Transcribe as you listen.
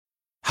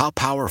How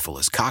powerful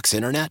is Cox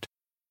Internet?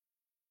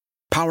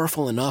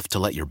 Powerful enough to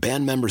let your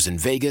band members in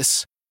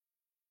Vegas,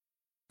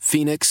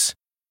 Phoenix,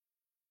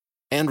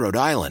 and Rhode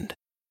Island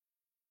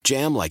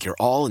jam like you're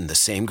all in the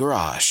same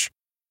garage.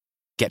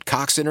 Get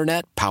Cox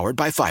Internet powered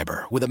by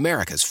fiber with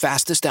America's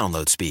fastest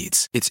download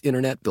speeds. It's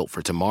internet built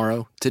for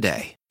tomorrow,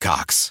 today.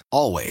 Cox,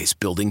 always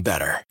building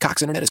better.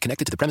 Cox Internet is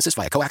connected to the premises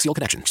via coaxial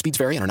connection. Speeds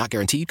vary and are not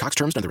guaranteed. Cox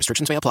terms and other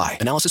restrictions may apply.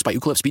 Analysis by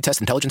Ookla Speed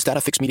Test Intelligence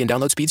Data. Fixed median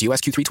download speeds. US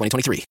Q3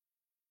 2023.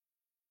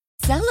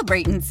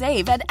 Celebrate and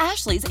save at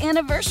Ashley's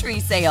Anniversary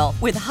Sale.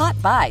 With Hot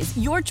Buys,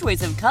 your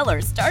choice of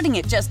colors starting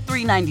at just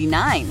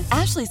 $3.99.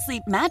 Ashley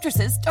Sleep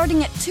mattresses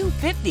starting at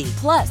 $2.50.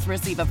 Plus,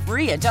 receive a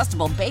free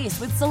adjustable base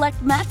with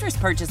select mattress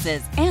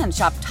purchases. And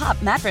shop top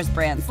mattress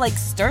brands like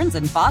Stearns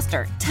 &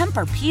 Foster,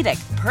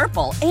 Tempur-Pedic,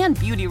 Purple, and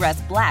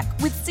Beautyrest Black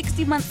with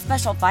 60-month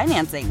special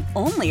financing.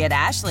 Only at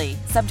Ashley.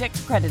 Subject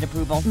to credit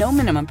approval. No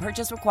minimum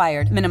purchase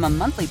required. Minimum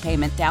monthly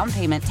payment, down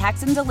payment,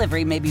 tax, and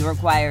delivery may be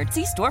required.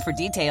 See store for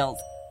details.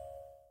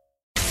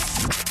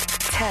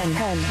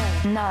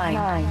 10,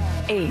 9,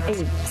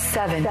 8,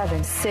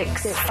 7,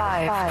 6,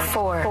 5,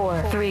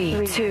 4,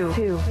 3,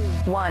 2,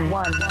 1.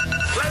 Let's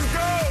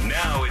go!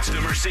 Now it's the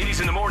Mercedes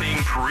in the Morning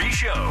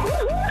pre-show.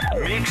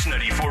 Mix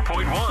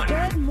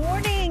 94.1. Good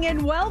morning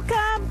and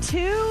welcome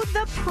to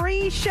the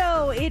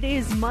pre-show. It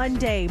is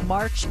Monday,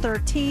 March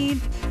 13th.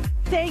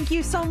 Thank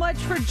you so much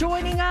for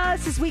joining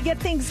us as we get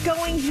things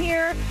going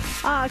here.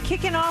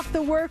 Kicking off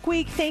the work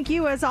week. Thank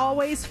you, as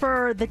always,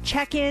 for the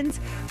check-ins.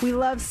 We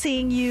love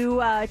seeing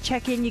you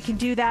check in. You can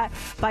do that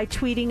by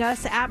tweeting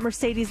us at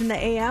Mercedes in the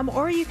AM,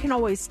 or you can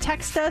always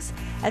text us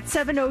at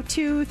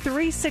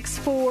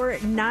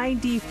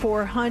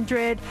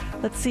 702-364-9400.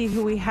 Let's see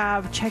who we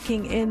have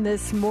checking in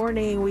this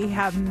morning. We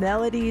have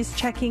Melodies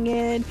checking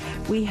in.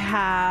 We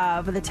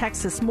have the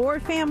Texas Moore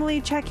family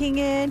checking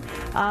in.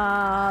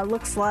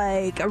 Looks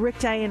like Rick,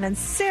 Diane, and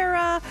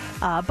Sarah,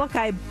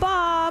 Buckeye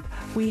Bob.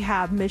 We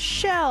have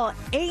Michelle,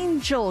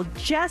 Angel,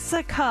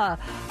 Jessica,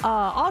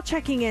 all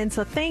checking in.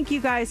 So thank you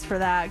guys for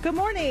that. Good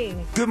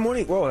morning. Good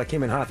morning. Whoa, that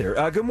came in hot there.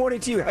 Good morning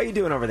to you. How you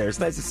doing over there? It's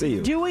nice to see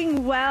you.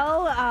 Doing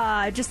well.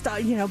 Just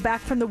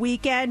back from the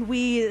weekend.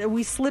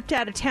 We slipped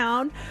out of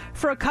town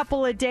for a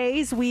couple of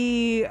days.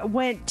 We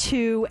went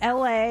to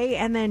L.A.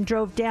 and then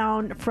drove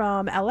down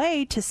from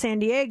L.A. to San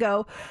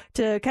Diego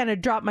to kind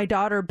of drop my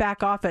daughter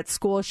back off at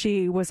school.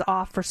 She was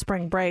off for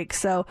spring break.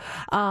 So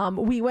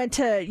we went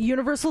to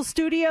Universal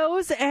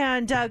Studios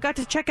and got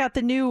to check out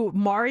the new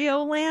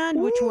Mario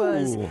Land, which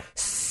was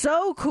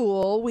so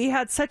cool. We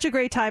had such a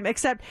great time,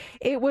 except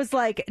it was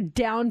like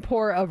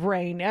downpour of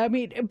rain. I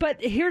mean,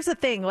 but here's the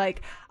thing.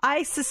 Like,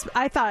 I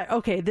thought,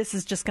 okay, this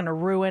is just going to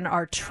ruin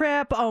our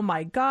trip. Oh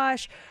my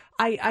gosh.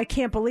 I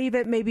can't believe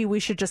it. Maybe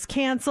we should just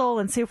cancel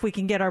and see if we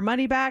can get our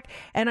money back.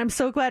 And I'm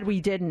so glad we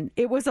didn't.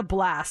 It was a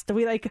blast.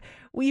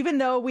 Even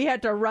though we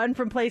had to run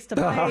from place to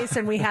place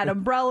and we had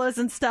umbrellas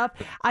and stuff,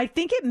 I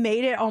think it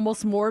made it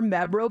almost more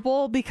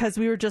memorable because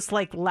we were just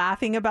like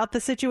laughing about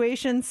the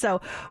situation. So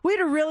we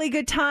had a really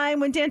good time.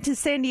 Went down to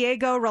San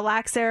Diego,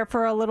 relaxed there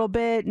for a little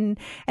bit, and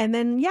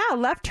then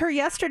left her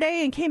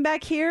yesterday and came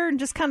back here and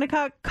just kind of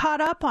got caught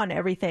up on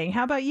everything.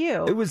 How about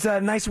you? It was a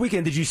nice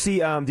weekend. Did you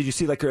see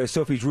like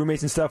Sophie's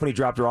roommates and stuff when he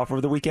dropped her off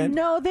over the weekend?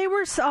 No, they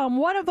were.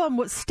 One of them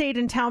stayed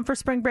in town for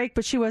spring break,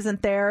 but she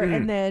wasn't there.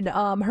 And then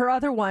her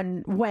other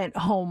one went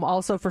home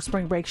also for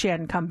spring break. She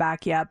hadn't come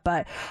back yet.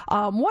 But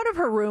one of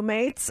her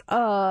roommates,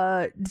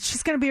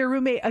 she's going to be a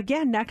roommate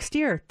again next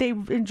year. They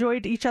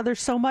enjoyed each other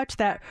so much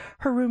that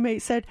her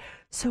roommate said,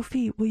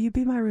 Sophie, will you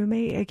be my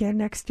roommate again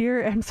next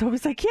year? And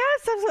Sophie's like,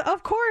 yes,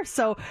 of course.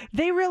 So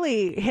they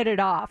really hit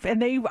it off,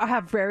 and they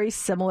have very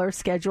similar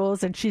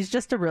schedules, and she's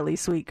just a really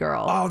sweet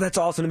girl. Oh, that's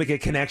awesome to make a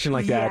connection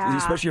like that,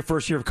 especially your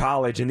first year of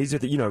college. And these are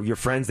your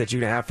friends that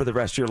you're going to have for the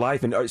rest of your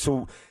life. And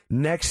so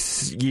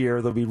next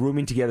year they'll be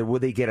rooming together. Will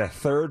they get a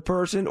third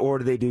person, or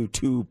do they do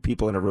two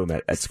people in a room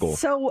at school?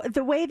 So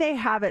the way they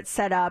have it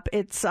set up,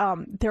 it's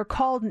they're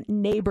called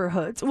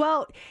neighborhoods.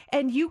 Well,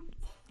 and you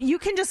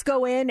can just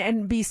go in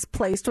and be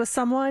placed with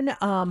someone.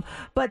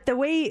 But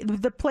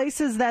the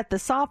places that the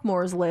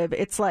sophomores live,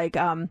 it's like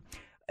 2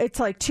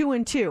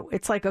 and 2.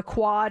 It's like a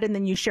quad, and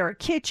then you share a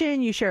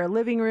kitchen, you share a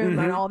living room,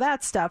 and all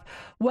that stuff.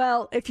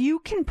 Well, if you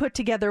can put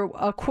together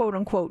a quote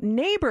unquote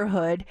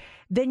neighborhood,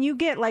 then you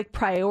get like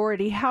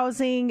priority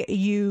housing.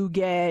 You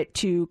get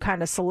to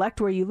kind of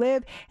select where you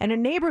live. And a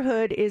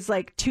neighborhood is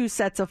like 2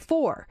 sets of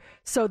 4.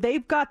 So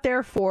they've got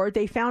their 4.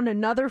 They found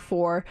another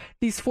 4,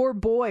 these 4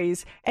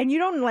 boys, and you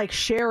don't like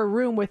share a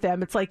room with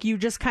them. It's like you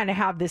just kind of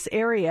have this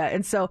area.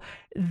 And so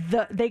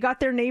they got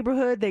their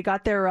neighborhood. They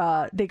got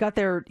their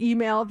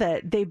email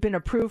that they've been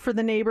approved for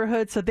the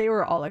neighborhood. So they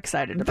were all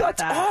excited about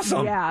that. That's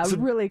awesome. Yeah, so,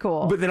 really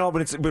cool. But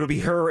it'll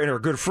be her and her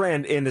good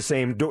friend in the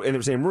same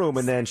room,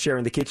 and then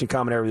sharing the kitchen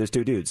common area with those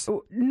 2 dudes.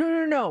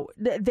 No.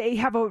 They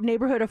have a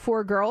neighborhood of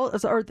 4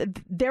 girls, or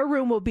their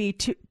room will be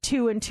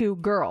 2 and 2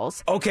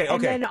 girls. Okay.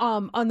 And then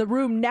on the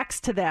room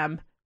next to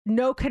them,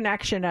 No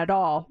Connection at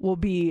All will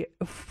be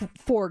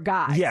 4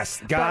 guys.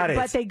 Yes, got it.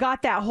 But they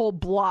got that whole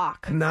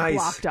block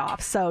blocked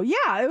off. So,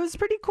 yeah, it was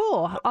pretty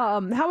cool.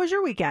 How was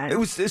your weekend? It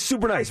was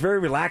super nice, very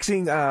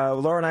relaxing.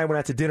 Laura and I went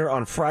out to dinner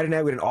on Friday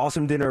night. We had an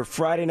awesome dinner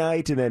Friday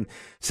night, and then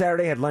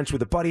Saturday had lunch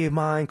with a buddy of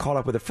mine, caught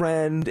up with a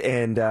friend,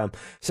 and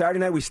Saturday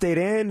night we stayed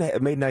in,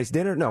 made a nice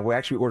dinner. No, we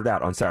actually ordered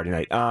out on Saturday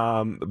night,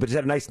 but just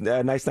had a nice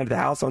night at the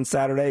house on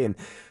Saturday, and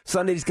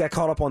Sunday just got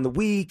caught up on the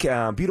week.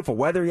 Beautiful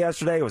weather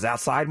yesterday. I was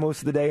outside most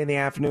of the day in the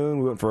afternoon.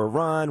 We went for a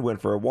run,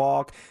 went for a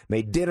walk,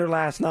 made dinner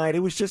last night. It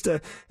was just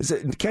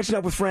catching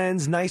up with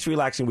friends. Nice,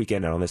 relaxing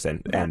weekend on this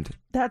end.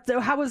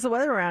 How was the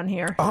weather around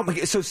here? Oh my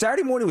God. So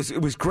Saturday morning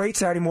it was great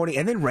Saturday morning,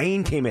 and then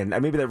rain came in.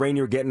 Maybe that rain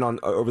you were getting on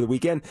over the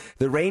weekend.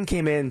 The rain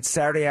came in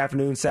Saturday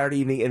afternoon, Saturday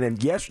evening, and then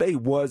yesterday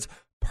was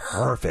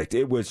perfect.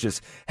 It was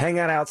just hang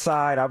out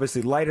outside,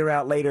 obviously lighter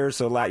out later,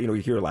 so you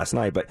hear it last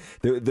night, but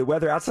the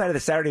weather outside of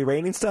the Saturday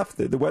rain and stuff,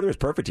 the weather is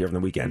perfect here on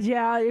the weekend.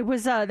 Yeah, it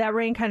was that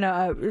rain kind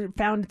of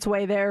found its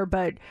way there,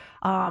 but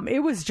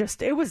it was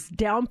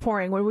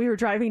downpouring when we were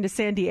driving to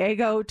San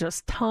Diego,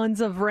 just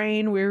tons of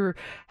rain. We were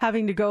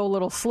having to go a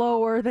little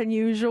slower than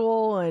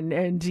usual,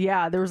 and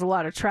yeah, there was a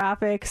lot of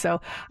traffic,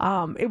 so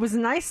it was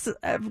nice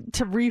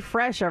to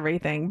refresh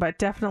everything, but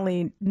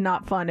definitely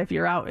not fun if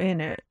you're out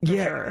in it.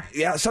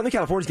 Yeah, Southern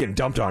California's getting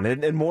dumped on,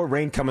 and more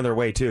rain coming their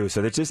way too.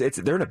 So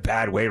they're in a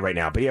bad way right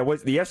now. But yeah,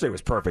 yesterday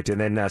was perfect, and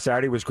then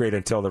Saturday was great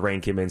until the rain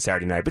came in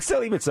Saturday night. But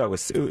still, even so,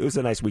 it was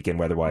a nice weekend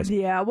weather-wise.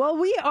 Yeah, well,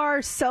 we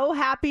are so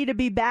happy to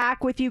be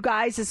back with you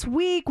guys this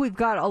week. We've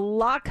got a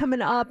lot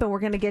coming up, and we're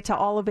going to get to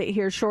all of it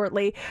here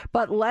shortly.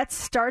 But let's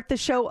start the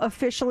show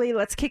officially.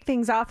 Let's kick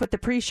things off with the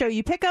pre-show.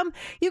 You pick them.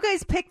 You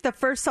guys pick the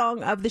first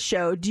song of the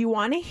show. Do you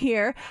want to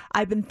hear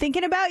 "I've Been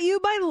Thinking About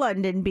You" by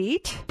London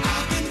Beat?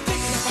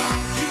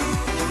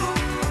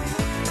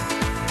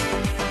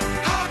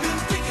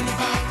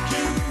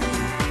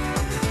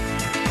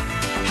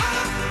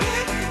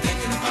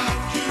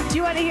 Do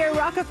you want to hear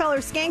 "Rockefeller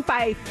Skank"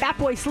 by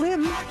Fatboy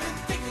Slim?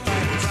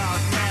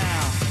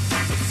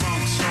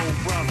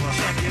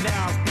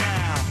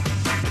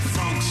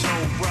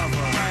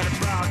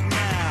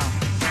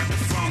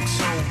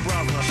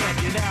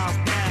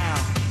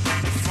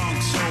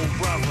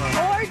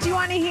 Or do you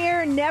want to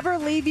hear "Never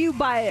Leave You"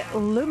 by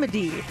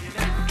Lumidee?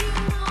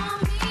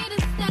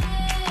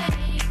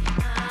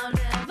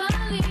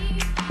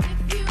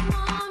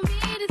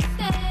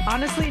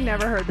 Honestly,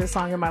 never heard this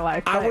song in my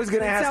life. I was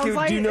going to ask you,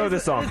 do you know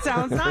this song? It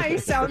sounds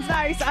nice.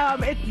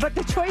 But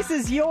the choice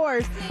is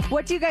yours.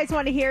 What do you guys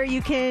want to hear?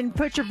 You can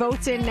put your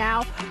votes in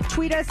now.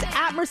 Tweet us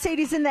at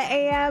Mercedes in the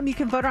AM. You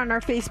can vote on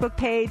our Facebook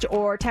page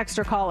or text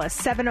or call us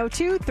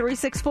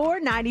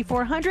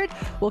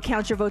 702-364-9400. We'll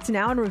count your votes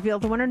now and reveal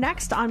the winner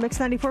next on Mix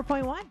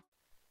 94.1.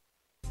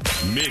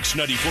 Mix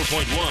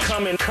 94.1.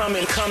 Coming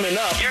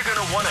up. You're going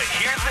to want to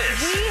hear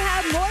this. We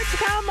have more to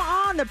come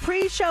on the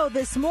pre-show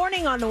this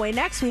morning. On the way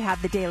next, we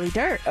have the Daily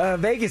Dirt.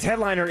 Vegas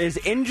headliner is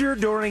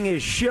injured during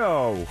his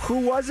show. Who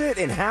was it,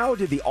 and how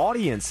did the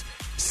audience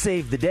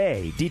save the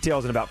day?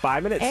 Details in about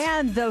 5 minutes.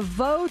 And the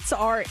votes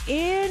are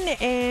in,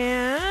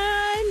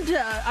 and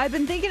I've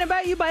Been Thinking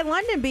About You by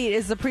London Beat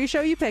is the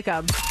pre-show. You pick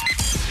up.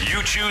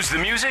 You choose the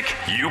music,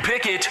 you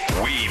pick it,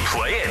 we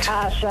play it.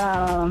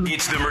 Awesome.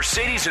 It's the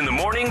Mercedes in the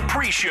Morning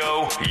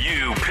pre-show.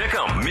 You pick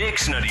 'em.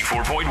 Mix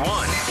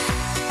 94.1.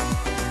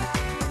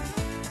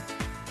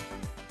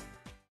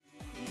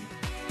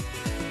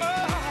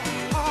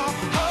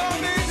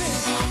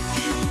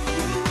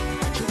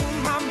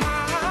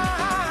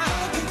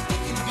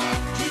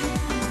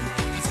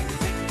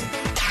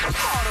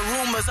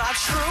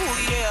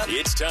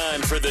 It's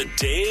time for the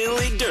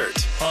Daily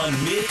Dirt on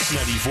Mix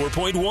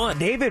 94.1.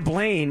 David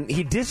Blaine,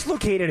 he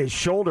dislocated his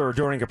shoulder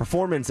during a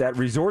performance at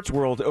Resorts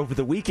World over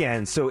the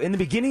weekend. So in the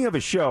beginning of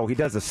his show, he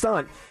does a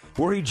stunt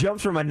where he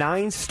jumps from a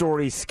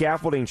 9-story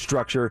scaffolding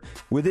structure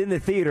within the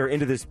theater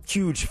into this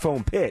huge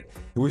foam pit.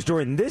 It was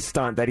during this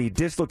stunt that he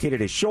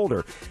dislocated his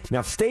shoulder.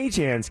 Now,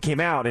 stagehands came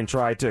out and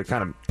tried to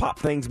kind of pop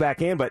things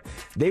back in, but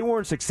they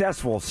weren't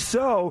successful.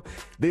 So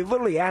they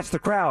literally asked the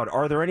crowd,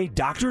 are there any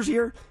doctors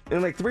here?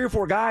 And like 3 or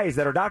 4 guys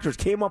that are doctors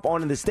came up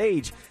onto the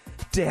stage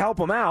to help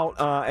him out,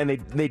 and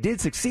they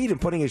did succeed in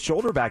putting his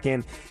shoulder back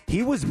in.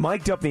 He was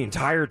mic'd up the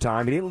entire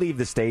time. He didn't leave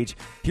the stage.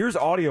 Here's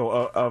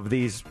audio of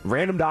these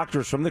random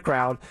doctors from the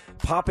crowd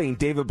popping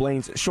David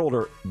Blaine's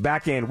shoulder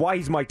back in while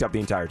he's mic'd up the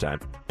entire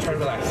time. Try to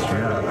relax.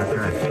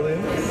 Feel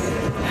in.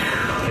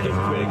 Can you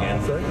do it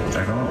again, sir?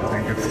 I don't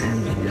think it's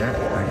in yet.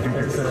 I think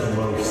it's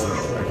close,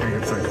 though. I think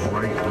it's like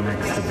right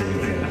next to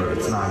David, but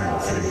it's not in.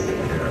 So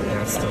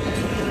yeah, it's still.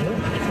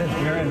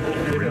 You're in.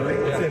 Really?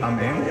 Yeah. I'm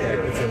in?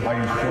 Yeah. Are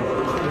you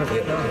sure?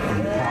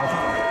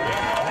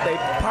 They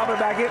pop it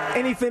back in,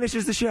 and he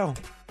finishes the show.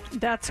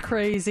 That's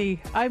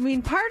crazy. I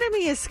mean, part of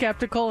me is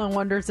skeptical and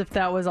wonders if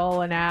that was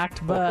all an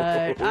act,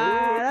 but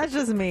that's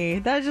just me.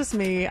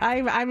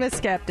 I'm a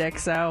skeptic,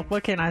 so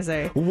what can I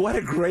say? What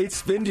a great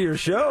spin to your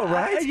show,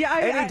 right?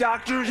 Any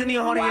doctors in the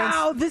audience?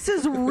 Wow, this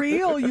is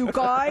real, you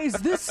guys.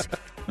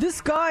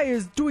 This guy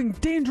is doing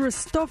dangerous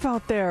stuff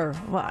out there.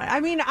 I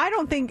mean, I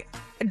don't think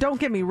don't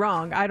get me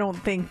wrong. I don't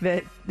think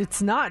that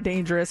it's not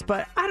dangerous,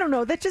 but I don't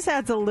know. That just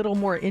adds a little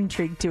more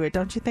intrigue to it,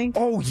 don't you think?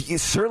 Oh, it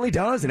certainly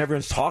does, and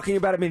everyone's talking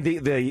about it. I mean,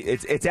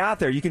 it's out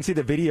there. You can see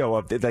the video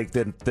of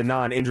the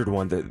non-injured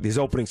one, his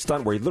opening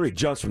stunt where he literally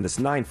jumps from this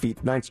 9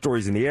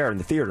 stories in the air in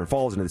the theater and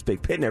falls into this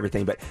big pit and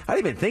everything. But I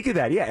didn't even think of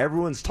that. Yeah,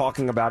 everyone's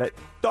talking about it.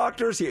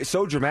 Doctors,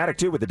 so dramatic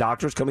too, with the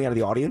doctors coming out of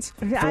the audience.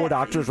 4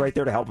 doctors right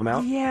there to help him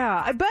out.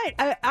 Yeah,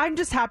 but I'm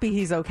just happy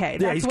he's okay.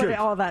 That's he's good.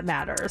 All that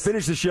matters.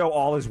 Finish the show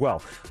all is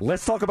well.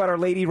 Let's talk about our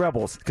Lady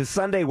Rebels, because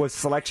Sunday was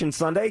Selection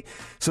Sunday.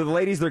 So the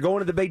ladies, they're going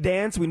to the big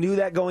dance. We knew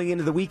that going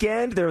into the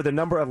weekend. They're the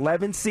number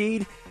 11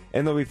 seed,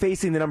 and they'll be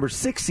facing the number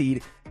 6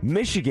 seed,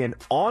 Michigan,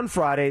 on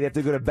Friday. They have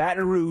to go to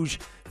Baton Rouge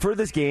for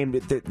this game.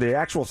 The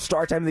actual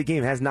start time of the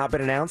game has not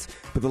been announced,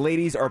 but the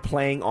ladies are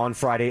playing on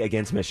Friday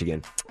against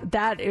Michigan.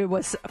 It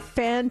was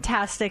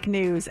fantastic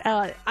news.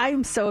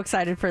 I'm so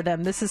excited for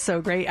them. This is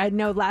so great. I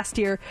know last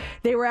year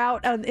they were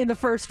out in the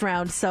first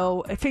round,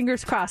 so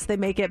fingers crossed they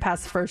make it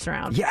past the first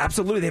round. Yeah,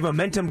 absolutely. They have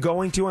momentum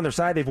going on their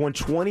side. They've won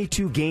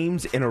 22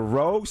 games in a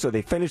row, so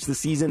they finished the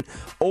season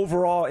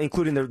overall,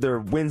 including their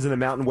wins in the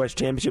Mountain West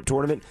Championship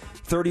Tournament,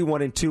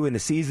 31-2 in the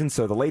season.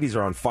 So the ladies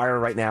are on fire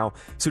right now.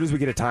 As soon as we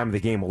get a time of the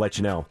game, we'll let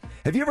you know.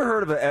 Have you ever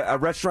heard of a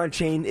restaurant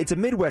chain? It's a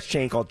Midwest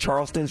chain called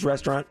Charleston's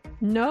Restaurant.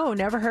 No,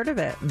 never heard of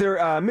it.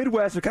 They're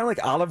Midwest. They're kind of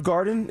like Olive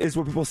Garden, is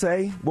what people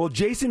say. Well,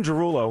 Jason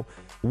Derulo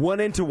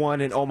went into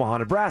one in Omaha,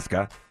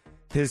 Nebraska.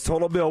 His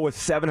total bill was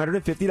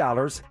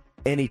 $750,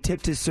 and he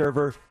tipped his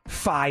server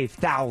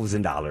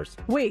 $5,000.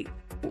 Wait,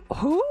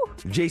 who?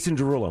 Jason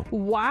Derulo.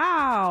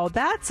 Wow,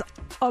 that's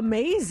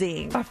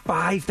amazing. A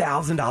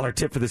 $5,000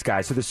 tip for this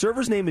guy. So the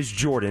server's name is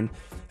Jordan.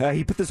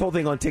 He put this whole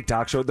thing on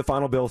TikTok, showed the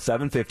final bill,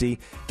 $750,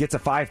 gets a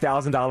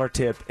 $5,000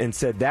 tip, and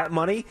said that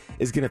money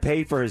is going to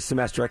pay for his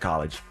semester at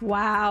college.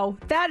 Wow,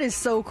 that is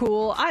so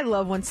cool. I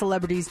love when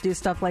celebrities do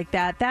stuff like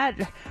that.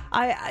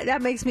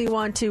 That makes me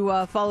want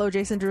to follow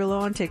Jason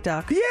Derulo on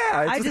TikTok. Yeah.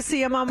 I just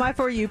see him on my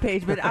For You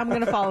page, but I'm going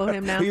to follow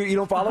him now. You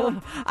don't follow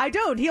him? I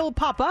don't. He'll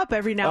pop up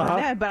every now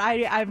and then, but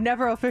I've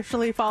never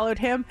officially followed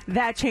him.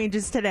 That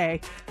changes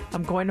today.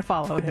 I'm going to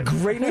follow him.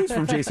 Great news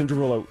from Jason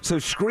Derulo. So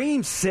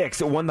Scream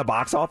 6 won the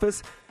box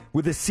office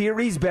with a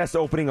series best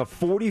opening of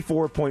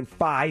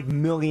 $44.5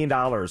 million.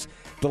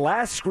 The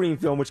last Scream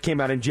film, which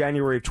came out in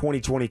January of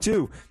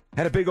 2022,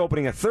 had a big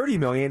opening of $30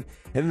 million,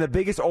 and then the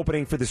biggest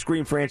opening for the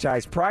Scream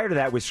franchise prior to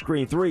that was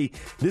Scream 3.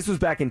 This was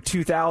back in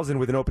 2000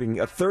 with an opening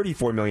of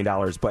 $34 million,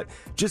 but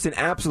just an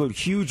absolute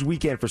huge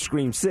weekend for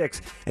Scream 6.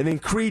 And then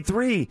Creed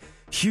 3,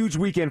 huge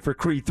weekend for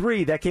Creed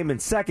 3. That came in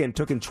second,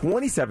 took in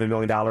 $27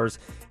 million,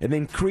 and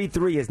then Creed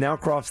 3 has now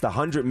crossed the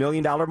 $100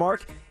 million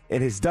mark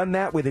and has done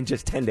that within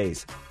just 10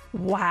 days.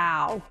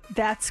 Wow,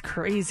 that's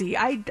crazy.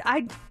 I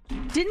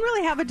didn't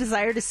really have a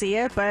desire to see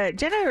it, but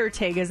Jenna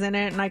Ortega's in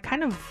it, and I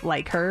kind of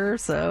like her,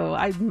 so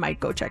I might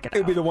go check it out.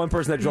 It'll be the one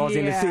person that draws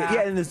in to see it.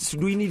 Yeah, and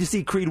do we need to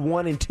see Creed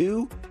 1 and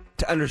 2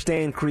 to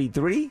understand Creed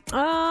 3?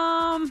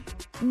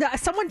 No,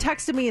 someone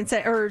texted me and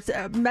said, or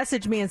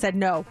messaged me and said,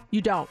 no,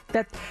 you don't.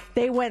 That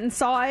they went and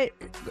saw it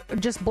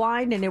just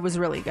blind, and it was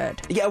really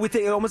good. Yeah, we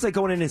think almost like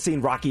going in and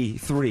seeing Rocky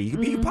 3. You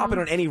can pop it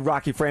on any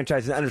Rocky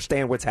franchise and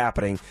understand what's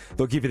happening.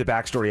 They'll give you the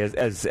backstory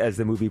as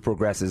the movie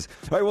progresses.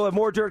 All right, we'll have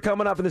more dirt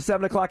coming up in the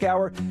 7 o'clock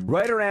hour,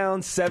 right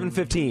around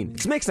 7:15.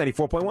 It's Mix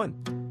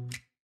 94.1.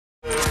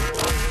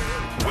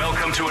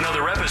 Welcome to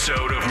another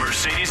episode of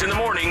Mercedes in the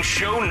Morning,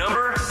 show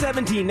number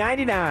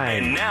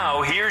 1799. And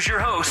now, here's your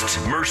hosts,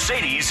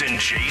 Mercedes and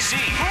JC.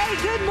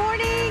 Hey, good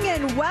morning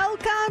and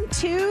welcome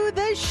to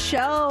the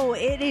show.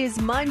 It is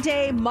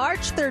Monday,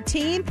 March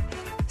 13th,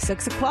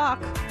 6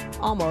 o'clock.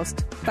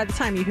 Almost. By the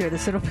time you hear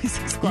this, it'll be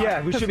 6 o'clock.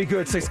 Yeah, we should be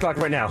good 6 o'clock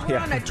right now. We're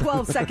on a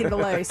 12-second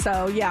delay,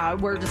 so yeah,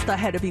 we're just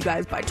ahead of you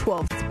guys by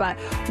 12. But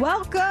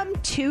welcome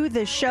to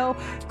the show.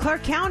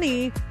 Clark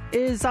County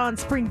is on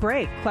spring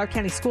break, Clark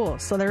County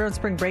Schools. So they're on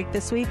spring break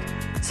this week.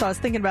 So I was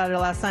thinking about it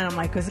last night. I'm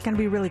like, is it going to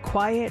be really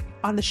quiet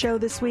on the show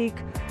this week?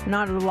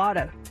 Not a lot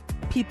of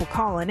people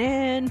calling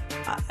in.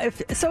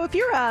 If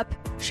you're up,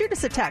 shoot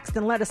us a text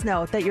and let us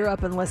know that you're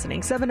up and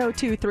listening.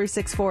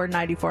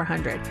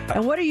 702-364-9400.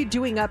 And what are you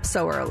doing up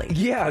so early?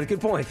 Yeah,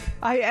 good point.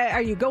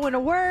 Are you going to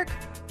work?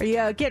 Are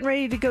you getting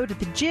ready to go to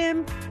the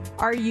gym?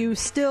 Are you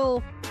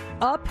still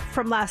up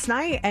from last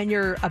night and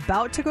you're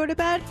about to go to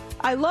bed?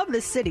 I love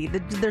this city.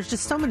 There's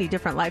just so many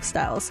different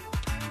lifestyles.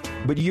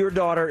 But your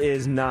daughter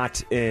is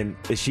not in...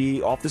 Is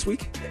she off this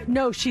week?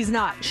 No, she's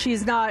not.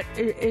 She's not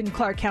in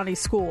Clark County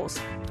schools.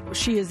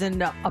 She is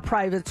in a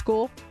private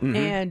school,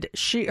 and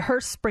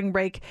her spring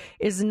break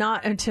is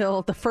not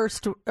until the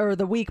first or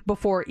the week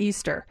before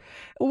Easter.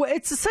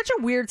 It's such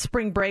a weird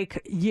spring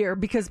break year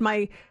because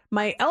my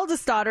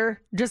eldest daughter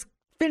just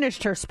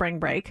finished her spring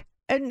break.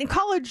 and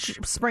college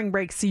spring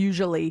breaks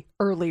usually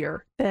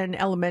earlier than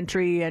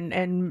elementary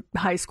and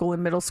high school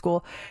and middle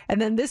school.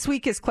 And then this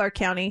week is Clark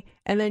County.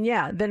 And then,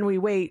 then we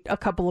wait a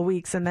couple of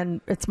weeks and then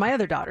it's my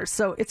other daughters.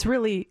 So it's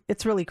really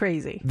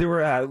crazy. There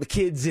were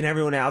kids and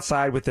everyone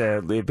outside with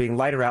it being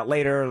lighter out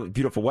later,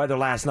 beautiful weather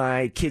last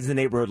night, kids in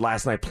the neighborhood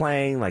last night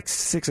playing like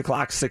 6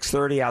 o'clock,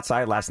 6:30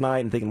 outside last night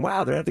and thinking,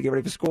 wow, they're going to have to get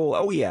ready for school.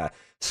 Oh, yeah.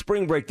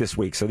 Spring break this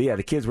week. So,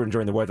 the kids were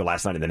enjoying the weather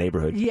last night in the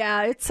neighborhood.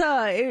 Yeah,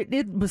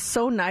 it was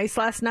so nice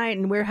last night,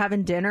 and we were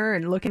having dinner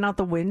and looking out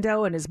the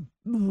window, and it's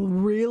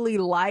really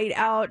light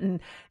out.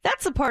 And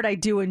that's the part I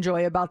do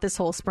enjoy about this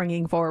whole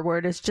springing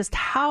forward is just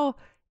how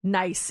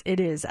nice it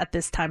is at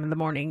this time of the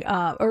morning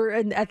or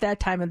at that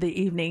time of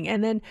the evening.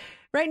 And then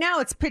right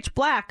now it's pitch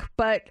black,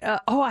 but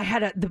I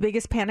had the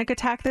biggest panic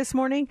attack this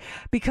morning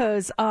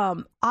because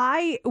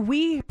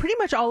we pretty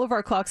much all of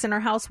our clocks in our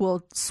house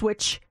will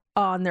switch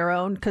on their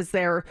own because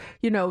they're,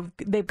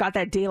 they've got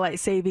that daylight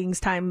savings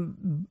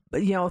time,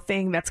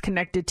 thing that's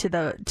connected to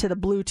the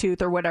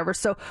Bluetooth or whatever.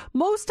 So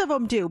most of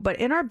them do. But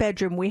in our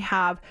bedroom, we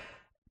have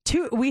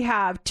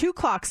two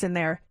clocks in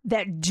there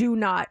that do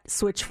not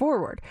switch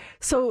forward.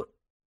 So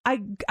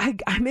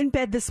I'm in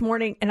bed this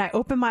morning and I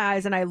open my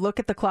eyes and I look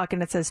at the clock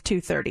and it says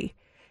 2:30.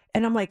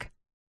 And I'm like,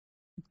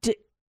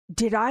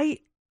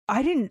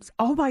 I didn't,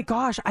 oh my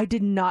gosh, I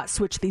did not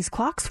switch these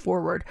clocks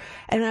forward.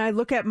 And then I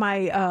look at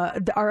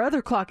our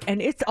other clock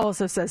and it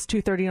also says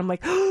 2:30. And I'm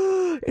like,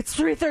 oh, it's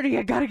 3:30.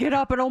 I got to get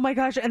up. And oh my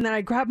gosh. And then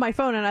I grab my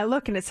phone and I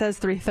look and it says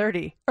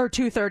 3:30 or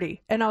 2:30.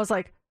 And I was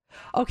like,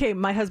 okay,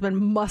 my husband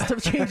must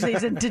have changed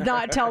these and did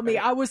not tell me.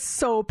 I was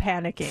so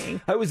panicking.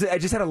 I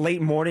just had a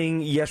late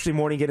morning yesterday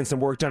morning getting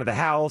some work done at the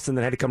house and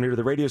then had to come here to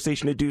the radio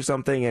station to do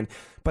something. And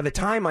by the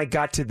time I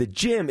got to the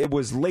gym, it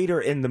was much later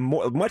in the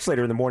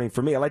morning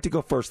for me. I like to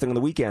go first thing on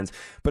the weekends,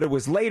 but it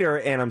was later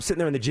and I'm sitting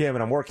there in the gym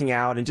and I'm working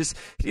out and just,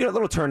 a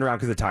little turnaround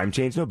because the time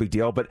changed. No big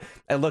deal. But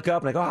I look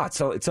up and I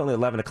go, it's only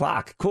 11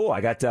 o'clock. Cool.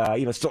 I got,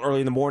 still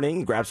early in the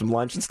morning, grab some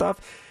lunch and stuff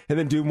and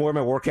then do more of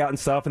my workout and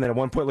stuff. And then at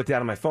one point look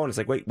down at my phone. It's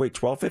like, wait,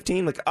 12:15?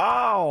 Like,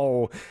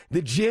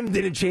 the gym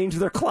didn't change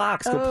their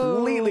clocks.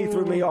 Completely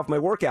threw me off my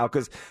workout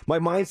because my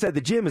mindset at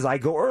the gym is I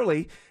go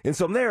early. And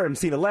so I'm there. I'm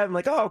seeing 11.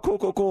 Like, oh,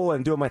 cool.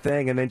 And doing my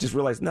thing. And then just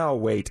realized, no,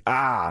 wait.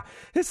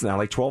 It's now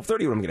like 12:30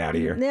 when I'm getting out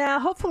of here. Yeah,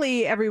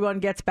 hopefully everyone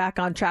gets back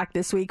on track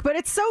this week. But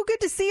it's so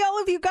good to see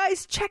all of you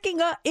guys checking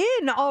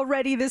in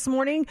already this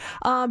morning.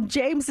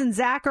 James and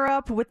Zach are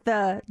up with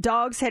the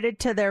dogs headed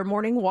to their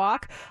morning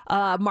walk.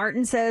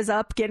 Martin says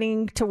up getting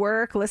to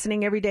work,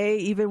 listening every day,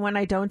 even when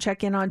I don't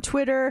check in on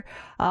Twitter.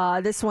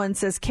 This one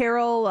says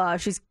Carol,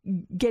 she's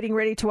getting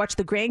ready to watch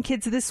the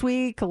grandkids this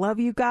week. Love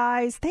you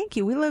guys. Thank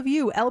you. We love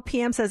you.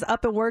 LPM says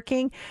up and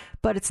working,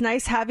 but it's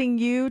nice having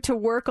you to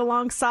work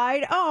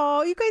alongside.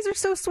 Oh, you guys are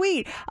so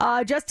sweet.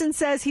 Justin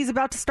says he's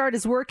about to start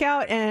his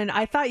workout, and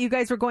I thought you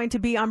guys were going to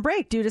be on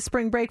break due to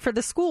spring break for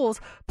the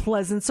schools.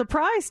 Pleasant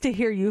surprise to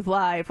hear you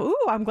live. Ooh,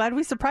 I'm glad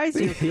we surprised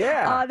you.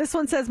 Yeah. This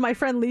one says my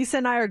friend Lisa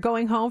and I are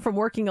going home from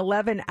working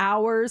 11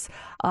 hours.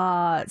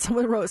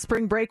 Someone wrote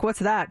spring break. What's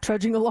that?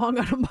 Trudging along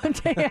on a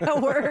Monday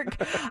at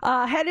work.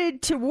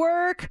 Headed to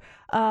work.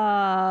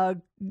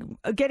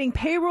 Getting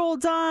payroll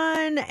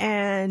done.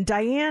 And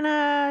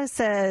Diana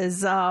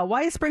says,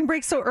 why is spring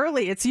break so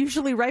early? It's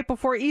usually right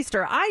before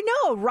Easter. I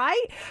know,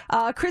 right?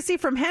 Chrissy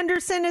from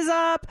Henderson is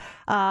up.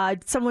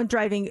 Someone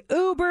driving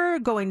Uber,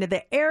 going to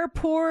the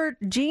airport.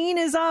 Jean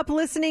is up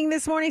listening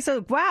this morning.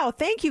 So, wow,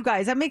 thank you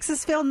guys. That makes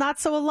us feel not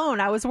so alone.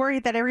 I was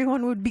worried that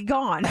everyone would be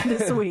gone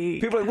this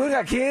week. People are like, we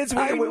got kids, we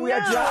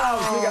got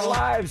jobs, we got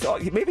lives.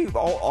 Maybe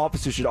all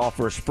offices should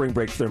offer a spring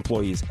break for their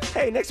employees.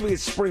 Hey, next week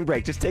is spring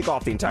break. Just take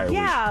off the entire week.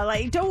 Yeah,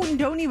 like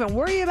don't even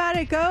worry about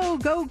it.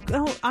 Go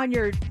on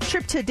your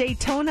trip to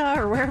Daytona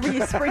or wherever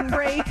you spring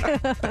break.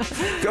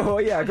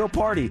 Go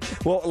party.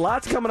 Well,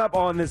 lots coming up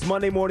on this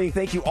Monday morning.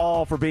 Thank you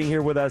all for being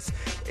here with us.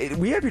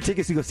 We have your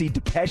tickets to go see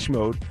Depeche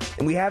Mode,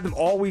 and we have them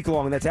all week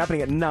long. That's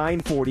happening at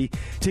 9:40.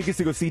 Tickets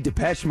to go see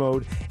Depeche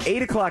Mode.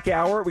 8 o'clock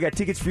hour, we got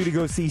tickets for you to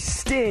go see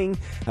Sting.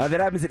 That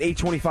happens at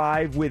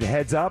 8:25 with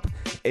Heads Up.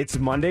 It's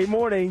Monday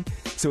morning,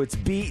 so it's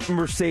Beat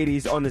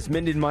Mercedes on this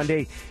Minden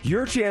Monday.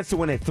 Your chance to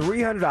win a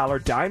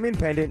 $300 diamond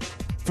pendant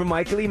from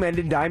Michael E.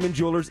 Menden Diamond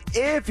Jewelers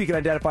if you can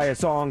identify a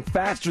song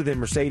faster than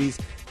Mercedes.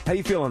 How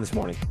you feeling this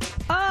morning?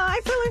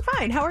 I'm feeling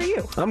fine. How are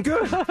you? I'm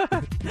good.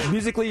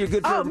 Musically, you're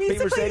good for Beat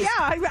Mercedes?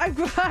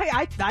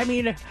 Yeah. I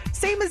mean,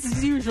 same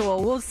as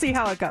usual. We'll see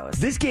how it goes.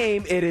 This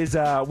game, it is,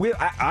 I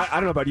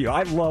don't know about you.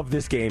 I love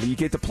this game. You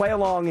get to play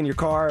along in your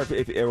car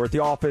or at the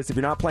office. If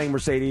you're not playing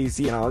Mercedes,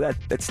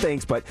 that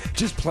stinks. But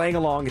just playing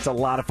along, it's a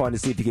lot of fun to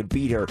see if you can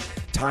beat her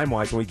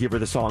time-wise when we give her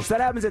the song. So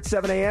that happens at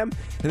 7 a.m.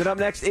 And then up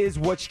next is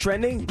What's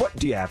Trending. What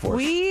do you have for us?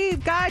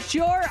 We've got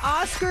your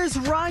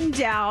Oscars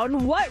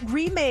rundown. What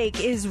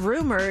remake is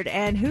rumored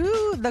and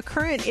who's the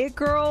current it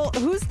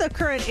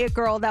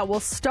girl that will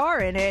star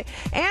in it,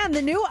 and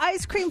the new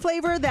ice cream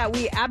flavor that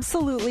we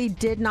absolutely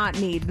did not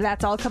need.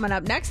 That's all coming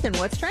up next in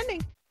What's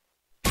Trending.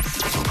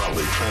 I'm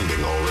probably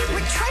trending already. We're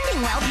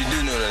trending well. You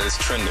do know that it's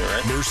trending,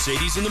 right?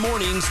 Mercedes in the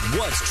Mornings,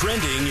 What's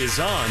Trending is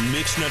on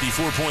Mix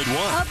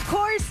 94.1. Of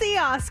course, the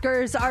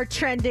Oscars are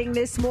trending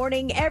this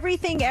morning.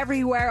 Everything,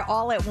 Everywhere,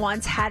 All at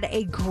Once had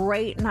a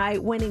great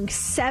night, winning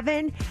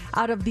 7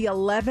 out of the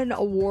 11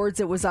 awards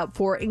it was up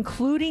for,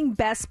 including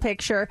Best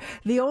Picture.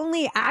 The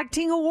only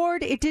acting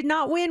award it did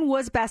not win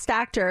was Best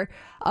Actor,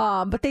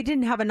 but they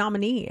didn't have a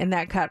nominee in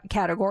that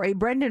category.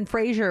 Brendan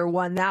Fraser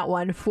won that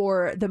one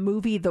for the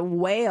movie The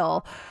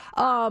Whale.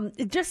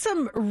 Just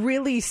some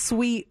really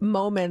sweet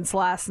moments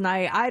last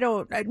night.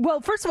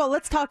 Well, first of all,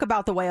 let's talk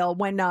about The Whale.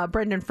 When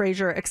Brendan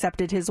Fraser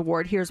accepted his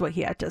award, here's what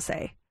he had to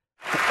say.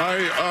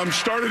 I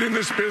started in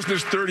this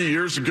business 30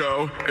 years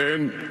ago,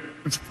 and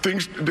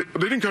things, they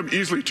didn't come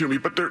easily to me,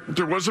 but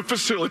there was a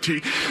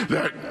facility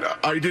that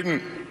I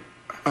didn't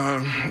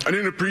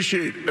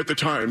appreciate at the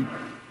time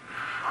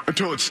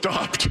until it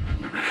stopped.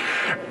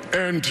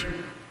 And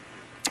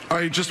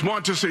I just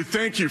want to say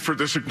thank you for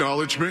this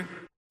acknowledgement.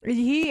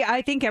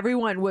 I think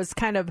everyone was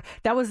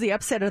that was the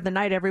upset of the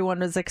night. Everyone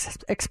was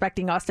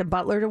expecting Austin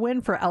Butler to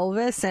win for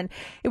Elvis, and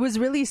it was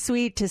really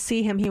sweet to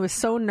see him. He was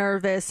so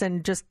nervous,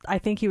 and I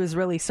think he was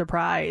really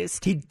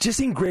surprised. He just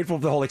seemed grateful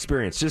for the whole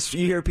experience.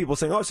 You hear people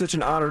saying, oh, it's such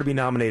an honor to be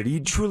nominated. You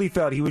truly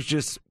felt he was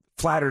just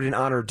flattered and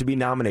honored to be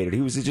nominated.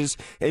 He was just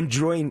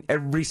enjoying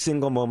every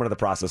single moment of the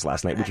process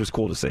last night, which was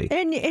cool to see.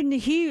 And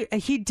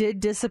he did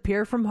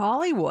disappear from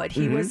Hollywood.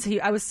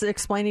 I was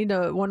explaining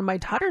to one of my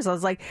daughters, I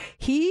was like,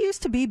 he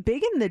used to be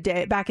big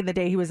back in the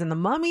day. He was in the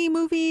Mummy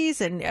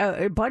movies and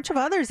a bunch of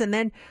others, and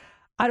then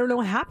I don't know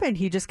what happened.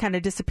 He just kind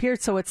of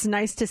disappeared. So it's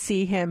nice to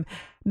see him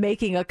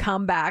making a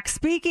comeback.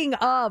 Speaking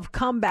of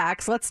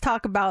comebacks, let's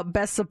talk about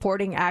Best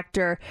Supporting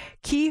Actor.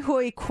 Ke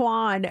Huy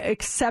Quan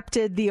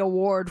accepted the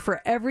award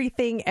for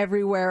Everything,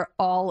 Everywhere,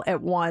 All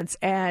at Once.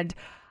 And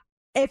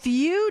if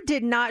you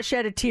did not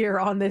shed a tear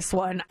on this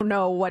one, I don't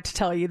know what to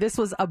tell you. This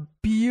was a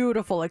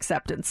beautiful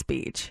acceptance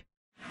speech.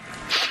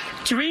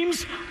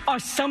 Dreams are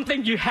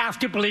something you have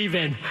to believe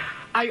in.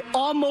 I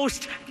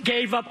almost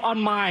gave up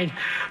on mine.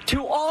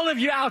 To all of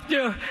you out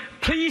there,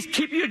 please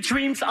keep your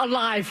dreams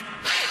alive.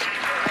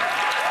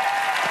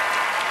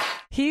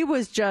 He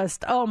was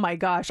just, oh my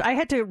gosh. I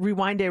had to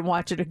rewind it and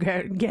watch it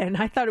again.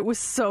 I thought it was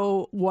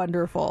so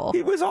wonderful.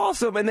 It was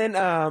awesome. And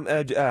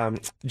then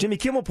Jimmy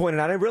Kimmel pointed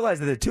out, I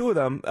realized that the two of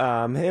them,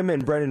 him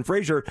and Brendan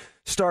Fraser,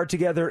 starred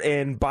together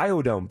in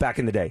Biodome back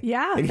in the day.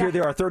 Yeah. And here they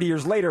are 30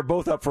 years later,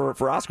 both up for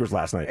Oscars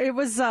last night. It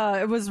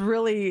was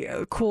really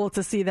cool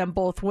to see them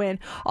both win.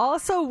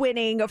 Also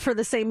winning for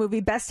the same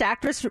movie, Best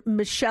Actress,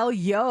 Michelle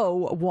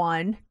Yeoh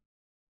won.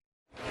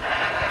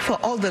 For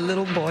all the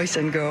little boys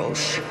and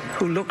girls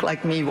who look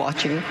like me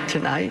watching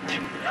tonight,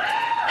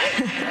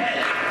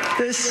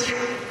 this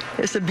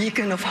is a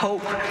beacon of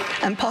hope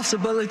and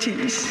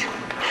possibilities.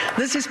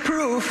 This is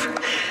proof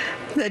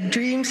that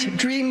dreams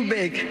dream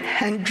big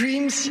and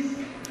dreams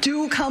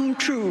do come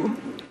true.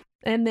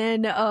 And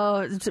then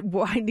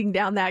winding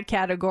down that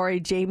category,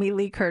 Jamie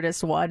Lee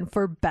Curtis won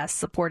for Best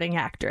Supporting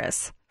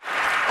Actress.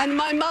 And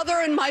my mother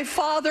and my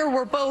father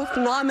were both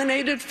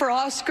nominated for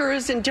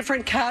Oscars in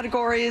different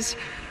categories.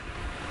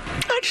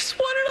 I just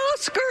want an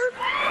Oscar.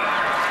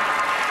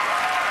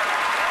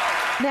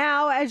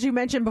 Now, as you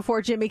mentioned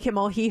before, Jimmy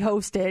Kimmel, he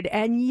hosted.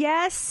 And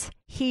yes,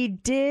 he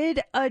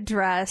did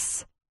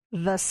address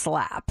the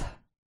slap.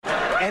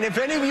 And if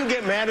any of you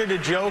get mad at a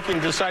joke and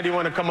decide you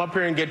want to come up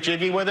here and get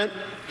jiggy with it,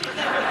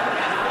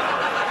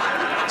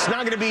 it's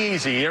not going to be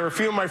easy. There are a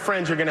few of my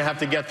friends you're going to have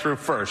to get through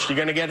first.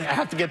 You're going to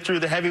have to get through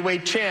the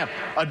heavyweight champ,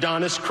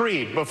 Adonis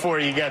Creed, before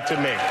you get to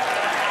me.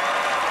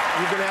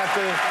 You're going to have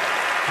to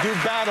do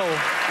battle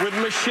with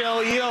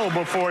Michelle Yeoh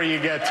before you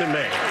get to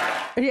me.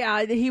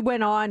 Yeah, he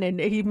went on and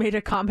he made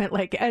a comment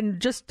like,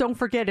 and just don't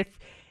forget,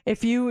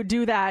 if you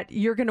do that,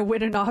 you're going to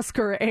win an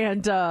Oscar.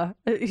 And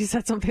he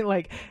said something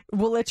like,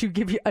 we'll let you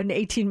give you an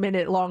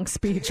 18-minute long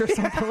speech or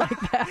something like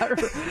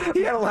that.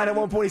 He had a line at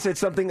one point. He said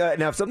something,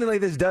 now if something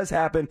like this does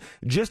happen,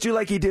 just do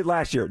like he did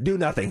last year. Do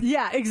nothing.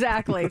 Yeah,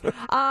 exactly.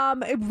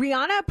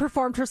 Rihanna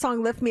performed her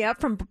song Lift Me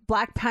Up from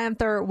Black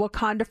Panther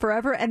Wakanda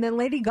Forever. And then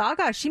Lady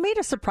Gaga, she made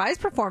a surprise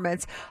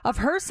performance of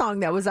her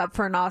song that was up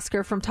for an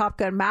Oscar from Top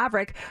Gun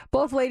Maverick.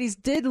 Both ladies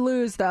did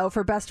lose, though,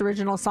 for Best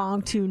Original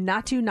Song to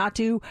Natu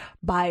Natu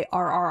by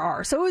RRR.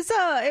 So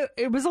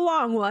it was a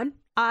long one.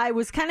 I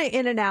was kind of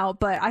in and out,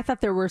 but I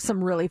thought there were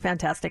some really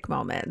fantastic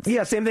moments.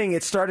 Yeah, same thing.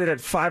 It started at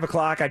 5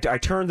 o'clock. I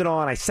turned it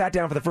on. I sat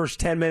down for the first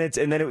 10 minutes,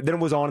 and then it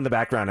was on in the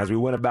background as we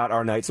went about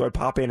our night. So I'd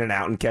pop in and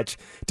out and catch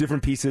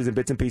different pieces and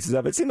bits and pieces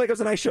of it. It seemed like it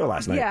was a nice show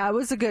last night. Yeah, it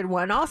was a good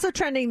one. Also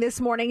trending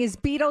this morning is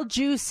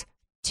Beetlejuice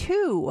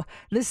 2.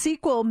 The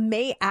sequel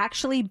may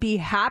actually be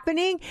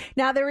happening.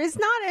 Now, there is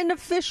not an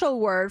official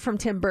word from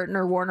Tim Burton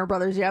or Warner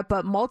Brothers yet,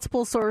 but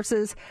multiple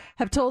sources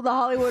have told The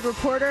Hollywood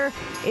Reporter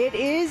it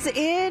is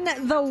in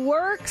the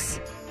works.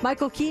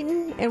 Michael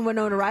Keaton and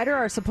Winona Ryder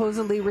are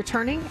supposedly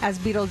returning as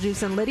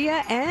Beetlejuice and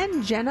Lydia,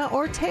 and Jenna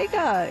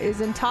Ortega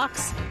is in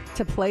talks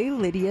to play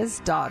Lydia's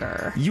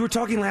daughter. You were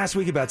talking last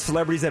week about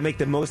celebrities that make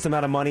the most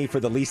amount of money for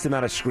the least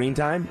amount of screen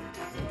time.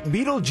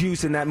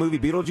 Beetlejuice in that movie,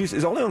 Beetlejuice,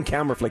 is only on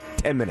camera for like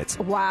 10 minutes.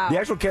 Wow. The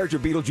actual character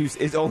Beetlejuice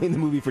is only in the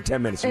movie for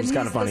 10 minutes, which is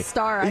kind of funny. He's the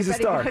star. He's I a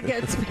star. He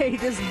gets paid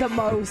the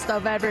most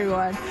of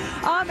everyone.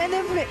 And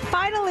then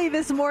finally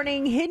this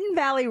morning, Hidden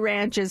Valley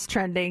Ranch is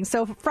trending.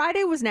 So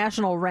Friday was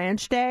National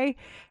Ranch Day,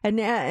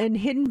 and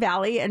Hidden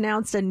Valley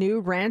announced a new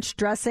ranch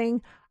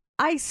dressing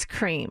ice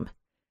cream,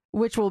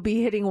 which will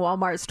be hitting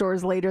Walmart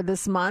stores later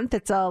this month.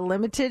 It's a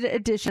limited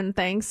edition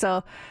thing,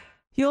 so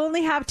you'll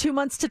only have 2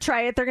 months to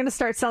try it. They're going to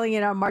start selling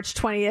it on March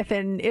 20th,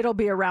 and it'll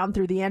be around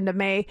through the end of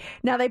May.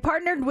 Now, they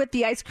partnered with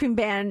the ice cream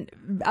brand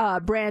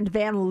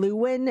Van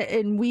Leeuwen,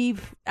 and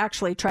we've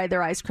actually tried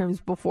their ice creams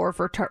before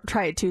for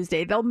Try It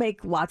Tuesday. They'll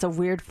make lots of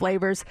weird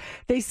flavors.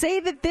 They say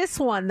that this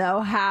one,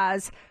 though,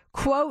 has,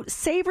 quote,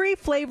 savory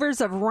flavors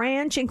of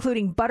ranch,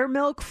 including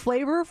buttermilk,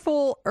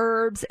 flavorful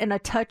herbs, and a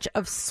touch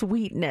of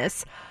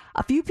sweetness.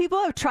 A few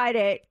people have tried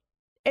it.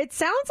 It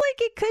sounds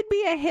like it could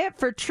be a hit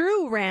for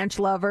true ranch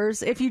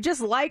lovers. If you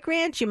just like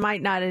ranch, you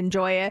might not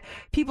enjoy it.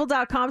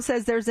 People.com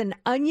says there's an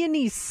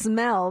oniony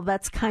smell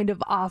that's kind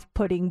of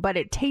off-putting, but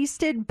it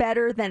tasted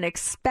better than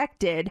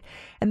expected.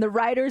 And the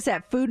writers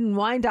at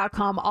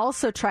foodandwine.com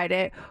also tried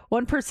it.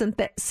 One person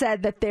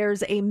said that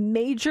there's a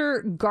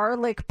major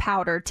garlic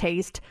powder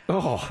taste,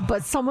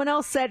 but someone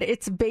else said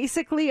it's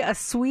basically a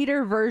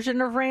sweeter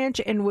version of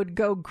ranch and would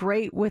go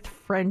great with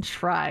French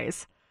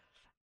fries.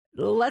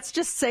 Let's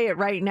just say it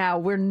right now.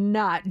 We're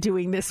not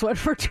doing this one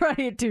for Try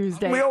It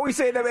Tuesday. We always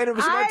say that, and we're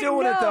not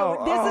doing it,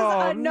 though. This is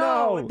a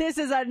no. This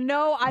is a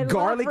no. I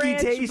garlicky love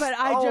ranch, taste, but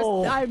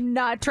I'm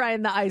not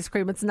trying the ice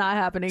cream. It's not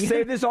happening.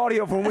 Save this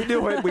audio for when we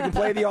do it. We can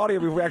play the audio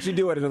if we actually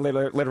do it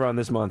later on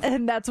this month.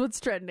 And that's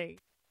what's trending.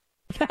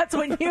 That's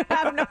when you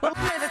have no.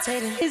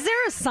 Is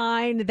there a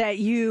sign that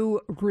you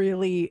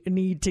really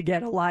need to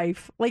get a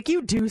life? Like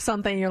you do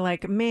something, you're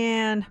like,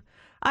 man,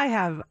 I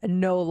have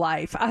no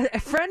life. A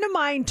friend of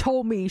mine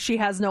told me she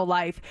has no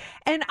life.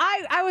 And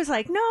I was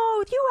like,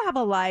 no, you have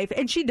a life.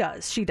 And she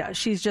does.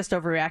 She's just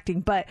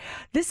overreacting. But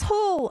this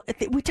whole,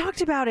 we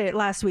talked about it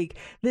last week.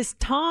 This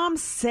Tom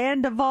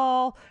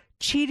Sandoval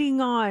cheating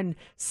on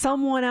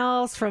someone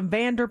else from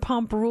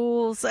Vanderpump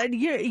Rules.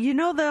 You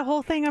know the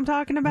whole thing I'm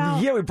talking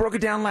about? Yeah, we broke it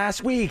down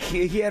last week.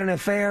 He had an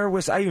affair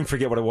with, I even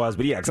forget what it was,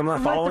 but yeah, because I'm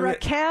not following with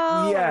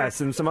Raquel. it.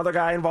 Yes, and some other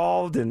guy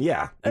involved, and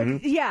yeah.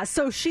 Mm-hmm. Yeah,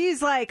 so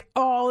she's like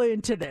all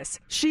into this.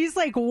 She's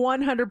like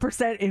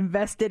 100%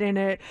 invested in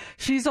it.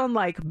 She's on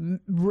like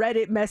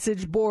Reddit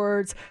message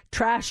boards,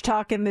 trash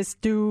talking this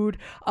dude.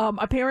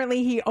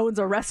 Apparently he owns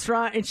a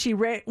restaurant, and she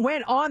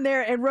went on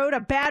there and wrote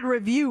a bad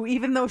review,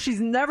 even though she's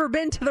never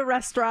been to the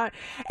restaurant.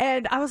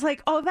 And I was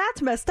like, oh,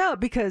 that's messed up,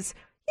 because,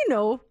 you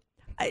know,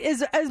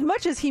 as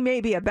much as he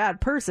may be a bad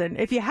person,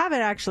 if you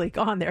haven't actually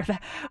gone there,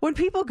 when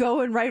people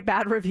go and write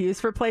bad reviews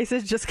for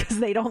places just because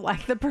they don't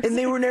like the person, and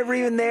they were never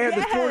even there.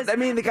 Yes. I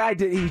mean, the guy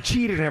he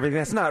cheated and everything.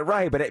 That's not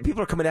right. But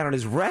people are coming down on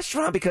his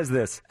restaurant because of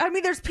this. I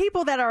mean, there's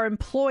people that are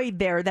employed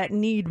there that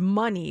need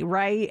money,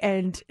 right?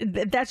 And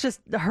that's just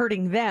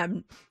hurting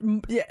them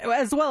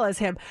as well as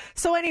him.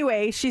 So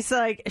anyway, she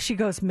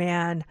goes,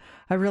 man,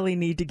 I really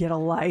need to get a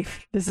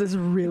life. This is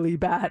really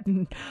bad.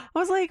 And I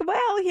was like,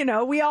 well, you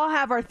know, we all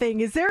have our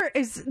thing.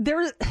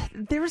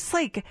 There's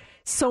like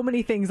so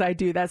many things I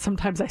do that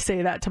sometimes I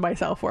say that to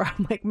myself where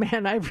I'm like,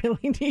 man, I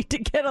really need to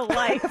get a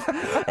life.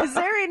 Is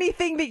there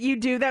anything that you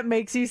do that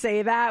makes you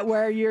say that,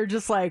 where you're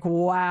just like,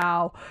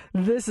 wow,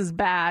 this is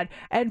bad?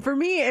 And for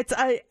me, it's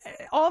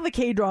all the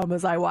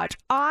K-dramas I watch.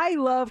 I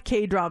love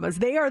K-dramas.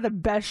 They are the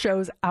best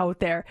shows out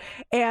there.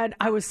 And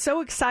I was so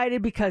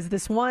excited because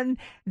this one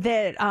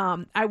that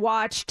I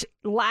watched it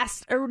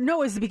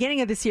was the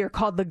beginning of this year,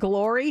 called The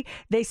Glory.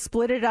 They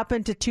split it up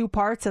into 2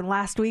 parts, and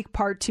last week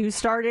part 2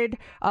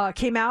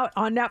 came out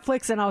on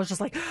Netflix, and I was just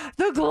like,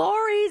 The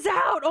Glory's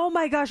out. Oh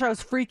my gosh, I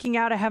was freaking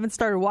out. I haven't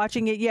started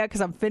watching it yet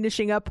because I'm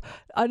finishing up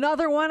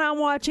another one I'm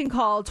watching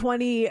called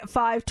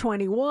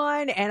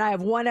 2521, and I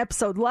have 1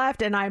 episode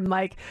left, and I'm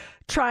like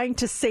trying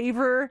to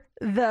savor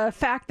the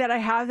fact that I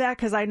have that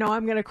because I know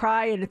I'm going to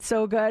cry, and it's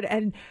so good.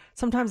 And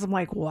sometimes I'm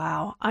like,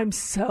 wow, I'm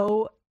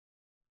so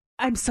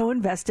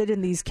invested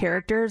in these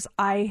characters.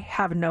 I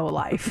have no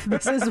life.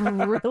 This is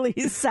really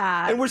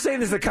sad. And we're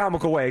saying this in a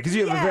comical way because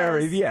you have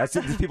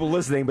there's people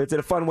listening, but it's in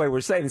a fun way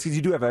we're saying this because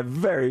you do have a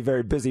very,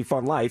 very busy,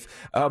 fun life.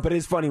 But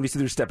it's funny when you see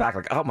them step back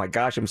like, oh my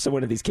gosh, I'm so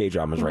into these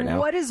K-dramas right now.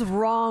 What is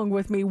wrong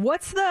with me?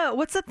 What's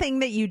the thing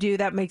that you do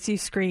that makes you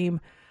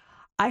scream,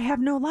 I have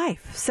no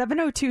life?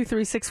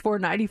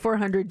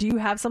 702-364-9400. Do you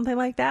have something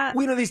like that?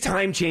 We know these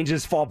time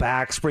changes, fall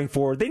back, spring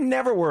forward. They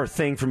never were a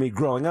thing for me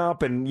growing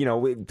up. And, you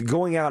know,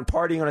 going out and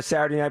partying on a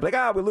Saturday night, like,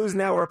 we're losing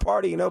now, we're a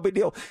party, no big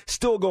deal.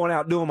 Still going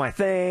out doing my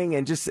thing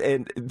and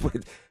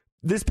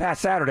this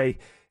past Saturday,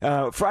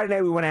 Friday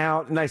night we went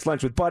out, nice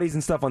lunch with buddies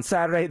and stuff on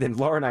Saturday. Then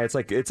Laura and I, it's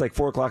like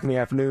 4:00 in the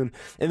afternoon,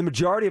 and the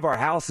majority of our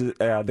house,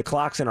 the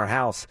clocks in our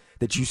house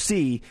that you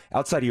see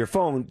outside of your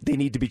phone, they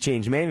need to be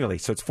changed manually.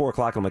 So it's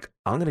 4:00. I'm like,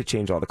 I'm going to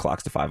change all the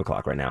clocks to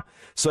 5:00 right now.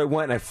 So I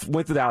went and I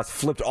went to the house,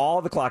 flipped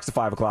all the clocks to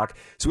 5:00.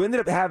 So we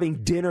ended up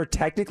having dinner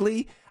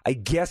technically, I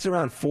guess,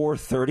 around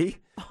 4:30.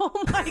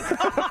 Oh my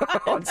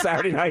God. On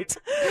Saturday night.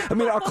 I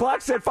mean, our clock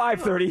said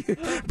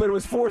 5:30, but it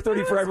was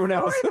 4:30 for everyone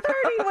else.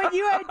 4:30 when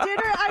you had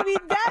dinner. I mean,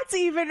 that's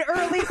even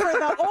early for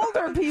the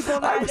older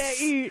people that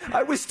eat.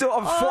 I was still,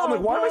 I'm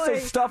like, why am I so boy.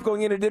 stuffed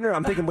going into dinner?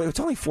 I'm thinking, wait, it's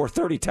only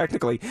 4:30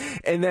 technically.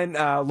 And then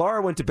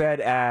Laura went to bed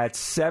at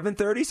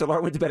 7:30, so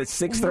Laura went to bed at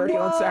 6:30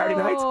 on Saturday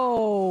night.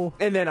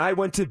 And then I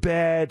went to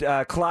bed.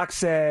 The clock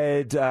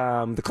said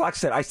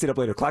I stayed up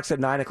later. Clock said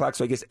 9 o'clock,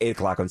 so I guess 8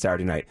 o'clock on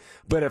Saturday night.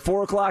 But at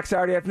 4 o'clock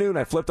Saturday afternoon,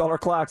 I flipped all our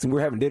clocks, and we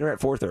were having dinner at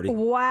 4:30.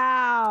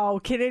 Wow.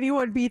 Can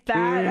anyone beat that?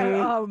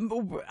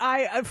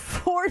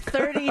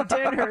 4:30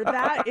 dinner.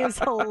 That is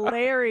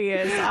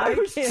hilarious.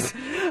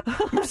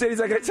 Mercedes,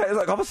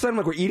 like all of a sudden,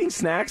 like we're eating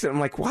snacks, and I'm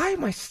like, why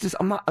am I just?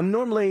 I'm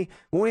normally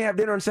when we have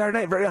dinner on Saturday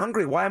night very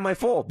hungry. Why am I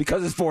full?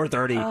 Because it's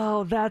 4:30.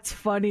 Oh, that's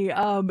funny.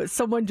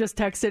 Someone just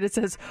texted. It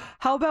says,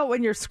 "How about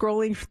when you're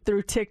scrolling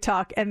through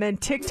TikTok and then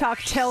TikTok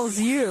tells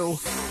you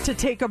to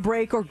take a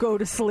break or go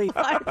to sleep?"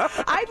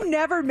 I've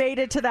never made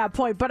it to that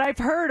point, but I've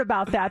heard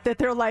about that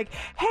they're like,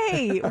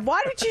 "Hey,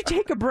 why did you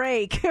take a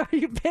break?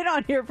 You've been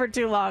on here for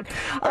too long."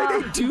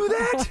 They do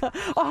that?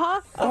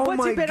 Uh-huh. Oh Once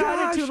my you've been on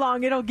gosh. it too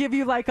long, it'll give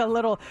you like a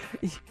little,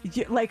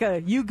 like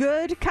a "you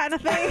good" kind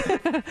of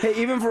thing. Hey,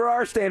 even for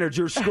our standards,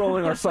 you're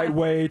scrolling our site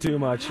way too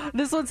much.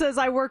 This one says,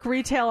 "I work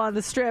retail on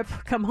the Strip,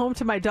 come home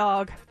to my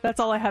dog. That's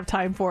all I have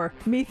time for.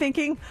 Me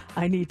thinking,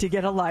 I need to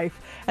get a life."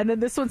 And then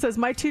this one says,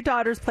 "My 2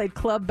 daughters played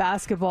club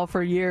basketball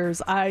for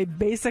years. I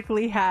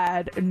basically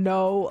had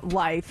no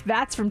life."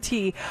 That's from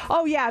T.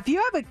 Oh, yeah. If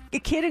you have a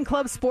kid in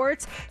club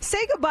sports, say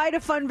goodbye to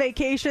fun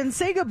vacations.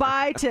 Say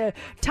goodbye to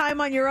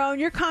time on your own.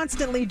 You're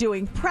constantly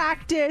doing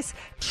practice,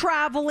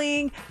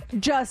 traveling,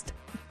 just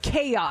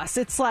chaos.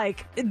 It's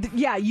like,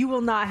 yeah, you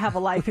will not have a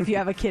life if you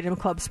have a kid in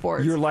club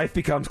sports. Your life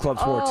becomes club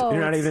sports. You're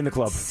not even in the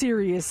club.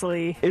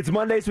 Seriously. It's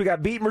Monday, so we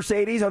got Beat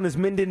Mercedes on this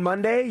Minden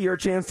Monday. Your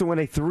chance to win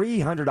a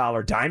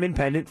 $300 diamond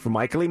pendant from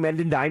Michael E.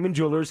 Menden Diamond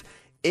Jewelers.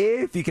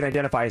 If you can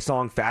identify a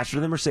song faster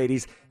than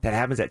Mercedes, that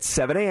happens at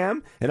 7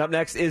 a.m. And up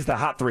next is the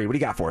Hot 3. What do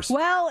you got for us?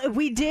 Well,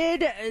 we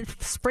did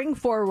spring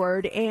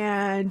forward,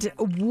 and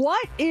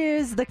what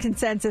is the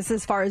consensus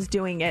as far as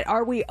doing it?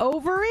 Are we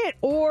over it,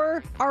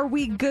 or are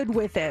we good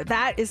with it?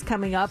 That is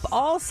coming up.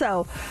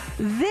 Also,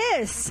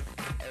 this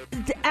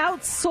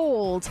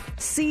outsold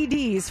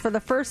CDs for the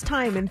first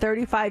time in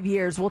 35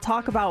 years. We'll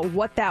talk about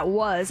what that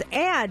was.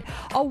 And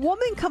a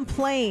woman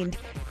complained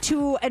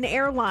to an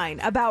airline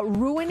about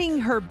ruining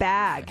her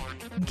bag.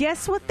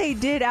 Guess what they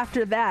did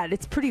after that?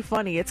 It's pretty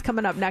funny. It's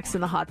coming up next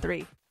in the Hot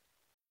 3.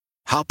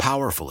 How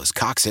powerful is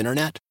Cox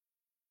Internet?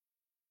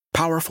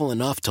 Powerful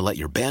enough to let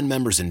your band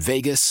members in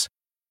Vegas,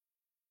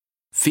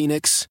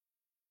 Phoenix,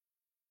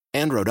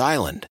 and Rhode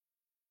Island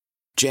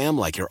jam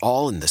like you're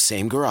all in the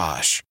same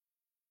garage.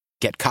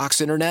 Get Cox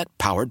Internet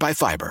powered by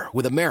fiber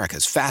with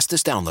America's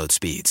fastest download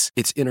speeds.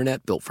 It's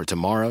internet built for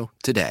tomorrow,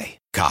 today.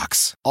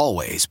 Cox,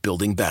 always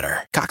building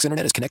better. Cox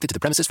Internet is connected to the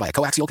premises via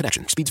coaxial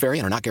connection. Speeds vary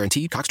and are not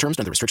guaranteed. Cox terms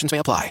and other restrictions may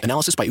apply.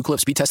 Analysis by Ookla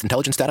of Speed Test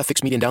Intelligence Data.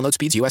 Fixed median download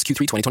speeds. US Q3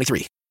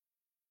 2023.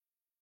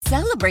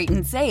 Celebrate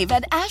and save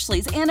at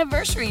Ashley's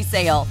Anniversary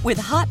Sale. With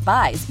Hot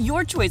Buys,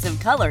 your choice of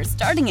colors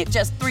starting at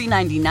just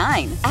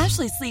 $3.99.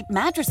 Ashley Sleep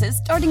mattresses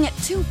starting at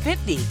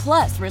 $2.50.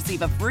 Plus,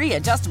 receive a free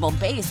adjustable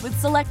base with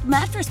select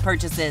mattress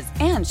purchases.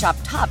 And shop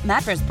top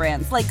mattress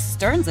brands like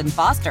Stearns &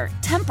 Foster,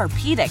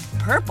 Tempur-Pedic,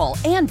 Purple,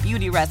 and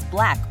Beautyrest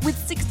Black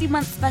with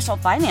 60-month special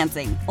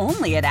financing.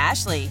 Only at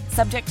Ashley.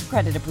 Subject to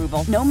credit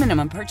approval. No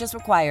minimum purchase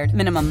required.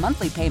 Minimum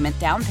monthly payment,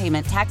 down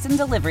payment, tax, and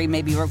delivery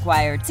may be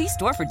required. See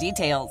store for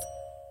details.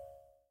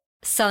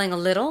 Selling a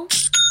little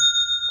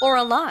or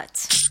a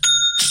lot?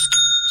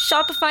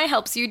 Shopify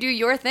helps you do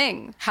your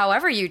thing,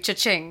 however you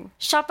cha-ching.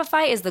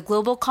 Shopify is the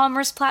global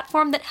commerce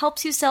platform that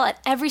helps you sell at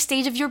every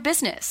stage of your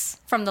business.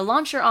 From the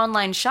launch your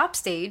online shop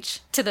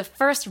stage, to the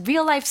first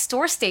real-life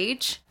store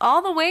stage,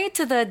 all the way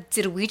to the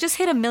did we just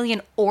hit 1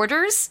 million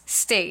orders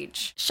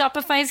stage.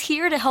 Shopify is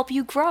here to help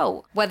you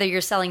grow. Whether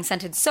you're selling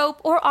scented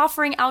soap or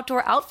offering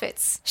outdoor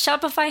outfits,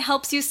 Shopify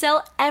helps you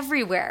sell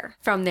everywhere.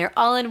 From their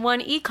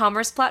all-in-one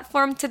e-commerce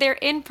platform to their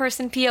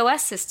in-person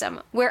POS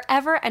system,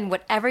 wherever and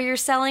whatever you're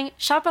selling,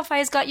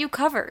 Shopify's got you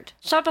covered.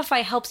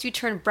 Shopify helps you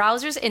turn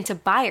browsers into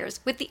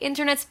buyers with the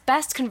internet's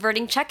best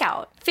converting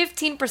checkout.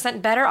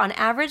 15% better on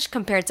average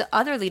compared to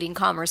other leading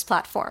commerce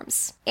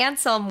platforms. And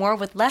sell more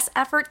with less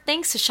effort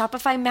thanks to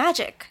Shopify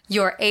Magic,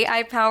 your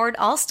AI-powered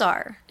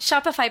all-star.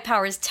 Shopify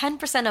powers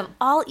 10% of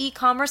all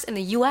e-commerce in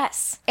the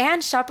U.S.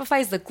 And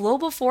Shopify is the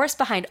global force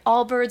behind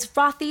Allbirds,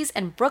 Rothy's,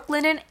 and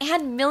Brooklinen,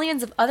 and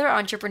millions of other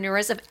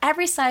entrepreneurs of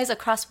every size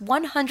across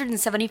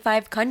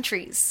 175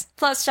 countries.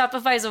 Plus,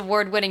 Shopify's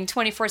award-winning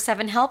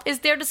 24/7 help is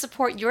there to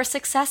support your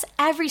success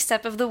every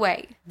step of the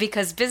way.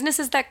 Because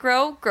businesses that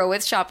grow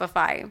with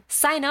Shopify.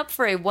 Sign up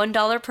for a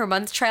 $1 per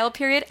month trial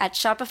period at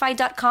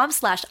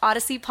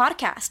shopify.com/Odyssey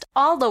Podcast,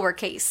 all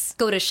lowercase.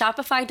 Go to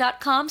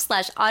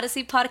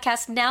shopify.com/Odyssey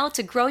Podcast now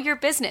to grow your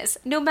business,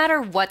 no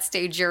matter what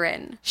stage you're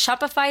in.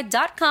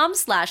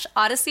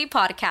 Shopify.com/Odyssey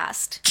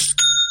Podcast.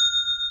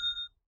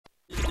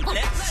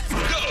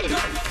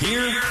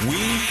 Here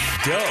we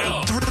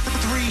go.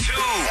 3, 2.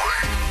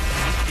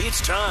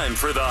 It's time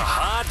for the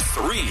Hot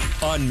 3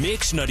 on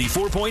Mix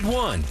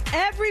 94.1.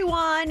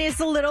 Everyone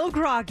is a little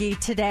groggy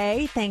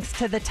today, thanks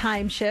to the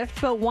time shift,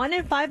 but 1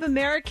 in 5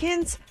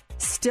 Americans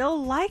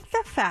still like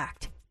the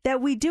fact that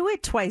we do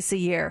it twice a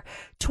year.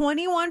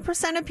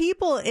 21% of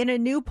people in a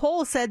new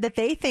poll said that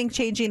they think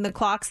changing the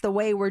clocks the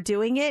way we're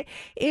doing it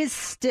is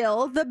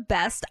still the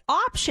best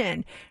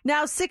option.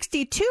 Now,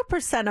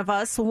 62% of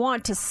us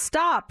want to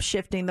stop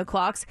shifting the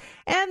clocks,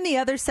 and the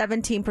other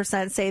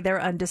 17% say they're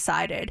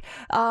undecided.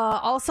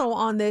 Also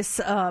on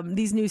this,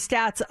 these new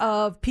stats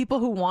of people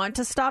who want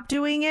to stop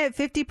doing it,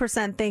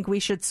 50% think we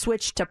should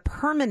switch to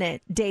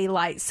permanent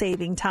daylight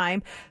saving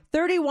time.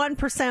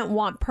 31%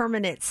 want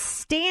permanent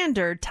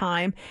standard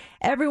time.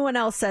 Everyone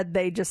else said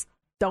they just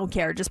don't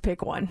care. Just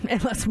pick one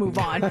and let's move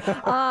on.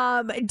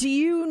 Do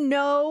you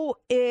know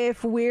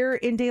if we're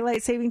in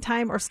daylight saving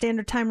time or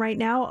standard time right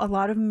now? A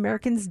lot of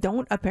Americans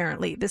don't,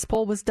 apparently. This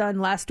poll was done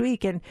last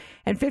week, and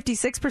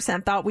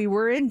 56% thought we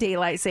were in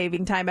daylight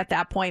saving time at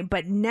that point,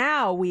 but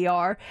now we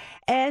are.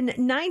 And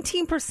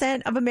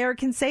 19% of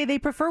Americans say they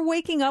prefer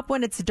waking up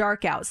when it's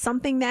dark out,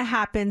 something that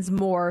happens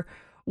more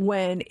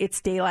when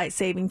it's daylight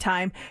saving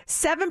time.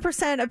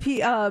 7% of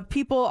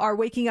people are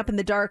waking up in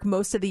the dark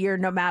most of the year,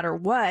 no matter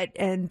what.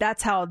 And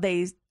that's how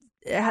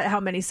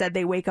many said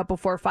they wake up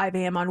before 5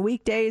 a.m. on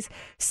weekdays.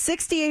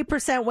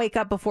 68% wake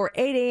up before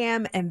 8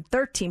 a.m. and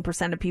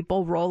 13% of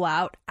people roll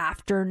out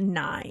after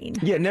 9.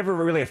 Yeah, it never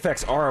really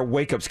affects our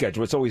wake-up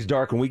schedule. It's always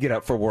dark when we get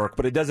up for work,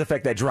 but it does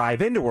affect that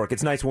drive into work.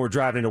 It's nice when we're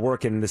driving into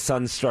work and the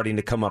sun's starting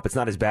to come up. It's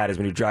not as bad as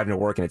when you're driving to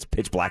work and it's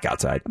pitch black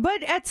outside.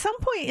 But at some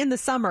point in the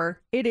summer,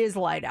 it is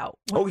light out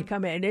when we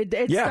come in. It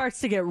starts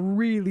to get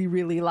really,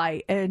 really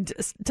light, and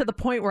to the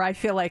point where I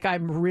feel like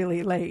I'm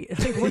really late.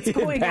 Like, what's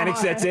going on? Panic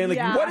sets in.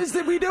 Like, what is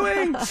it we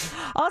doing?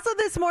 Also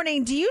this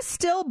morning, do you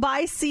still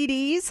buy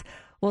CDs?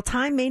 Well,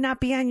 time may not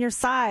be on your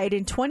side.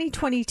 In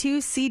 2022,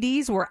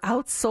 CDs were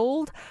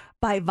outsold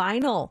by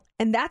vinyl.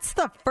 And that's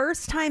the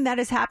first time that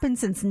has happened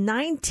since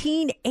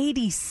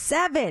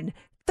 1987.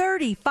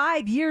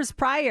 35 years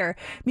prior,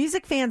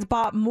 music fans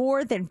bought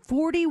more than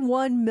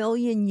 41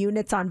 million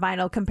units on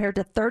vinyl compared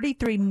to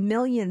 33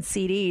 million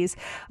CDs.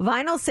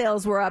 Vinyl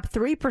sales were up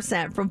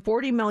 3% from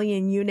 40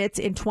 million units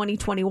in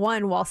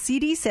 2021, while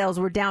CD sales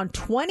were down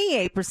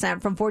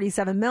 28% from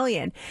 47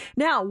 million.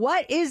 Now,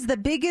 what is the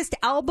biggest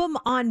album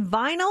on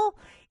vinyl?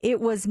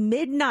 It was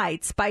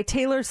Midnights by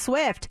Taylor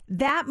Swift.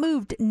 That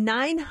moved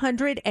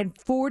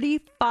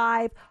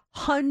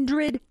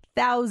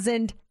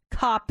 945,000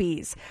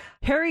 copies.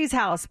 Harry's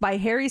House by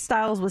Harry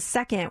Styles was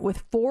second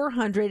with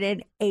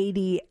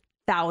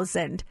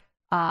 480,000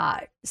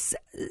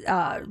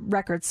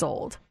 records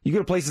sold. You go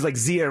to places like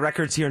Zia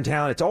Records here in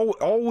town, it's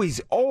always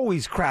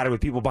crowded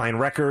with people buying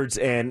records,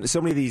 and so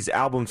many of these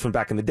albums from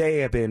back in the day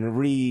have been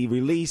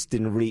re-released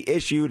and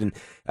reissued, and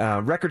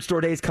Record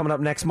Store Day is coming up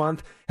next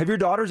month. Have your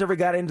daughters ever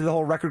got into the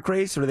whole record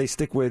craze, or do they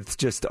stick with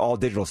just all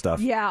digital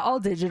stuff? Yeah,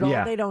 all digital.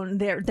 Yeah.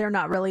 They're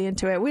not really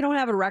into it. We don't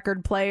have a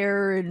record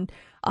player, and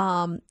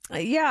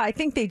I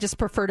think they just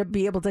prefer to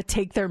be able to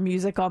take their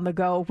music on the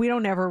go. We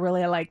don't ever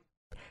really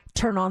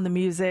turn on the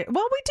music.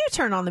 Well, we do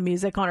turn on the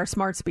music on our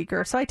smart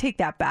speaker, so I take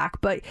that back.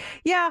 But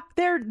yeah,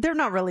 they're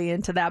not really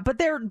into that. But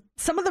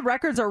some of the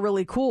records are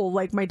really cool.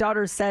 Like my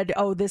daughter said,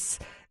 "Oh, this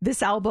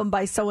album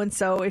by so and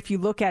so. If you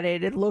look at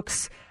it, it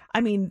looks. I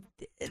mean,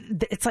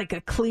 it's like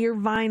a clear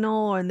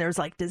vinyl, and there's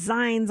like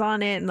designs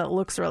on it, and it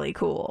looks really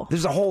cool."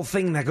 There's a whole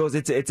thing that goes.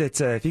 It's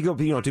if you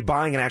go to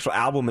buying an actual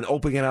album and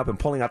opening it up and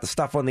pulling out the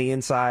stuff on the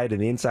inside and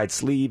the inside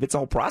sleeve, it's a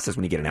whole process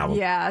when you get an album.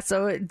 Yeah,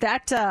 so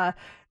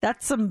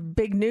that's some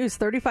big news.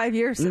 35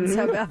 years since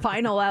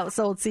vinyl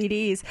outsold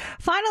CDs.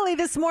 Finally,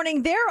 this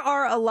morning, there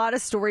are a lot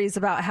of stories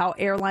about how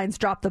airlines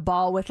dropped the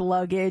ball with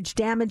luggage,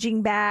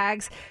 damaging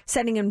bags,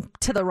 sending them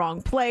to the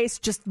wrong place,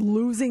 just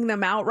losing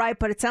them outright.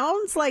 But it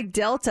sounds like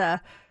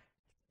Delta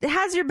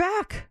has your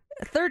back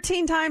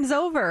 13 times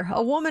over.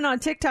 A woman on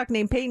TikTok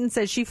named Peyton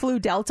says she flew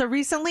Delta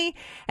recently,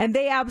 and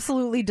they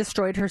absolutely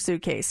destroyed her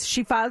suitcase.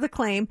 She filed a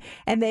claim,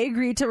 and they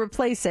agreed to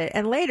replace it.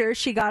 And later,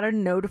 she got a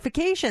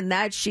notification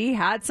that she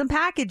had some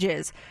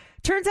packages.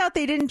 Turns out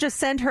they didn't just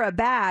send her a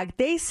bag.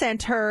 They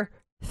sent her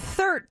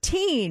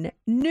 13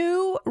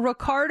 new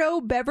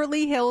Ricardo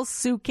Beverly Hills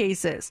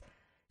suitcases.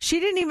 She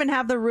didn't even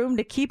have the room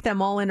to keep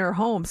them all in her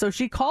home. So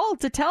she called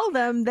to tell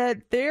them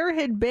that there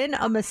had been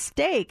a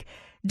mistake.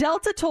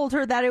 Delta told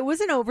her that it was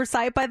an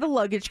oversight by the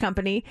luggage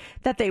company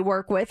that they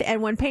work with.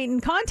 And when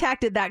Peyton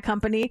contacted that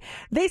company,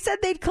 they said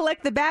they'd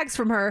collect the bags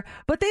from her,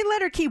 but they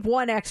let her keep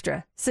one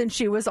extra since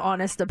she was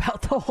honest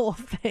about the whole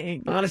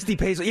thing. Honesty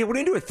pays. Yeah, what do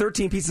you do with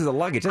 13 pieces of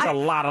luggage? That's a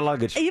lot of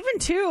luggage. Even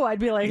 2, I'd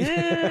be like,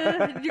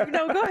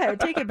 no, go ahead,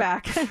 take it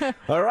back.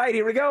 All right,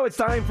 here we go. It's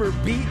time for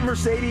Beat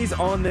Mercedes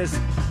on this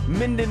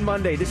Minden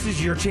Monday. This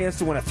is your chance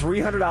to win a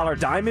 $300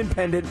 diamond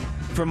pendant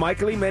from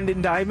Michael E.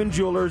 Minden Diamond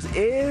Jewelers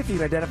if you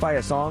can identify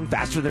a song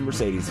faster than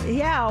Mercedes.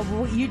 Yeah,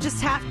 you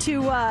just have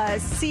to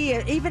see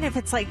it, even if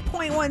it's like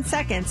 0.1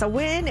 seconds. A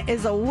win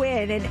is a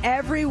win, and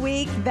every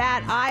week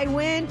that I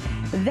win,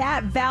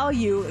 that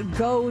value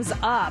goes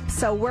up.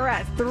 So we're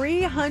at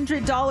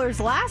 $300.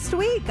 Last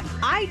week,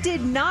 I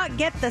did not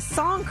get the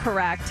song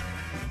correct.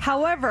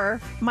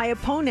 However, my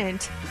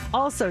opponent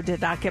also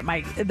did not get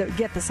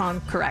the song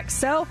correct.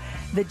 So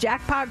the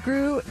jackpot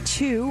grew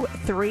to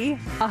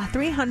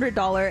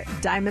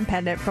 $300 diamond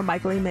pendant from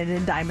Michael E.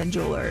 Minden Diamond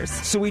Jewelers.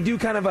 So we do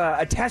kind of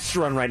a test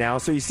run right now.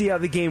 So you see how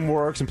the game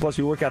works, and plus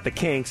we work out the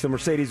kinks. So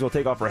Mercedes will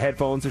take off her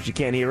headphones so she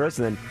can't hear us,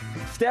 and then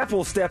Steph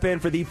will step in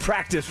for the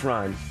practice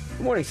run.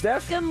 Good morning,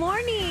 Steph. Good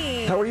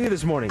morning. How are you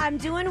this morning? I'm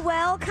doing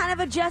well, kind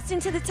of adjusting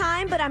to the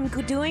time, but I'm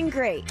doing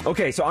great.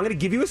 Okay, so I'm going to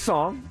give you a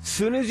song. As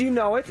soon as you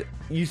know it,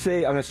 you say,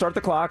 I'm going to start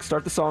the clock,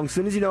 start the song. As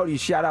soon as you know it, you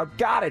shout out,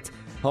 got it.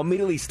 I'll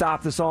immediately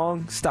stop the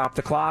song, stop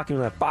the clock, and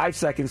you'll have 5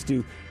 seconds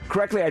to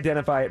correctly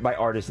identify it by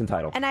artist and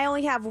title. And I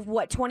only have,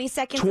 20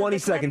 seconds? 20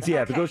 seconds, yeah.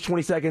 Okay. If it goes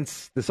 20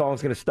 seconds, the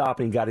song's going to stop,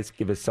 and you got to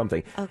give us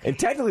something. Okay. And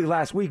technically,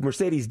 last week,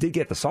 Mercedes did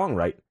get the song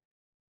right.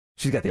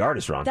 She's got the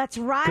artist wrong. That's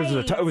right.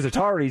 Because it was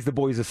Atari's The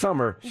Boys of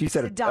Summer. She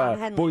said Don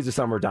Henley. Boys of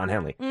Summer, Don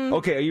Henley.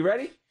 Okay, are you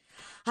ready?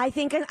 I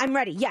think I'm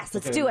ready. Yes,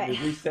 let's do it.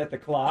 Reset the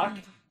clock,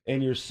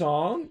 and your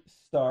song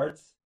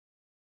starts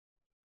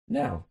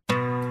now.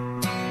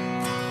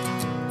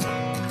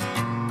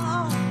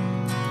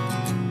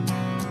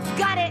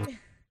 Got it.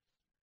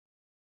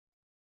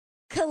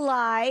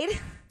 Collide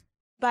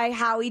by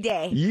Howie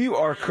Day. You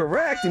are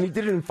correct, and you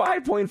did it in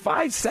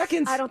 5.5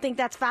 seconds. I don't think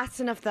that's fast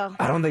enough, though.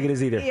 I don't think it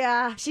is either.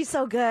 Yeah, she's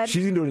so good.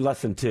 She's going to do it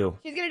less than 2.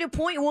 She's going to do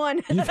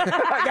 0.1.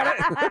 I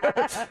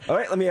got it. All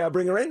right, let me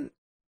bring her in.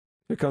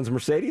 Here comes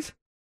Mercedes.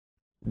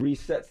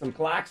 Reset some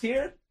clocks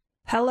here.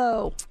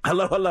 Hello.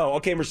 Hello.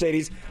 Okay,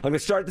 Mercedes, I'm going to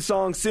start the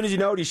song. As soon as you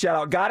know it, you shout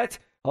out, got it.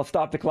 I'll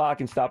stop the clock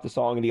and stop the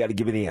song, and you got to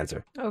give me the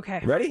answer.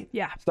 Okay. Ready?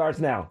 Yeah. Starts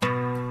now.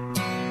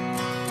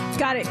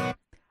 Got it.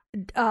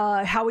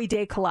 Howie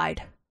Day,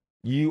 Collide.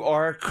 You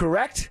are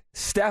correct.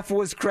 Steph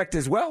was correct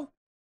as well.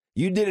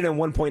 You did it in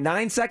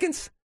 1.9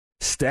 seconds.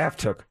 Steph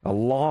took a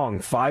long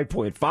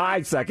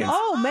 5.5 seconds.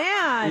 Oh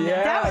man,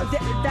 yeah.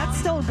 That's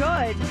still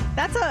good.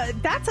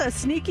 That's a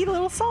sneaky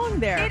little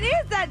song there. It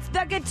is. That's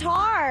the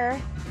guitar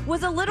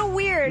was a little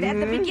weird at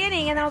the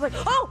beginning, and I was like,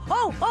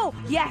 oh,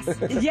 yes.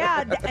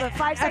 Yeah.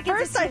 5 seconds. At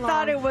first, I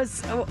thought it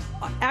was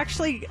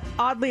actually,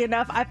 oddly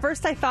enough, I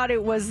thought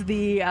it was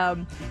the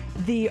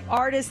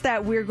artist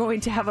that we're going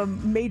to have a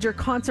major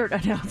concert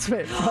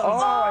announcement from.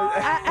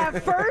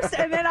 At first,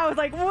 and then I was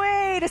like,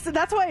 wait. So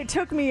that's why it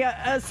took me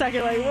a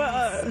second. Like,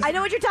 I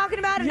know what you're talking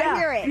about, and I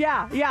hear it.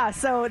 Yeah.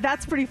 So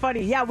that's pretty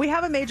funny. Yeah, we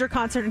have a major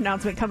concert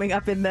announcement coming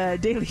up in the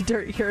Daily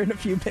Dirt here in a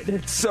few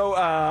minutes.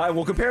 So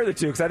we'll compare the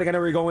two, because I think I know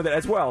where you're going with it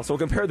as well. So we'll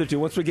compare the two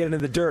once we get into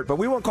the dirt. But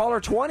we want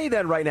caller 20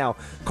 then right now.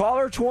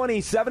 Caller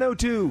 20,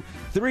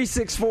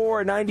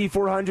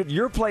 702-364-9400.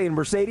 You're playing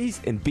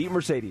Mercedes and Beat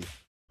Mercedes.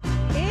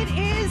 It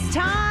is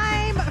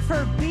time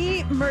for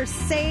Beat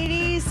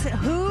Mercedes.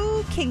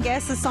 Who can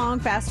guess a song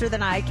faster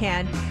than I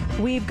can?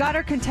 We've got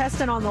our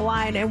contestant on the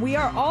line, and we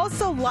are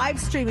also live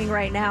streaming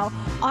right now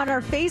on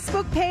our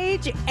Facebook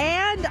page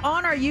and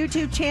on our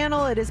YouTube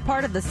channel. It is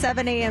part of the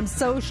 7 a.m.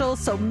 social,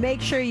 so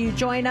make sure you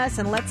join us,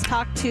 and let's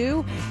talk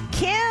to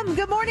Kim.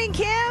 Good morning,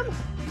 Kim.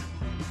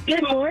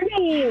 Good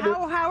morning.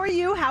 How are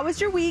you? How was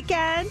your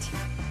weekend?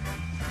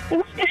 It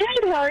was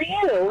good. How are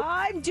you?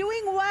 I'm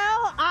doing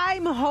well.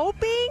 I'm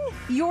hoping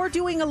you're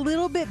doing a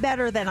little bit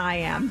better than I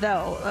am,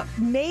 though.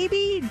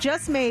 Maybe,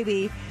 just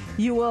maybe,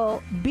 you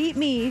will beat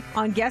me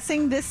on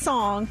guessing this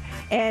song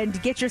and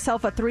get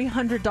yourself a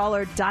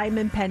 $300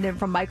 diamond pendant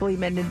from Michael E.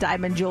 Minden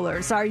Diamond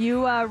Jewelers. Are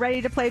you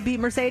ready to play Beat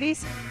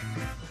Mercedes?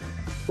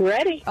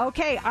 Ready.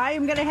 Okay, I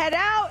am going to head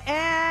out,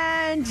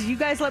 and you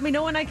guys let me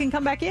know when I can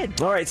come back in.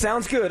 All right,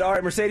 sounds good. All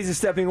right, Mercedes is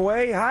stepping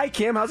away. Hi,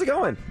 Kim. How's it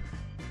going?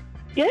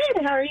 Good.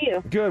 How are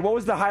you? Good. What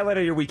was the highlight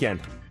of your weekend?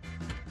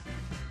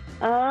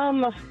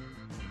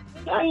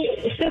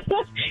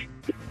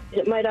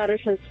 My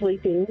daughter's been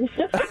sleeping.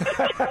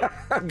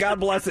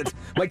 God bless it.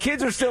 My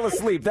kids are still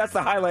asleep. That's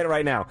the highlight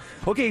right now.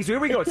 Okay, so here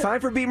we go. It's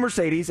time for Beat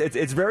Mercedes.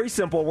 It's very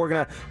simple.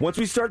 Once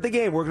we start the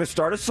game, we're gonna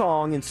start a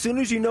song. And as soon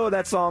as you know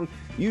that song,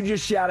 you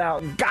just shout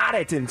out, "Got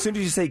it!" And as soon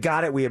as you say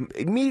 "Got it," we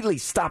immediately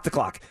stop the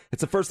clock.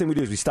 It's the first thing we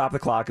do is we stop the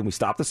clock and we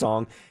stop the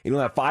song. And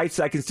you'll have 5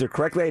 seconds to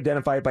correctly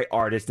identify it by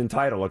artist and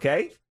title.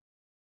 Okay?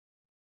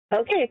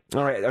 Okay.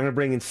 All right, I'm going to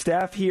bring in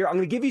Steph here. I'm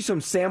going to give you some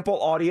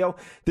sample audio.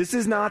 This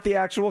is not the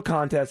actual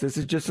contest. This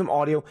is just some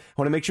audio. I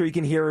want to make sure you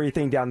can hear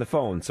everything down the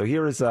phone. So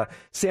here is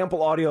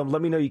sample audio.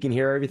 Let me know you can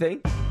hear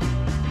everything.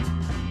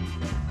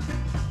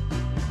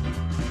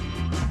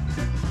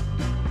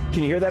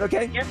 Can you hear that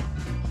okay? Yes.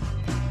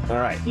 All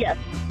right. Yes.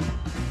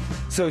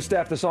 So,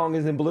 Steph, the song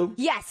is in blue?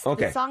 Yes,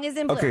 Okay. the song is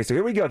in blue. Okay, so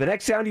here we go. The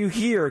next sound you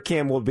hear,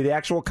 Kim, will be the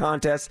actual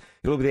contest.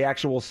 It'll be the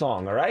actual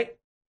song, all right?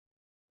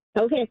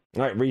 Okay.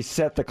 All right,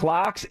 reset the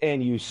clocks,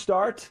 and you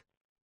start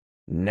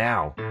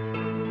now.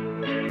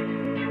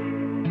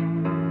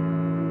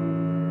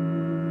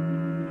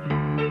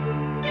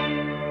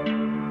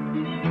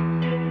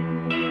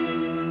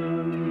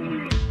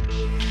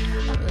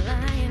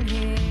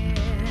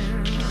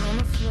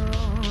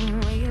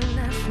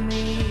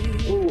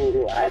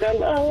 Ooh, I don't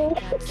know.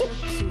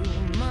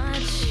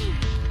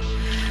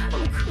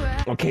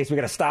 Okay, so we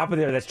got to stop it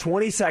there. That's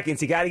 20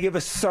 seconds. You got to give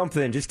us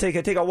something. Just take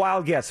a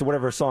wild guess of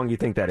whatever song you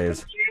think that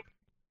is.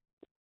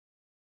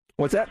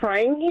 What's that?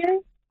 Crying here?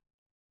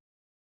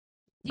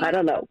 I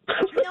don't know.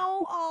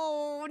 No,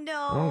 oh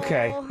no.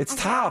 Okay, it's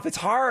tough. It's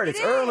hard.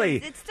 It's early.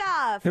 It's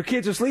tough. Her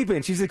kids are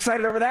sleeping. She's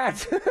excited over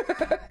that.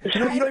 you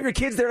don't have your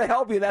kids there to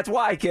help you. That's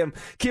why, Kim.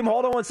 Kim,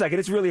 hold on one second.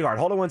 It's really hard.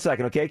 Hold on one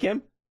second, okay,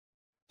 Kim?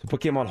 So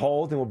put Kim on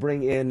hold, and we'll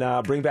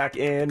bring back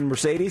in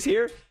Mercedes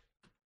here.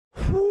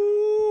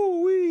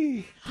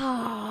 Woo-wee.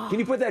 Can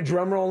you put that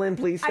drum roll in,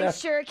 please, Steph? I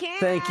sure can.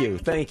 Thank you.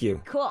 Thank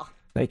you. Cool.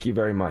 Thank you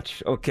very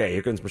much. Okay,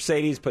 here comes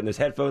Mercedes putting his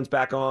headphones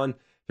back on.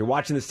 If you're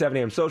watching the 7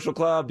 a.m. Social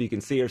Club, you can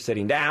see her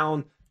sitting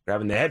down,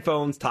 grabbing the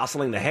headphones,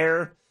 tousling the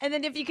hair. And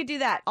then if you could do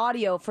that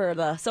audio for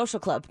the social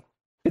club.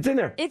 It's in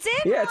there. It's in?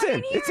 Yeah, it's Oh, I in.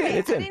 didn't hear It's in. it.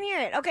 It's in. I didn't hear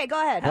it. Okay,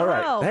 go ahead. All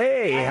right. Hello.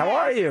 Hey, how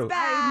are you?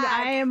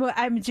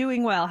 I'm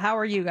doing well. How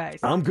are you guys?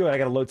 I'm good. I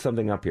got to load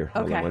something up here.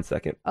 Hold Okay. on one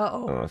second.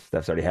 Uh-oh. Oh,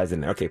 Steph's already has it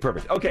in there. Okay,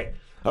 perfect. Okay.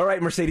 All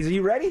right, Mercedes, are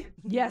you ready?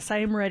 Yes, I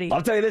am ready.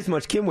 I'll tell you this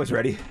much. Kim was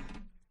ready.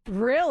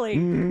 Really?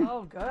 Mhm.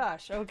 Oh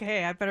gosh.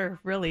 Okay, I better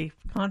really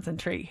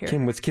concentrate here.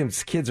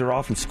 Kim's kids are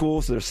off from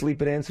school, so they're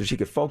sleeping in so she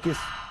could focus.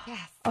 Yes.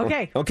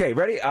 Okay. Okay,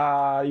 ready?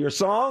 Your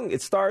song,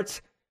 it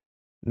starts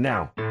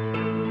now.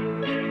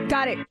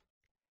 Got it.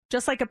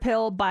 Just Like a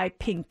Pill by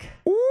Pink.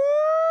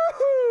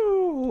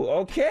 Woo!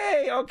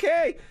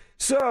 Okay.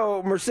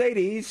 So,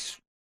 Mercedes.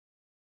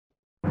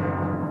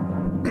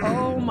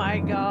 Oh my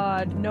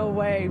God. No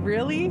way.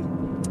 Really?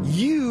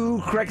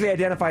 You correctly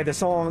identified the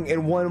song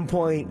in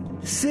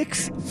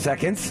 1.6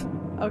 seconds.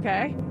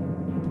 Okay.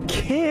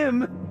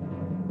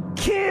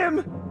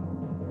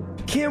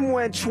 Kim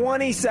went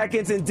 20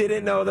 seconds and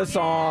didn't know the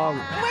song.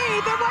 Wait,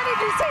 then why did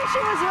you say she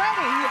was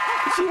ready?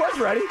 She was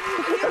ready.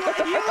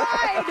 You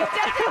lied.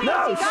 Definitely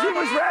No, she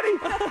was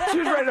ready. She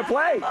was ready to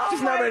play.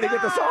 She's not ready to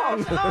get the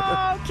song.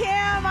 Oh,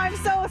 Kim, I'm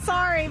so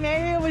sorry.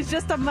 Maybe it was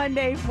just a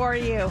Monday for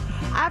you.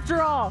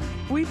 After all,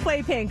 we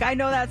play Pink. I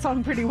know that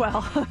song pretty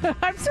well.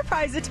 I'm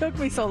surprised it took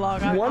me so long.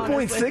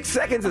 1.6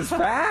 seconds is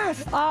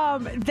fast.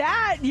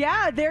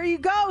 There you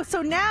go.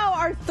 So now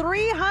our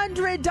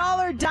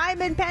 $300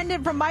 diamond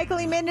pendant from Michael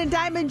E. Minden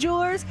Diamond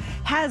Jewelers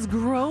has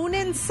grown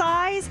in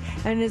size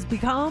and has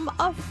become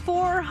a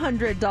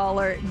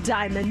 $400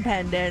 diamond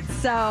pendant.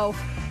 So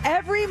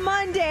every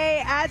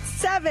Monday at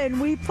 7,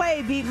 we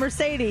play Beat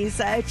Mercedes.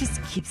 It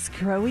just keeps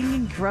growing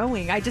and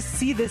growing. I just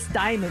see this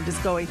diamond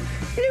just going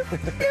bloop,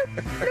 bloop,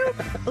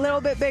 bloop, a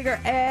little bit bigger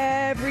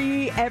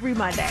every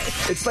Monday.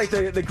 It's like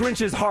the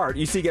Grinch's heart.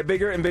 You see it get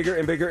bigger and bigger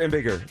and bigger and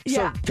bigger.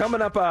 Yeah. So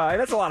coming up, and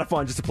that's a lot of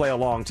fun just to play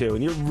along too.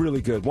 And you're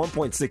really good.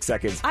 1.6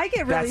 seconds. I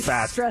get really That's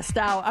fast. stressed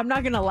out. I'm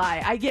not gonna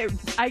lie. I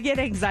get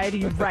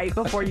anxiety right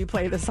before you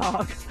play the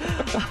song.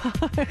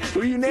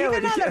 Well, you nailed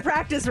Even it. on the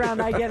practice round,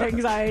 I get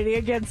anxiety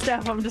against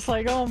Steph. I'm just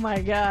like, oh my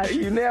god.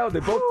 You nailed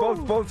it.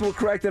 Both were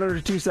correct in under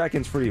 2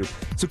 seconds for you.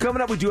 So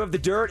coming up, we do have the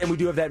dirt, and we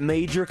do have that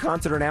major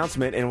concert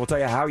announcement, and we'll tell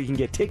you how you can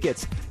get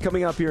tickets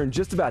coming up here in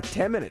just about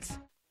 10 minutes.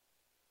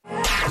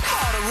 All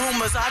the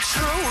rumors are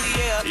true,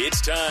 yeah.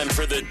 It's time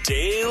for the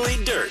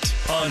Daily Dirt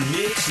on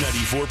Mix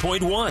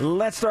 94.1.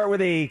 Let's start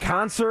with a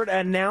concert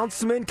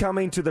announcement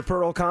coming to the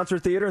Pearl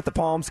Concert Theater at the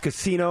Palms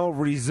Casino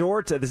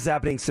Resort. This is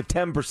happening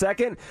September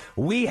 2nd.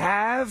 We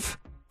have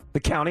the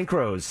Counting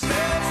Crows.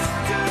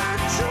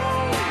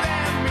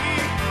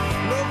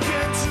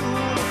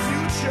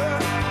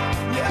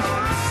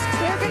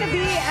 They're going to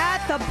be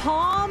at the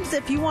Palms.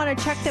 If you want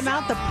to check them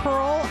out, the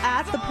Pearl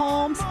at the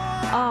Palms.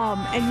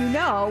 And you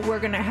know we're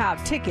going to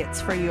have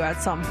tickets for you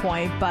at some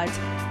point. But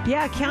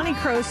yeah, Counting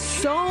Crows,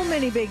 so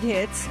many big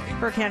hits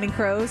for Counting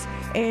Crows.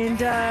 And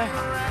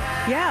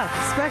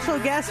special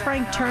guest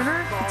Frank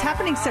Turner. It's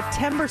happening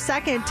September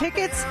 2nd.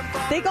 Tickets,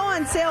 they go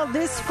on sale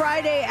this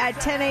Friday at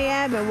 10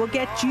 a.m. and we'll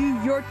get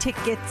you your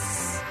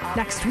tickets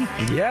next week.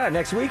 Yeah,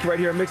 next week right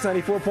here at Mix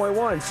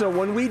 94.1. So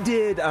when we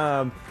did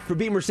for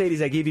Beat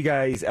Mercedes, I gave you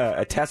guys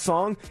a test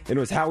song, and it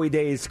was Howie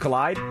Days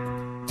Collide.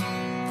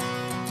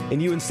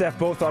 And you and Steph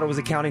both thought it was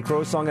a Counting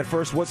Crows song at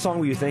first. What song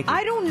were you thinking?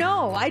 I don't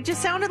know. I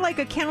just sounded like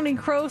a Counting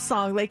Crows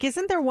song. Like,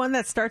 isn't there one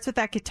that starts with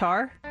that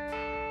guitar?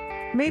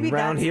 Maybe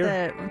Around that's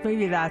here?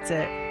 Maybe that's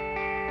it.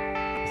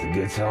 It's a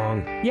good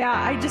song. Yeah,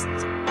 I just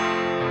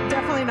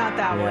definitely not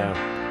that one.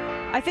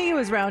 Yeah. I think it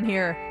was around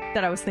here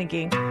that I was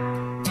thinking.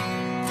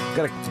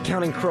 Got a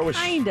Counting Crowish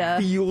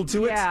feel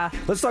to it. Yeah.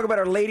 Let's talk about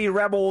our Lady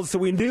Rebels. So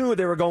we knew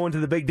they were going to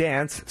the big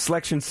dance.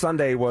 Selection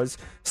Sunday was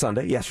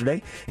Sunday,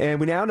 yesterday. And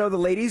we now know the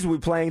ladies will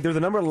be playing. They're the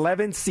number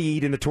 11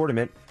 seed in the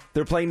tournament.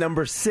 They're playing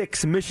number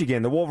 6,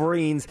 Michigan, the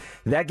Wolverines.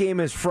 That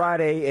game is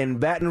Friday in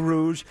Baton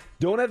Rouge.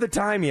 Don't have the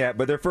time yet,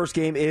 but their first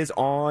game is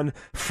on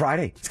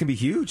Friday. It's going to be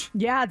huge.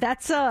 Yeah,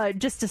 that's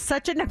just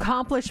such an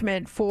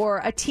accomplishment for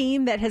a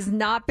team that has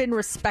not been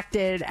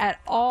respected at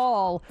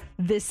all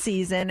this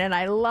season. And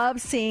I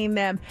love seeing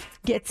them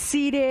get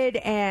seeded,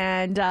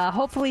 and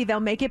hopefully they'll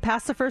make it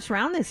past the first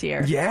round this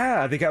year.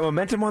 Yeah, they got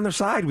momentum on their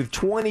side with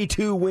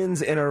 22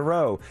 wins in a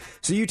row.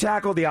 So you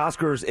tackled the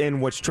Oscars in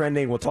What's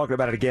Trending. We'll talk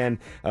about it again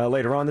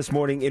later on this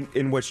morning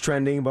in What's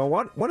Trending. But I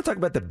want to talk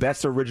about the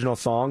best original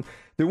song.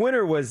 The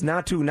winner was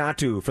Natu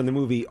Natu from the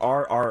movie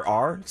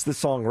RRR. It's this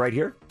song right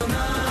here.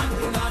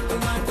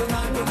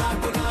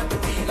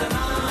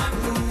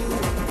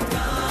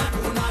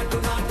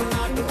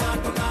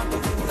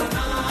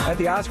 At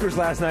the Oscars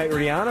last night,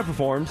 Rihanna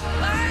performed.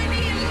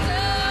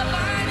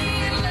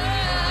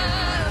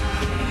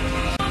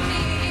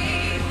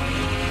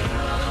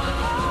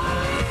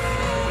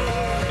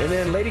 And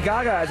then Lady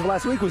Gaga, as of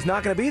last week, was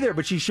not going to be there,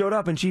 but she showed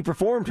up and she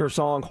performed her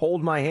song,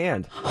 Hold My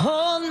Hand.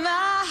 Hold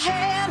my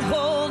hand,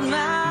 hold my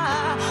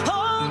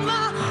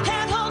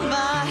hand, hold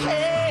my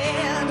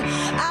hand.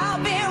 I'll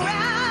be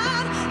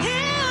right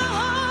here,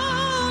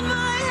 hold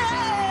my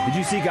hand. Did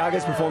you see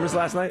Gaga's performance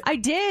last night? I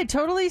did.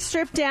 Totally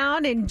stripped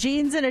down in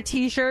jeans and a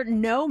t-shirt,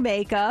 no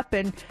makeup.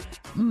 And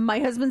my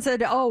husband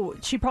said, oh,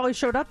 she probably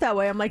showed up that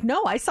way. I'm like,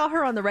 no, I saw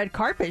her on the red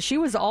carpet. She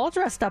was all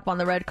dressed up on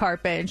the red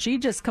carpet, and she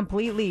just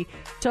completely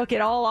took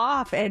it all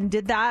off and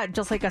did that,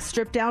 just like a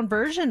stripped down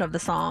version of the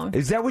song.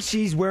 Is that what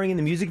she's wearing in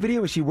the music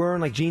video? Is she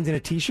wearing like jeans and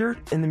a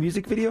t-shirt in the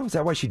music video? Is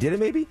that why she did it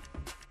maybe?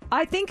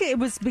 I think it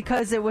was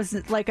because it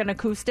was like an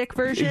acoustic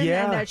version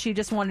and that she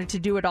just wanted to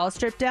do it all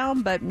stripped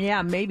down, but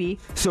yeah, maybe.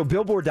 So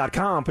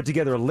Billboard.com put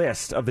together a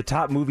list of the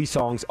top movie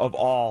songs of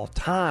all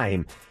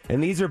time,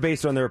 and these are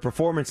based on their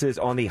performances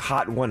on the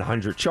Hot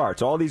 100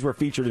 charts. All these were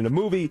featured in a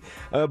movie,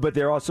 but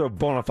they're also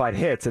bona fide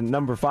hits, and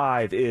number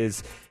 5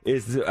 is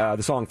the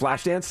song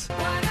Flashdance.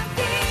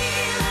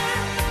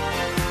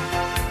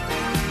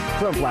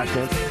 From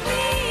Flashdance.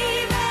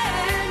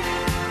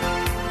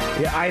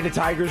 Yeah, Eye of the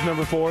Tiger's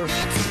number 4.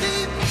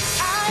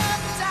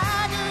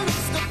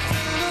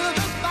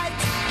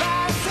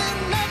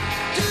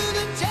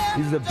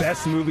 These are the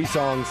best movie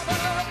songs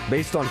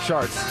based on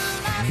charts.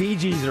 Bee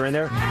Gees are in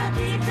there.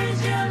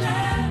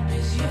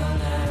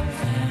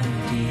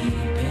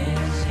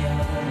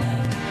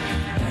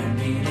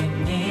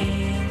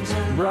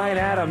 Bryan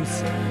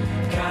Adams,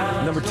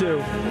 number 2.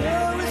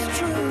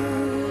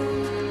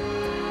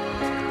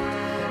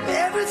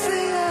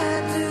 Everything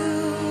I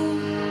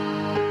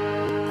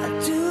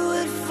do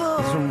it for.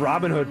 This is from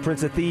Robin Hood,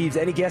 Prince of Thieves.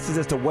 Any guesses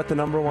as to what the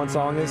number 1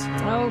 song is?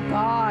 Oh,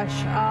 gosh.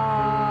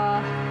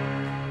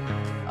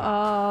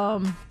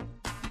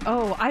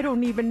 I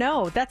don't even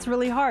know. That's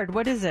really hard.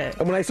 What is it?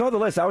 When I saw the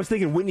list, I was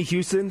thinking Whitney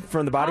Houston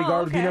from The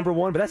Bodyguard would be number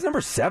 1, but that's number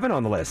 7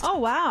 on the list. Oh,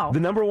 wow. The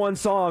number 1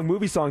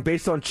 movie song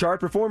based on chart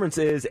performance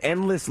is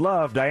Endless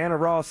Love, Diana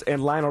Ross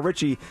and Lionel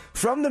Richie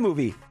from the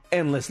movie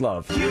Endless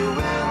Love. You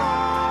will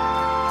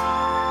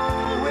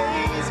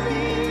always be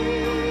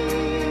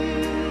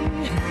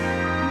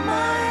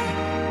my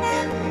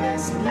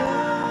endless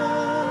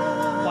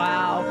love.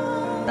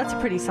 Wow. That's a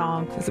pretty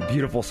song. It's a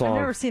beautiful song.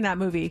 I've never seen that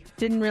movie.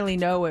 Didn't really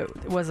know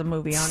it was a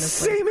movie,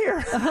 honestly. Same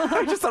here.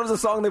 I just thought it was a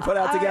song they put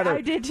out together.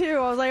 I did too.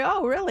 I was like,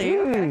 oh, really?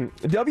 Okay.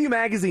 W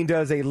Magazine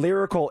does a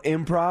lyrical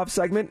improv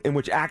segment in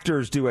which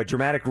actors do a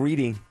dramatic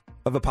reading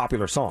of a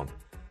popular song.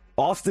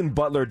 Austin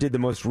Butler did the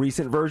most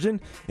recent version,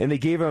 and they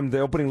gave him the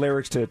opening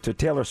lyrics to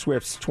Taylor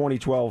Swift's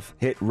 2012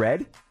 hit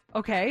Red.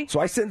 Okay.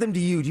 So I sent them to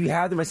you. Do you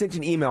have them? I sent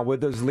you an email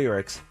with those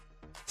lyrics.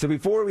 So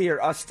before we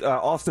hear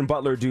Austin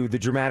Butler do the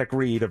dramatic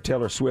read of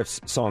Taylor Swift's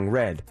song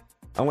Red,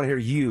 I want to hear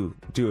you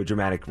do a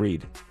dramatic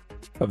read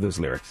of those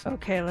lyrics.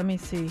 Okay, let me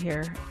see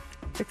here.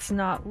 It's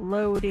not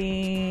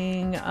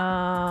loading.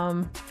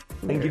 I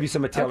can give you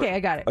some of Taylor. Okay, I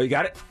got it. Oh, you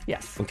got it?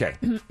 Yes. Okay.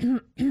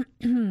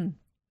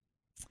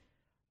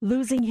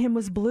 Losing him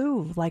was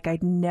blue, like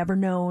I'd never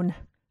known.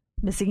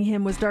 Missing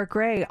him was dark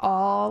gray,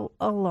 all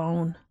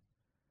alone.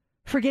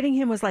 Forgetting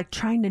him was like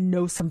trying to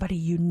know somebody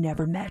you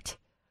never met.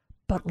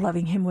 But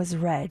loving him was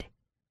red.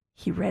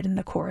 He read in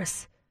the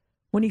chorus.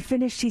 When he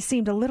finished, he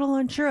seemed a little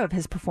unsure of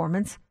his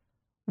performance.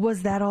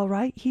 Was that all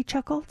right? He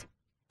chuckled.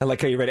 I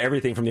like how you read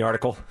everything from the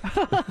article.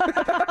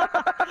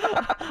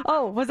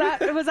 Oh, was that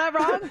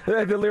wrong?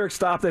 The lyrics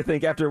stopped, I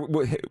think, after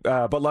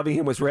but loving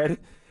him was red.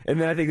 And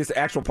then I think this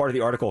actual part of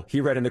the article, he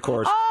read in the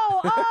chorus.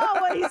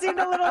 Well, he seemed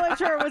a little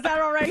unsure. Was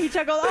that all right? He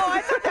chuckled. Oh,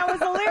 I thought that was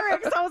the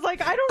lyrics. I was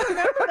like, I don't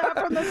remember that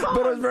from the song.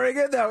 But it was very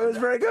good, though. It was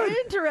very good.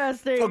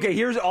 Interesting. Okay,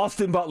 here's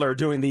Austin Butler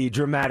doing the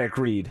dramatic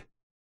read.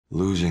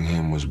 Losing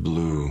him was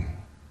blue,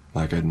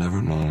 like I'd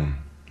never known.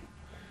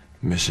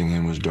 Missing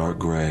him was dark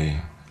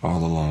gray,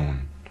 all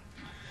alone.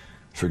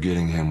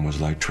 Forgetting him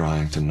was like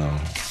trying to know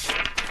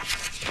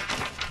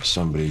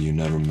somebody you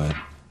never met,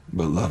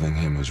 but loving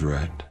him is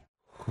red.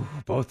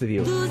 Both of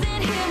you.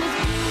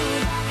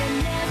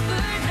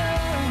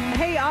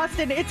 Hey,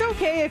 Austin, it's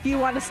okay if you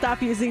want to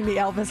stop using the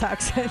Elvis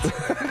accent.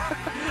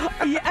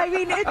 I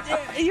mean,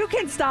 you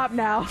can stop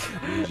now.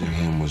 Losing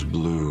him was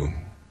blue,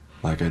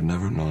 like I'd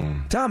never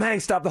known. Tom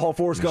Hanks stopped the whole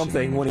Forrest Gump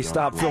thing when he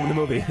stopped filming the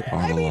movie.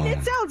 I mean,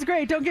 it sounds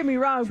great, don't get me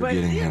wrong, but,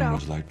 Forgetting you him know.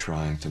 was like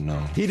trying to know.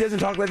 He doesn't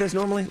talk like this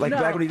normally? Like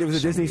back when he was a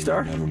Disney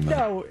star?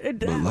 No.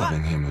 But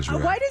loving him is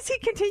red. Why does he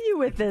continue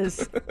with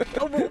this?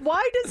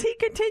 Why does he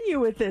continue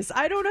with this?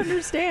 I don't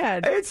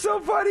understand. It's so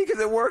funny because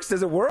it works.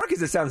 Does it work?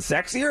 Does it sound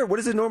sexier? What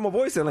is his normal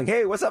voice sound like?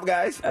 Hey, what's up,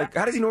 guys? Like,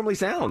 how does he normally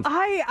sound?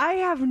 I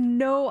have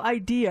no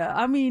idea.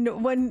 I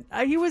mean, when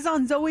he was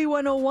on Zoe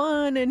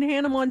 101 and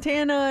Hannah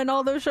Montana and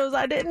all those shows,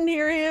 I didn't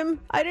hear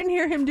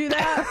him do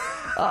that.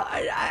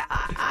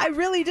 I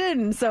really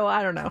didn't, so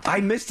I don't know.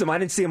 I missed him. I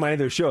didn't see him on any of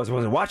those shows. I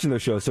wasn't watching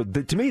those shows. So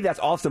to me, that's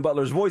Austin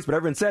Butler's voice, but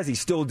everyone says he's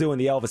still doing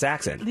the Elvis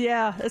accent.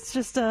 Yeah, it's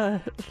just,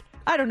 I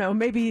don't know.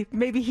 Maybe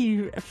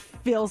he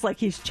feels like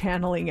he's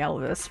channeling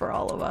Elvis for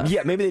all of us.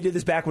 Yeah, maybe they did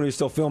this back when he was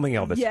still filming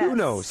Elvis. Yes, Who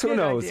knows? Who good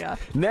knows? idea.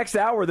 Next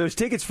hour, those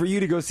tickets for you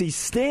to go see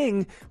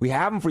Sting. We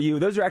have them for you.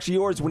 Those are actually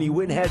yours when you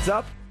win Heads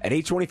Up at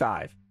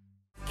 8:25.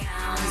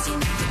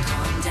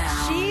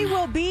 She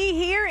will be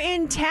here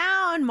in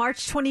town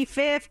March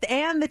 25th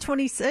and the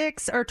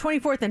 26th, or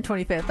 24th and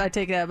 25th. I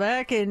take that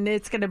back. And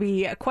it's going to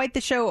be quite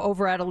the show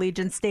over at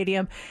Allegiant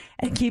Stadium.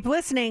 And keep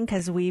listening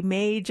because we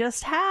may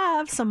just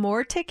have some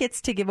more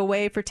tickets to give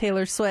away for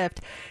Taylor Swift.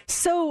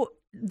 So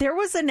there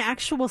was an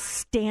actual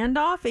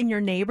standoff in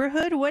your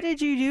neighborhood. What did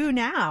you do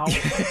now?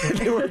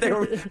 they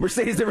were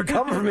Mercedes. They were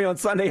coming for me on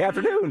Sunday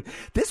afternoon.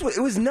 It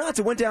was nuts.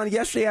 It went down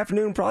yesterday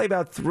afternoon, probably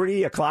about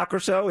 3 o'clock or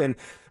so, and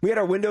we had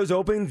our windows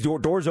open,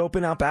 doors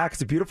open out back.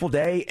 It's a beautiful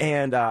day,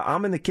 and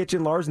I'm in the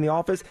kitchen, Lars in the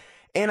office,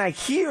 and I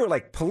hear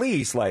like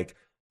police like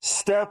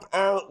step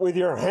out with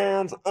your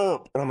hands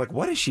up, and I'm like,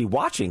 what is she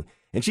watching?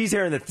 And she's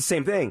hearing the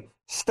same thing.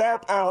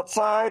 Step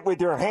outside with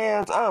your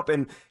hands up.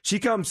 And she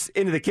comes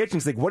into the kitchen.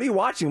 She's like, what are you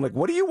watching? I'm like,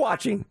 what are you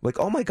watching? I'm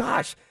like, oh my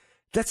gosh,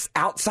 that's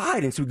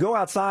outside. And so we go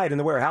outside, and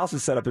the way our house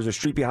is set up, there's a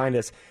street behind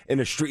us and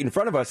a street in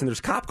front of us, and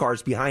there's cop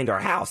cars behind our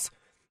house.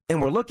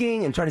 And we're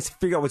looking and trying to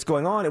figure out what's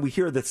going on, and we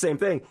hear the same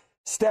thing.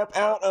 Step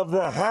out of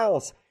the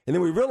house. And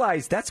then we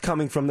realize that's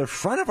coming from the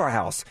front of our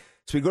house.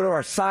 So we go to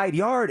our side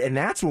yard, and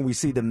that's when we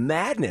see the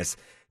madness.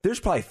 There's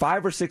probably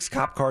 5 or 6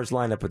 cop cars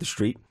lined up at the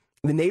street.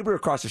 The neighbor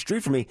across the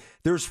street from me,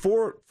 there's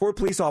four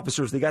police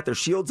officers. They got their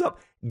shields up,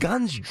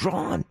 guns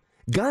drawn,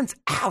 guns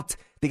out.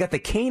 They got the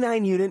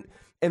K-9 unit,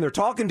 and they're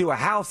talking to a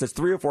house that's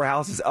 3 or 4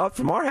 houses up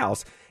from our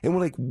house. And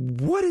we're like,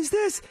 what is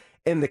this?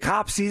 And the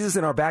cop sees us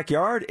in our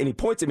backyard, and he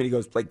points at me, and he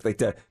goes, like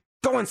to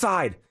go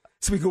inside.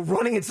 So we go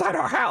running inside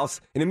our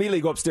house and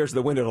immediately go upstairs to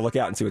the window to look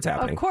out and see what's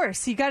happening. Of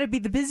course, you got to be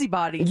the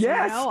busybody.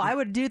 Yes. You know? I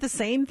would do the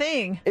same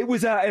thing. It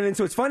was, and then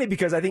so it's funny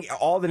because I think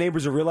all the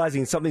neighbors are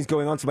realizing something's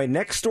going on. So my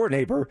next door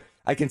neighbor,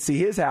 I can see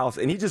his house,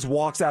 and he just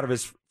walks out of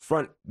his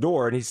front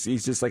door, and he's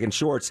just like in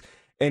shorts,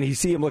 and you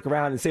see him look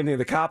around, and same thing,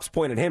 the cops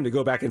point at him to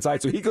go back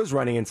inside. So he goes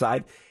running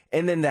inside,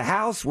 and then the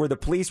house where the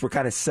police were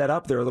kind of set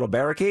up, their little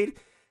barricade,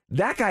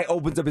 that guy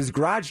opens up his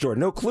garage door.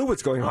 No clue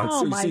what's going on. Oh,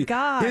 so you my see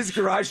gosh. his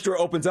garage door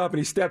opens up, and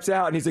he steps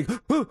out, and he's like,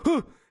 huh,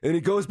 huh, and he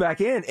goes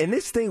back in. And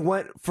this thing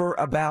went for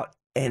about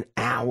an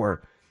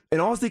hour. And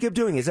all they kept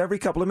doing is every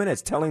couple of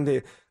minutes telling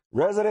the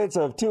residents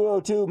of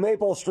 202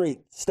 Maple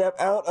Street, step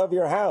out of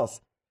your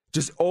house.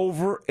 Just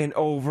over and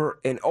over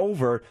and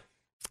over.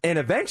 And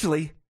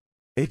eventually,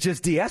 it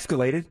just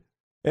de-escalated,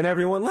 and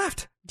everyone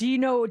left. Do you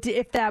know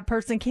if that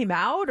person came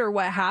out or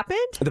what happened?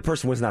 The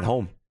person was not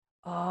home.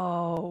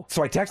 Oh.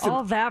 So I texted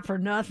all that for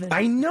nothing.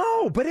 I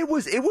know, but it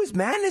was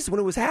madness when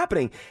it was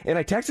happening. And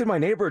I texted my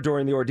neighbor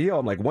during the ordeal.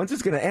 I'm like, when's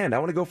this going to end? I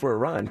want to go for a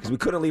run because we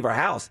couldn't leave our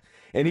house.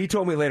 And he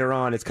told me later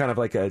on it's kind of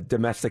like a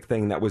domestic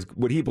thing. That was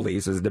what he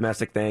believes is a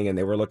domestic thing. And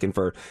they were looking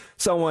for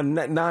someone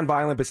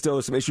nonviolent, but still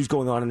there's some issues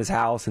going on in his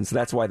house. And so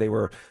that's why they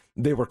were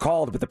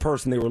called. But the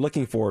person they were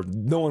looking for,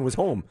 no one was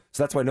home.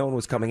 So that's why no one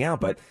was coming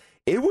out. But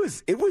it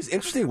was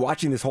interesting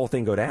watching this whole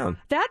thing go down.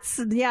 That's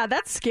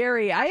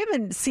scary. I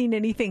haven't seen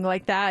anything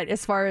like that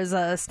as far as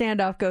a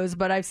standoff goes,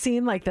 but I've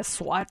seen like the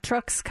SWAT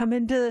trucks come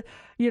into,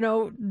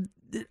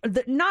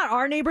 not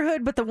our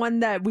neighborhood, but the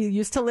one that we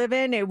used to live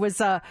in. It was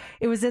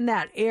in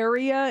that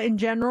area in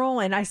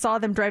general, and I saw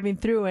them driving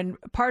through, and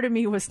part of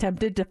me was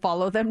tempted to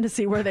follow them to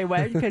see where they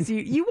went because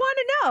you want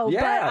to know,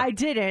 Yeah. but I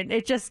didn't.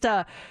 It just,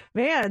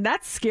 man,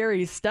 that's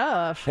scary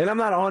stuff. And I'm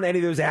not on any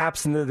of those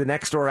apps, and the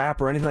Nextdoor app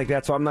or anything like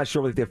that, so I'm not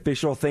sure what the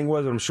official thing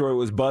was. I'm sure it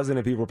was buzzing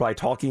and people were probably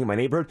talking in my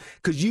neighborhood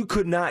because you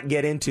could not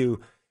get into.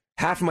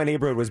 Half of my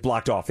neighborhood was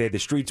blocked off. They had the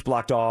streets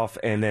blocked off,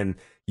 and then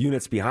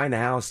units behind the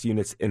house,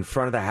 units in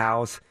front of the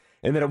house.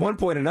 And then at one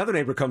point, another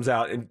neighbor comes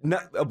out, and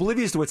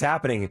oblivious to what's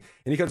happening,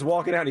 and he comes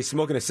walking out, and he's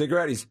smoking a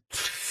cigarette. And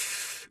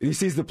he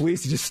sees the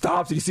police. He just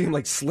stops, and you see him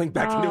like slink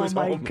back into his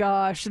home. Oh my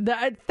gosh,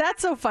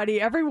 that's so funny.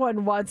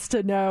 Everyone wants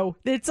to know.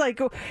 It's like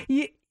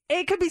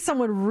it could be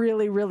someone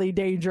really, really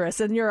dangerous,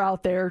 and you're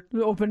out there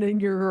opening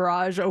your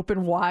garage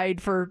open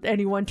wide for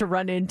anyone to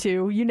run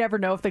into. You never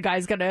know if the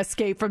guy's going to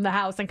escape from the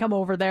house and come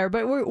over there,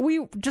 but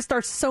we just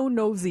are so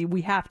nosy,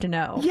 we have to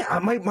know. Yeah,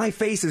 my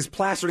face is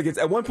plastered against.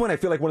 At one point, I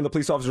feel like one of the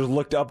police officers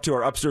looked up to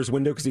our upstairs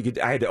window because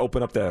I had to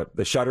open up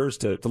the shutters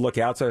to look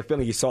out, so I feel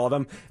like he saw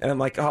them, and I'm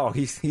like, oh,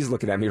 he's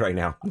looking at me right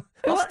now.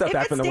 I'll step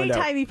back from the window. If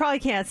it's daytime, you probably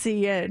can't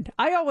see in.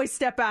 I always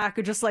step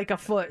back just like a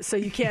foot so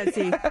you can't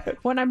see.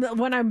 when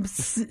I'm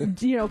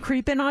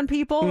creeping on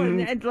people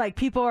and like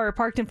people are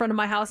parked in front of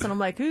my house and I'm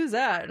like, who's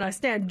that? And I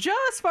stand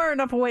just far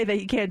enough away that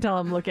you can't tell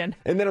I'm looking.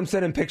 And then I'm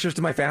sending pictures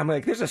to my family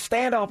like, there's a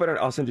standoff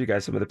I'll send you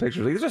guys some of the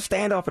pictures. Like, there's a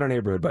standoff in our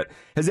neighborhood. But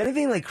has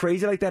anything like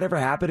crazy like that ever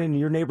happened in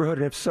your neighborhood?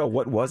 And if so,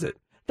 what was it?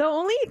 The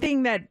only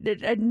thing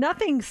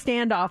nothing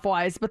standoff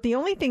wise, but the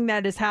only thing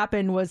that has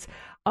happened was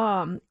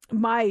the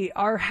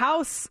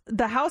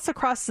house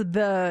across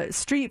the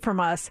street from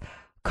us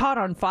caught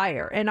on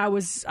fire, and I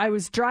was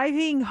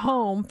driving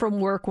home from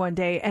work one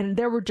day, and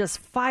there were just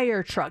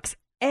fire trucks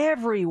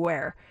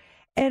everywhere,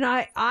 and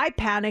I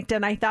panicked,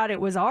 and I thought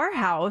it was our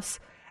house.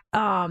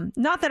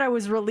 Not that I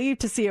was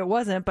relieved to see it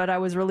wasn't, but I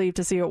was relieved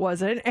to see it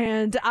wasn't.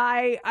 And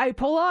I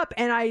pull up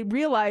and I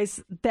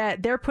realize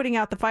that they're putting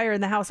out the fire in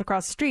the house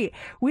across the street.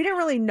 We didn't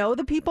really know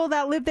the people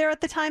that lived there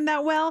at the time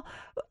that well,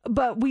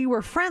 but we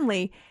were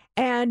friendly.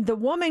 And the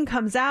woman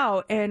comes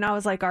out and I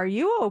was like, are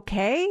you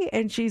okay?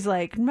 And she's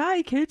like,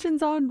 my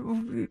kitchen's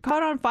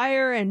caught on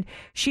fire. And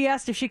she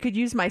asked if she could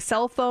use my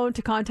cell phone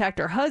to contact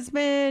her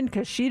husband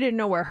because she didn't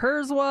know where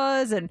hers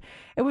was. And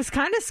it was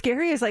kind of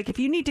scary. It's like, if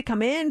you need to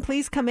come in,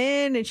 please come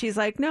in. And she's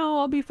like, no,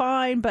 I'll be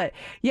fine. But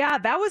yeah,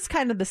 that was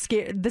kind of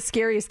the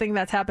scariest thing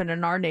that's happened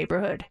in our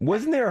neighborhood.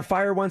 Wasn't there a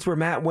fire once where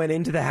Matt went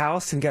into the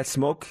house and got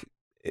smoke?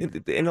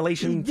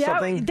 Inhalation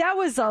something? That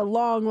was a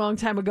long, long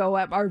time ago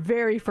at our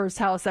very first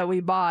house that we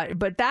bought.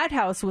 But that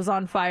house was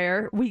on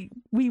fire. We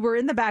were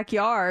in the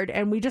backyard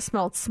and we just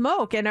smelled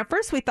smoke. And at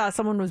first we thought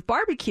someone was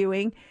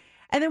barbecuing.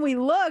 And then we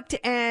looked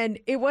and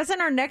it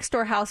wasn't our next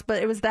door house,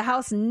 but it was the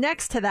house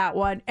next to that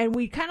one. And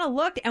we kind of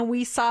looked and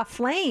we saw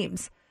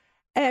flames.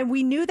 And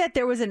we knew that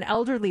there was an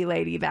elderly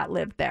lady that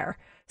lived there.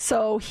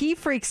 So he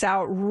freaks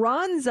out,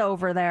 runs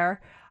over there.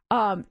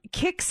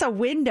 Kicks a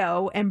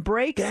window and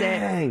breaks it,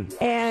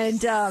 and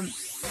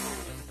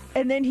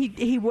then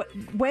he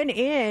went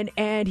in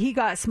and he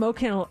got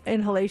smoke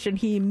inhalation.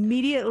 He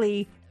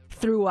immediately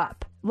threw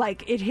up.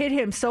 Like, it hit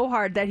him so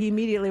hard that he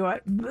immediately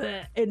went,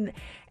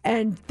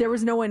 and there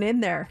was no one in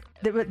there.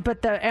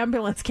 But the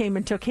ambulance came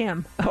and took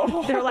him.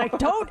 Oh. They're like,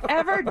 don't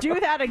ever do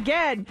that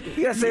again.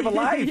 You gotta save a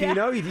life, yeah. You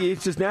know?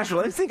 It's just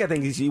natural instinct. I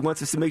think he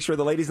wants us to make sure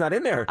the lady's not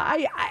in there.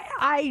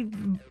 I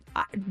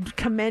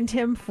commend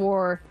him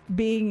for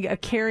being a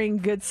caring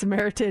good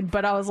Samaritan,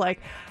 but I was like,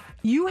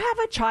 you have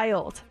a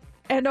child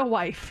and a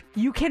wife.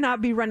 You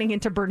cannot be running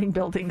into burning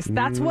buildings.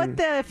 That's what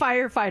the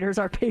firefighters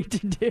are paid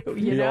to do.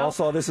 You know? all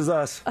saw This Is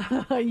Us.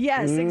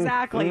 Yes,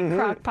 exactly.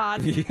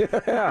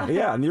 Crockpot.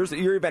 Yeah. And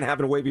your event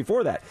happened way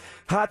before that.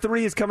 Hot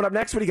 3 is coming up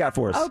next. What do you got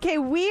for us? Okay,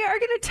 we are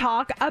going to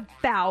talk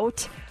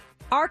about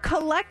our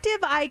collective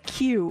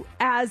IQ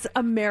as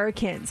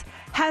Americans.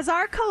 Has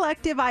our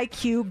collective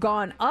IQ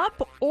gone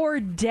up or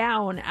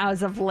down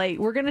as of late?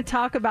 We're going to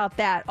talk about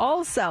that.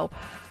 Also,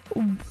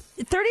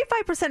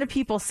 35% of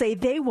people say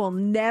they will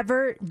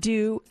never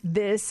do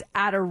this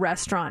at a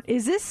restaurant.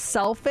 Is this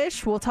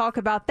selfish? We'll talk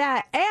about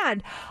that.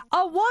 And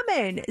a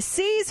woman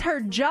sees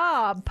her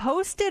job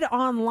posted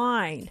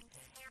online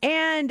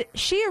and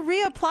she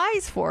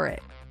reapplies for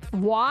it.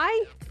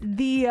 Why?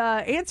 The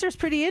answer is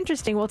pretty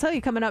interesting. We'll tell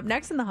you coming up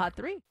next in the Hot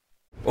 3.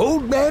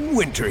 Old Man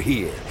Winter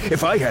here.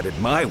 If I had it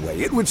my way,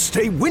 it would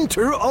stay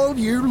winter all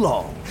year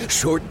long.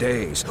 Short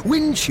days,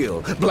 wind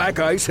chill, black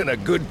ice, and a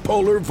good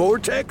polar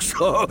vortex.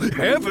 Oh,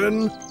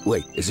 heaven.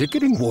 Wait, is it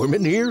getting warm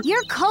in here?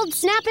 Your cold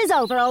snap is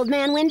over, Old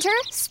Man Winter.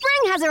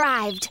 Spring has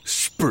arrived.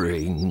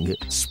 Spring.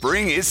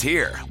 Spring is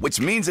here,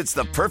 which means it's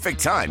the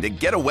perfect time to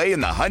get away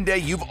in the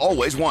Hyundai you've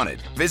always wanted.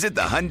 Visit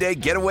the Hyundai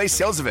Getaway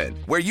Sales Event,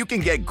 where you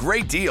can get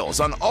great deals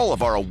on all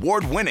of our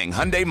award-winning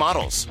Hyundai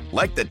models,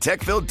 like the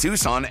tech-filled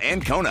Tucson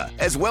and Kona,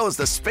 as well as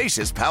the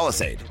spacious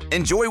Palisade.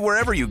 Enjoy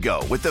wherever you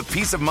go with the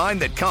peace of mind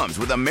that comes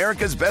with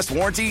America's best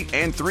warranty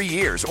and 3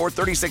 years or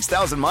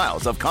 36,000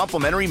 miles of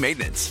complimentary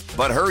maintenance.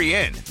 But hurry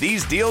in,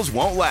 these deals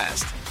won't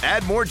last.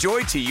 Add more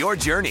joy to your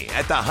journey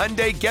at the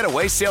Hyundai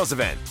Getaway Sales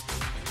Event.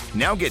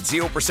 Now get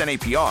 0%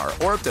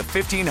 APR or up to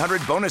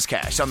 $1,500 bonus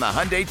cash on the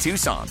Hyundai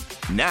Tucson.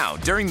 Now,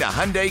 during the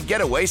Hyundai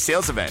Getaway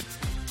Sales Event.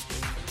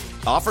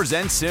 Offers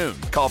end soon.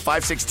 Call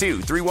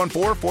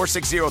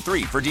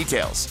 562-314-4603 for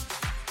details.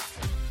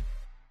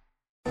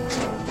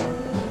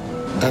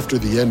 After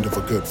the end of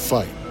a good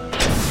fight,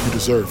 you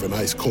deserve an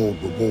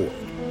ice-cold reward.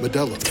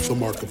 Modelo is the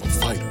mark of a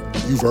fighter.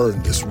 You've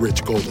earned this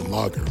rich golden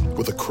lager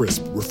with a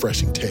crisp,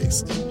 refreshing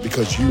taste.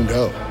 Because you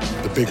know,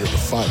 the bigger the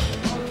fight,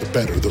 the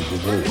better the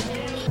reward.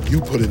 You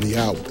put in the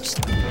hours,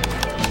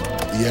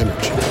 the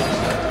energy,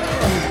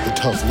 the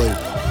tough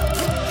labor.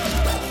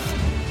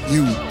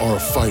 You are a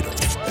fighter,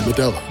 and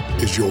Modelo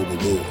is your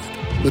reward.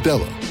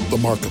 Modelo, the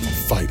mark of a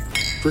fighter.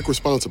 Drink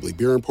responsibly.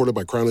 Beer imported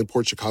by Crown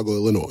Imports, Chicago,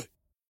 Illinois.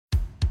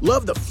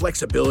 Love the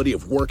flexibility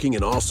of working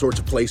in all sorts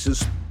of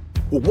places?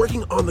 Well,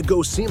 working on the go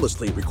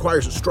seamlessly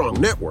requires a strong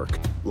network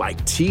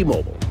like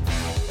T-Mobile.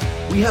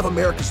 We have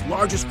America's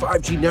largest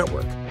 5G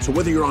network, so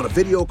whether you're on a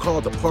video call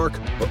at the park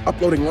or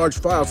uploading large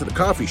files at a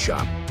coffee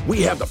shop,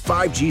 we have the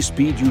 5G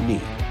speed you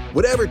need.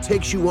 Whatever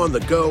takes you on the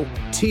go,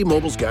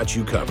 T-Mobile's got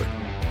you covered.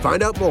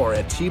 Find out more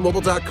at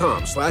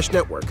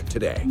T-Mobile.com/network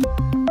today.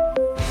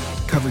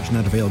 Coverage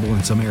not available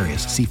in some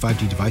areas. See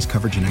 5G device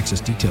coverage and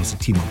access details at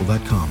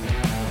T-Mobile.com.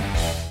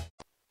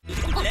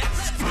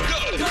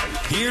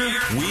 Here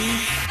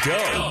we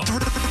go.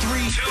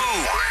 3, 2,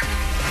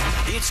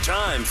 1. It's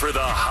time for the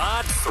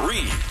Hot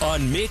 3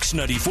 on Mix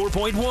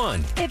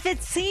 94.1. If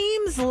it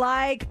seems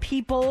like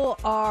people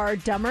are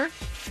dumber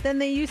than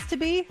they used to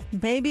be,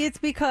 maybe it's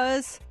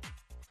because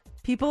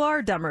people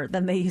are dumber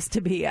than they used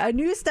to be. A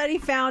new study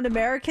found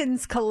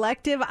Americans'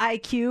 collective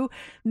IQ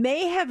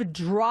may have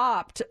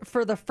dropped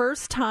for the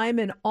first time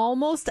in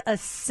almost a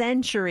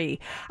century.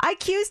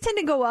 IQs tend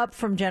to go up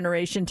from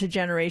generation to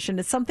generation.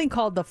 It's something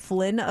called the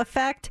Flynn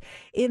effect.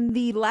 In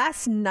the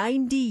last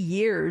 90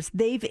 years,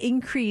 they've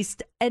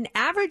increased an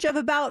average of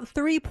about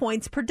 3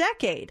 points per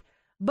decade.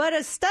 But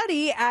a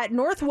study at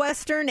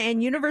Northwestern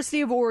and University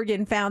of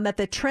Oregon found that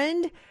the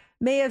trend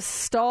may have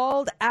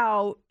stalled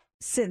out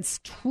since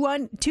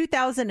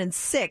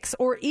 2006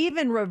 or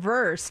even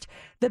reversed.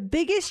 The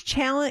biggest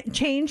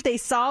change they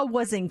saw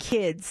was in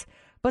kids,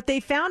 but they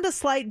found a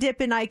slight dip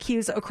in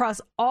IQs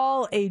across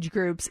all age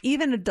groups,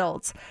 even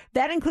adults.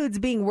 That includes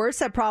being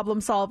worse at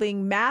problem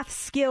solving, math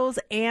skills,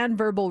 and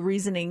verbal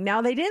reasoning.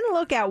 Now, they didn't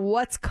look at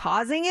what's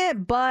causing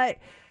it, but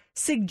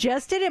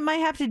suggested it might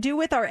have to do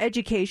with our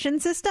education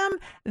system.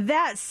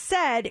 That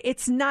said,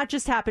 it's not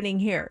just happening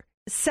here.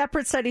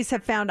 Separate studies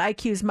have found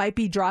IQs might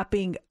be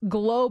dropping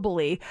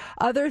globally.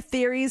 Other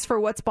theories for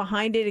what's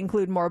behind it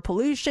include more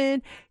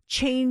pollution,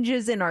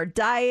 changes in our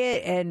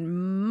diet,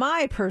 and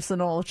my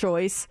personal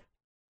choice,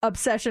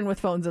 obsession with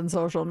phones and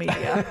social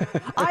media.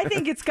 I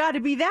think it's got to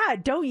be that,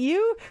 don't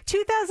you?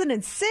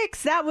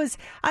 2006, that was,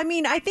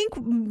 I think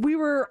we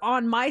were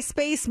on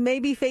MySpace,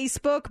 maybe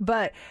Facebook,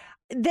 but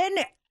then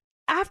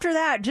after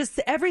that, just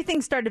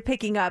everything started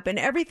picking up and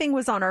everything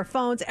was on our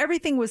phones.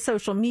 Everything was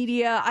social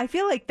media. I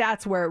feel like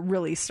that's where it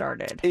really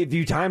started. If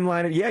you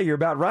timeline it, yeah, you're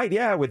about right.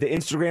 Yeah, with the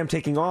Instagram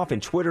taking off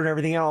and Twitter and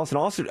everything else. And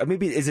also,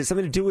 maybe is it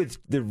something to do with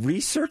the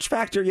research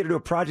factor? You had to do a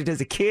project as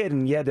a kid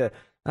and you had to,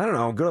 I don't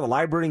know, go to the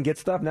library and get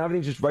stuff. Now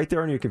everything's just right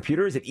there on your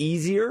computer. Is it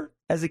easier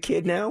as a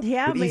kid now?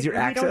 Yeah, with easier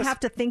access? We don't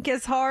have to think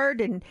as hard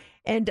and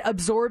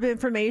absorb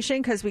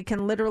information because we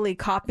can literally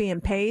copy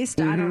and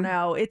paste. I don't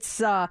know. It's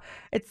that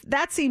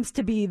seems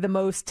to be the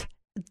most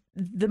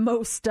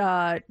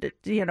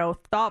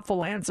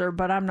thoughtful answer,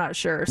 but I'm not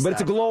sure. But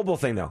it's a global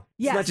thing, though.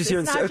 Yes, it's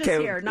not just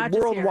here.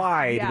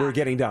 Worldwide, we're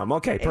getting dumb.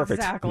 Okay, perfect.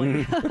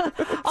 Exactly.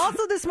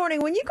 Also, this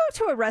morning, when you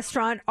go to a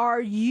restaurant,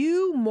 are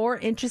you more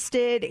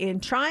interested in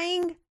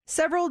trying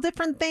several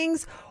different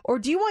things, or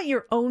do you want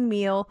your own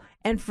meal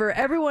and for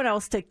everyone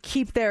else to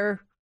keep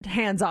their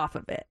hands off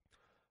of it?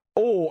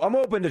 Oh, I'm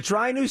open to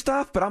try new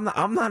stuff, but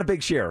I'm not a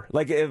big sharer.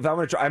 Like, if I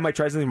want to try, I might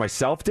try something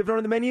myself different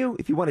on the menu.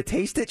 If you want to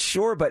taste it,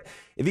 sure. But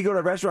if you go to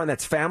a restaurant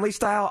that's family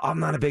style,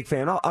 I'm not a big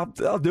fan.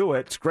 I'll do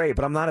it. It's great,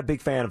 but I'm not a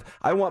big fan of.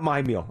 I want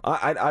my meal.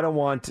 I don't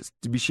want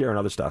to be sharing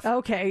other stuff.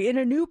 Okay. In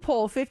a new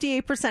poll,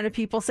 58% of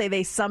people say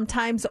they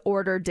sometimes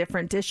order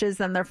different dishes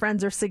than their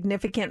friends or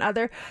significant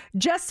other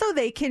just so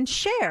they can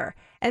share.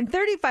 And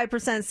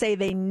 35% say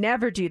they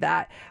never do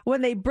that.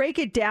 When they break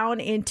it down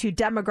into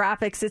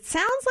demographics, it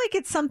sounds like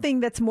it's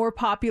something that's more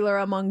popular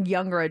among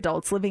younger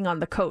adults living on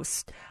the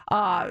coast.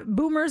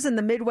 Boomers in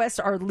the Midwest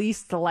are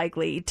least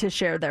likely to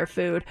share their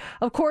food.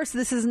 Of course,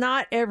 this is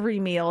not every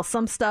meal.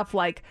 Some stuff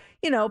like,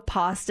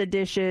 pasta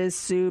dishes,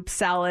 soup,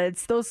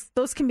 salads,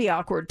 those can be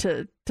awkward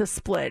to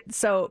split.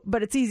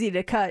 But it's easy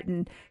to cut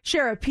and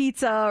share a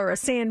pizza or a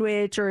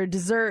sandwich or a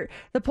dessert.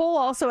 The poll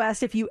also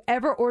asked if you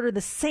ever order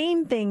the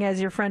same thing as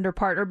your friend or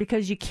partner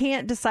because you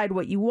can't decide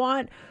what you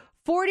want.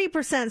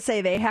 40%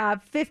 say they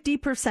have,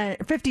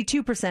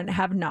 52%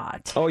 have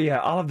not. Oh, yeah.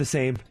 I'll have the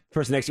same.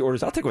 Person next to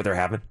orders, I'll take what they're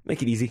having.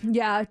 Make it easy.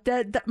 Yeah.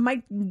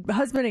 My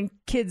husband and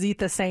kids eat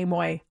the same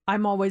way.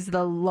 I'm always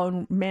the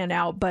lone man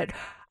out, but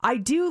I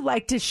do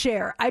like to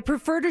share. I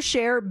prefer to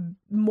share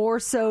more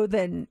so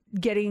than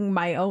getting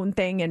my own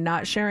thing and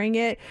not sharing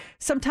it.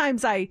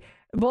 Sometimes I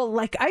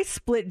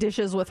split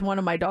dishes with one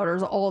of my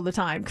daughters all the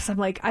time because I'm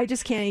like, I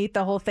just can't eat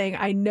the whole thing.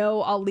 I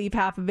know I'll leave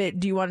half of it.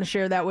 Do you want to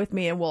share that with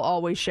me? And we'll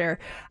always share.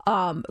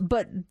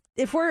 But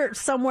if we're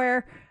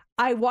somewhere,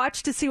 I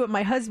watch to see what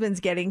my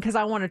husband's getting because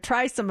I want to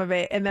try some of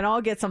it and then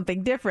I'll get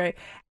something different.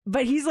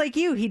 But he's like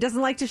you. He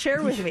doesn't like to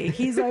share with me.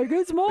 He's like,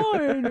 it's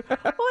mine.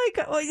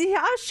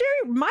 I'll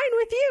share mine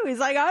with you. He's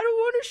like, I don't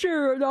want to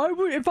share.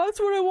 If that's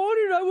what I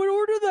wanted, I would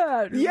order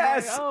that.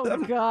 Yes. Like,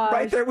 oh, God.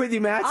 Right there with you,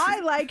 Matt.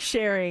 I like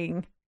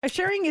sharing.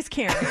 Sharing is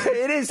caring.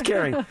 It is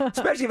caring,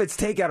 especially if it's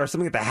takeout or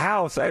something at the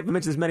house. I've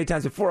mentioned this many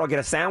times before. I'll get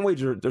a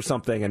sandwich or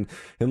something, and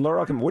Laura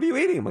will come, what are you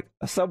eating? I'm like,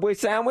 a Subway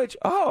sandwich?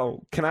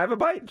 Oh, can I have a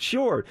bite?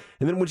 Sure.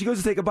 And then when she goes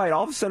to take a bite,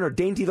 all of a sudden her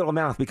dainty little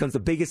mouth becomes the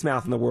biggest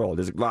mouth in the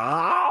world. It's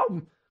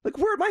like,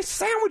 where'd my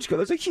sandwich go?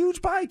 There's a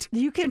huge bite.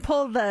 You can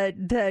pull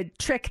the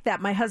trick that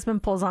my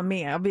husband pulls on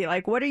me. I'll be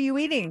like, what are you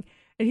eating?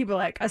 And he'd be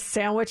like, a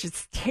sandwich.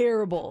 It's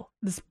terrible.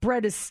 This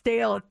bread is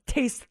stale. It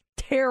tastes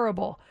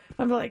terrible.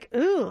 I'm like,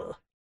 ooh.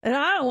 And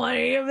I don't want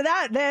any of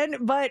that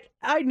then, but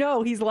I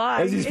know he's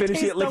lying. As he's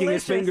finishing it, licking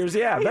his fingers.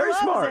 Yeah, very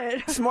smart.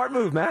 It. Smart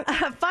move, Matt.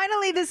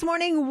 Finally, this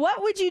morning, what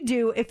would you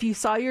do if you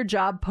saw your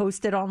job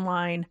posted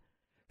online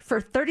for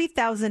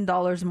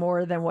 $30,000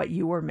 more than what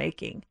you were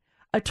making?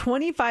 A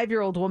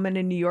 25-year-old woman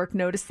in New York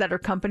noticed that her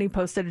company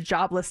posted a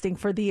job listing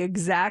for the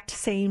exact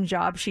same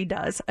job she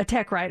does, a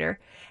tech writer,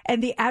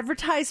 and the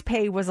advertised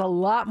pay was a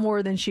lot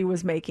more than she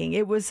was making.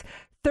 It was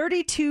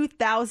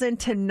 $32,000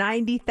 to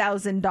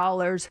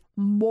 $90,000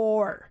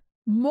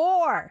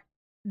 more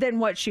than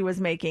what she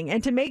was making.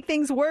 And to make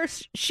things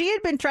worse, she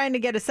had been trying to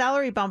get a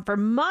salary bump for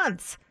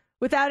months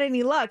without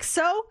any luck.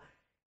 So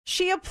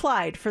she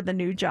applied for the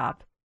new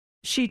job.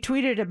 She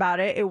tweeted about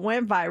it. It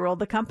went viral.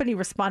 The company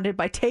responded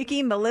by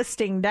taking the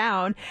listing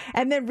down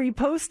and then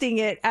reposting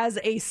it as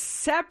a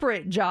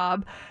separate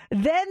job.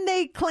 Then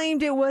they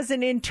claimed it was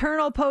an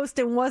internal post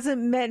and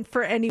wasn't meant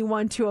for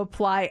anyone to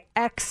apply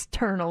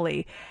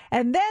externally.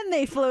 And then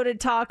they floated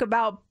talk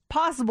about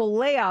possible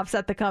layoffs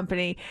at the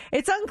company.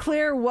 It's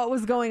unclear what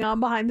was going on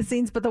behind the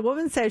scenes, but the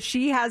woman says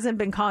she hasn't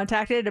been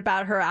contacted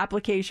about her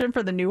application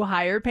for the new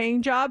higher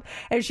paying job,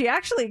 and she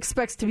actually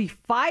expects to be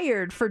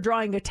fired for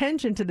drawing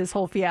attention to this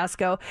whole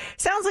fiasco.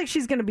 Sounds like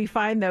she's going to be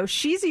fine, though.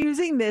 She's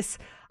using this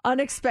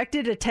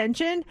unexpected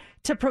attention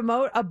to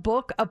promote a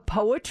book of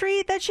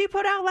poetry that she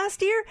put out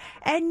last year,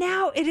 and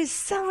now it is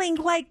selling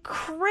like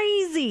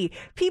crazy.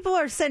 People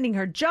are sending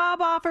her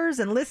job offers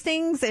and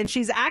listings, and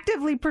she's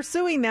actively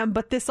pursuing them,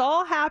 but this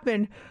all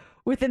happened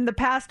within the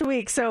past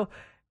week. So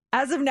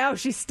as of now,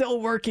 she's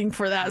still working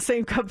for that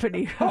same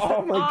company.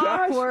 Oh my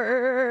gosh.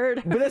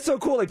 Awkward. But that's so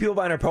cool. Like people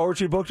buying her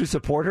poetry books to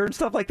support her and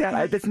stuff like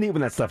that. That's neat when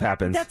that stuff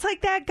happens. That's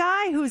like that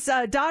guy whose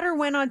daughter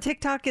went on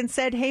TikTok and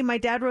said, hey, my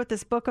dad wrote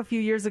this book a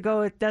few years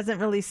ago. It doesn't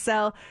really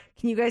sell.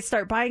 Can you guys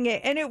start buying it?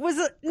 And it was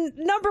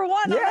number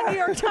one on the New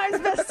York Times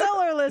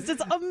bestseller list.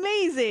 It's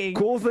amazing.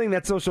 Cool thing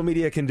that social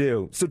media can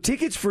do. So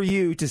tickets for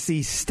you to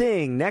see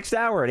Sting next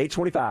hour at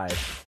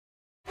 8:25.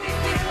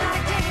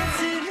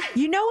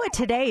 You know what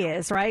today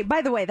is, right?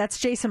 By the way, that's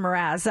Jason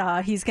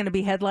Mraz. He's going to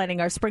be headlining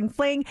our Spring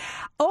Fling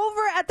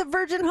over at the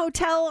Virgin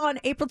Hotel on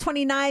April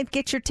 29th.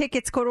 Get your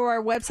tickets. Go to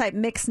our website,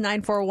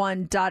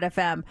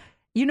 mix941.fm.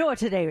 You know what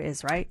today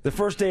is, right? The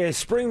first day of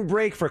spring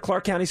break for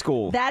Clark County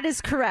School. That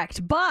is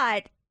correct.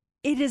 But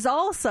it is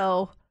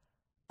also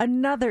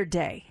another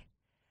day,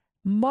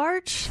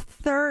 March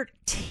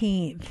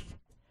 13th.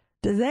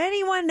 Does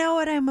anyone know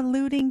what I'm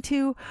alluding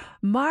to?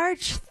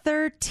 March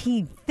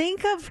 13th.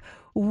 Think of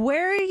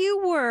where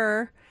you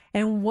were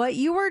and what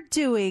you were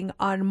doing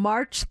on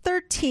March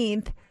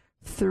 13th,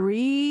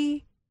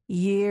 3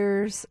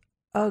 years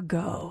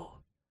ago.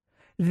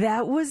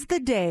 That was the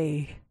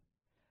day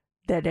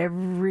that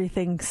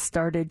everything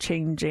started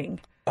changing.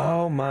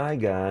 Oh my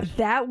gosh.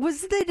 That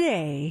was the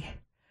day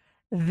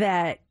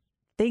that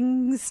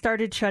things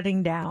started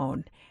shutting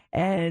down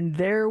and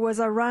there was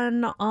a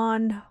run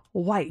on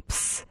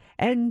wipes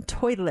and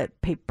toilet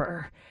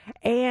paper,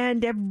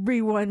 and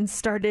everyone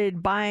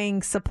started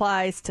buying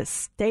supplies to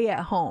stay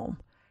at home.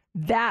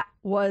 That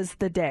was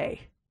the day.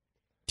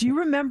 Do you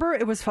remember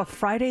it was for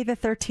Friday the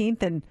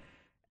 13th and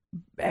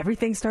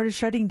everything started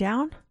shutting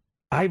down?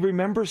 I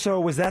remember.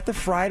 So was that the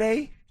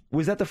Friday?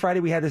 Was that the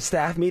Friday we had the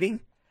staff meeting?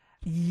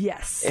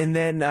 Yes. And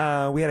then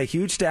we had a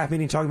huge staff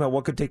meeting talking about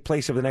what could take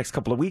place over the next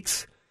couple of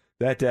weeks,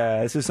 that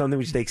this is something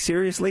we should take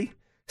seriously.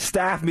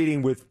 Staff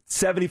meeting with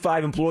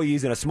 75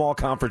 employees in a small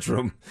conference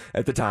room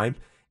at the time.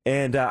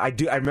 And I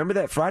remember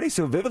that Friday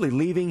so vividly,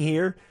 leaving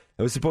here.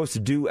 I was supposed to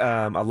do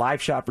a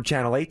live shot for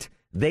Channel 8.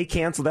 They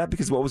canceled that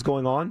because of what was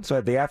going on. So I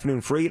had the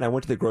afternoon free, and I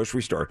went to the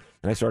grocery store,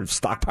 and I started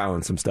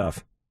stockpiling some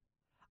stuff.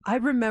 I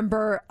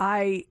remember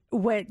I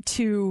went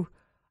to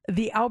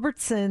the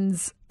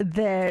Albertsons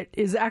that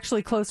is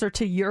actually closer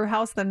to your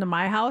house than to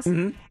my house.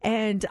 Mm-hmm.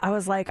 And I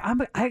was like, I'm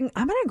going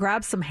to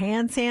grab some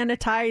hand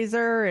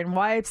sanitizer and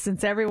wipes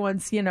since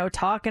everyone's,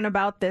 talking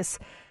about this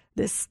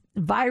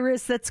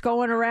virus that's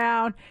going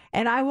around.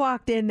 And I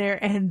walked in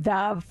there and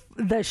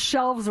the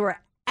shelves were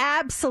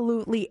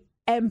absolutely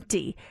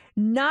empty.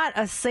 Not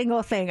a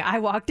single thing. I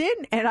walked in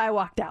and I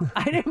walked out.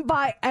 I didn't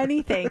buy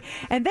anything.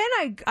 And then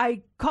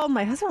I called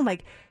my husband. I'm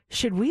like,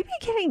 should we be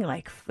getting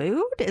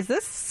food? Is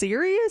this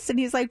serious? And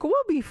he's like, we'll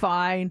be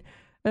fine.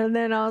 And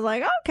then I was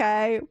like,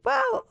 okay,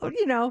 well,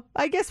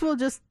 I guess we'll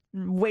just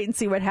wait and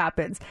see what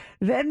happens.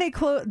 Then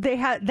they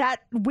had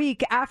that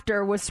week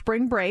after was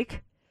spring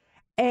break.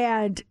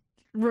 And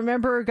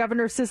remember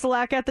Governor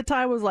Sisolak at the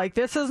time was like,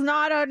 this is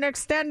not an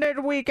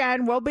extended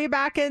weekend. We'll be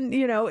back in,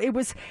 it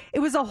was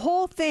a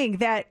whole thing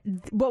that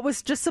what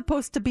was just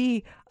supposed to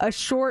be a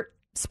short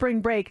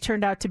spring break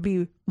turned out to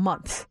be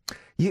months.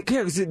 Yeah,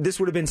 'cause this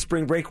would have been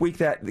spring break week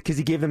because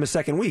he gave them a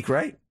second week,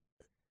 right?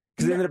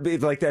 Because it ended up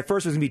being like that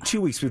first was going to be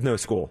 2 weeks with no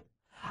school.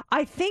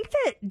 I think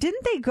that,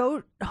 didn't they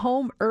go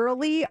home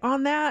early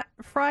on that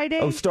Friday?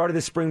 Oh, started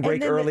the spring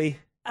break early?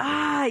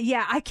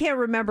 Yeah, I can't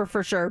remember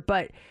for sure,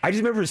 but I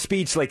just remember his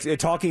speech, like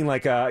talking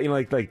like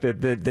like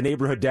the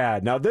neighborhood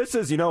dad. Now this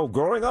is,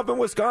 growing up in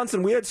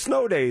Wisconsin, we had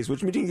snow days,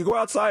 which means you can go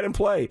outside and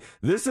play.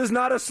 This is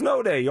not a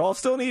snow day. You all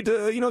still need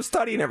to,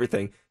 study and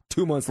everything.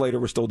 2 months later,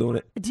 we're still doing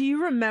it. Do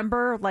you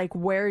remember like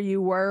where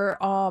you were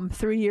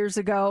 3 years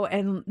ago?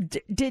 And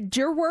did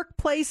your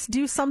workplace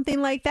do something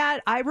like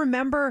that? I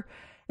remember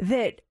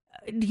that.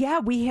 Yeah,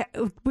 we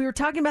were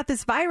talking about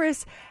this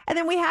virus, and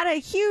then we had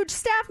a huge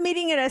staff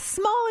meeting in a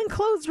small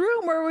enclosed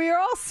room where we were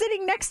all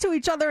sitting next to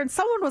each other, and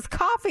someone was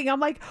coughing. I'm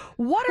like,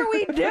 what are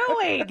we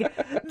doing?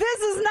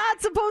 This is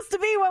not supposed to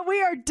be what we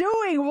are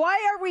doing. Why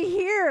are we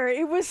here?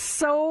 It was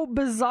so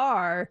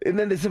bizarre. And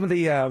then some of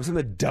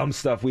the dumb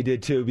stuff we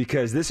did too,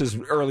 because this is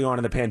early on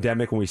in the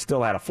pandemic when we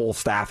still had a full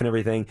staff and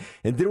everything.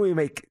 And didn't we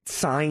make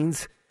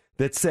signs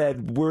that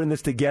said we're in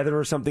this together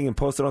or something and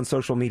post it on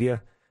social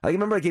media? I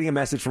remember getting a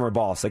message from our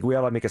boss, like, we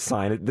ought to make a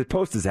sign. The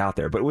post is out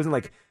there, but it wasn't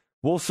like,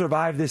 we'll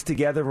survive this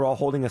together, we're all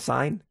holding a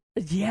sign.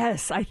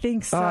 Yes, I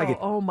think so. I get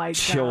my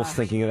chills gosh.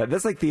 thinking of that.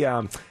 That's like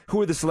the,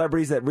 who are the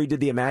celebrities that redid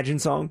the Imagine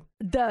song?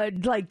 The,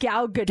 like,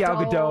 Gal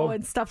Gadot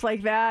and stuff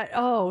like that.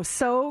 Oh,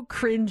 so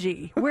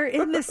cringy. We're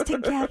in this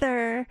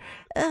together.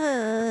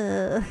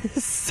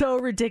 So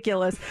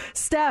ridiculous.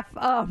 Steph,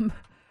 do you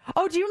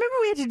remember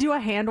we had to do a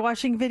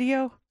hand-washing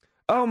video?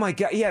 Oh my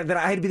God! Yeah, that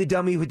I had to be the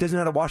dummy who doesn't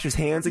know how to wash his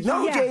hands. Like,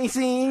 no,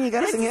 Jason, you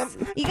gotta sing him.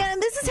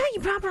 This is how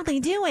you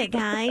properly do it,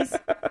 guys.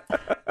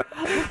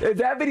 If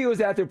that video is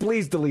out there,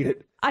 please delete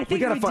it. I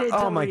think we did.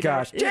 Oh my delete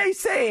gosh, it.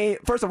 Jason!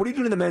 First of all, what are you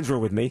doing in the men's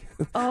room with me?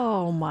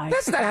 Oh my!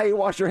 That's not how you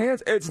wash your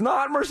hands. It's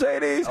not,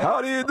 Mercedes.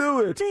 How do you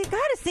do it? You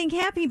gotta sing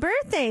happy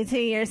birthday to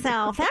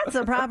yourself. That's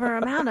the proper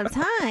amount of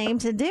time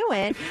to do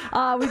it.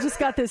 We just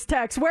got this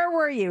text. Where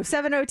were you?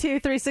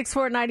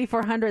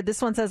 702-364-9400. This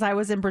one says, I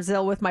was in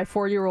Brazil with my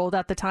 4-year-old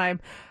at the time.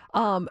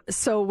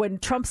 So when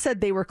Trump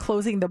said they were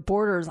closing the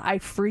borders, I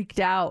freaked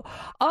out.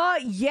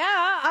 Yeah,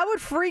 I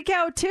would freak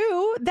out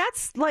too.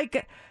 That's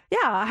like,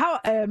 yeah, how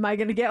am I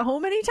going to get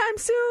home anytime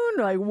soon?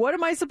 Like, what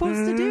am I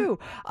supposed to do?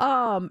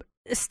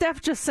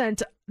 Steph just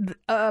sent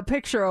a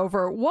picture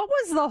over. What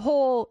was the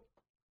whole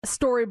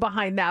story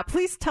behind that?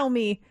 Please tell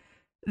me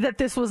that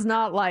this was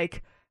not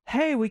like,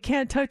 hey, we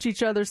can't touch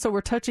each other, so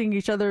we're touching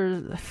each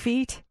other's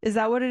feet. Is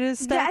that what it is,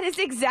 Steph? That is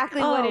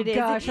exactly what it is. Oh,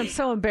 gosh, I'm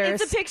so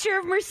embarrassed. It's a picture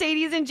of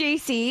Mercedes and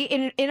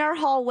JC in our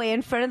hallway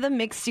in front of the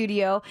mix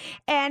studio,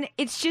 and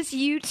it's just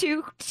you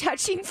two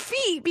touching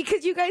feet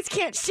because you guys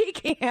can't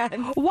shake hands.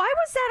 Why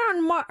was that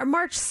on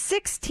March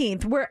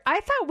 16th, where I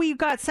thought we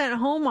got sent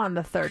home on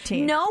the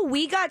 13th? No,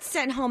 we got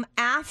sent home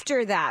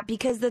after that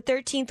because the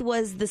 13th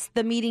was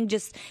the meeting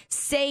just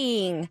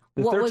saying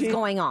what was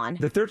going on.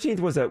 The 13th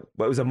was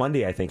a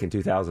Monday, I think, in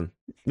 2000.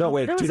 No,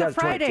 wait, it was a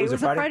Friday. It was a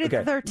Friday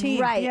the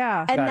 13th. Right.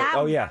 Yeah.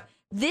 And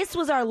this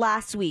was our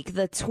last week,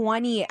 the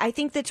 20th. I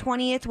think the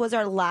 20th was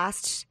our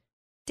last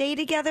day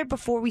together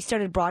before we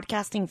started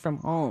broadcasting from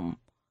home.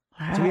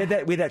 So we had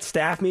that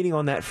staff meeting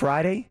on that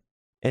Friday,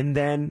 and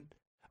then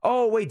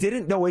we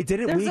did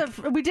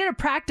a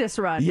practice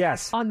run.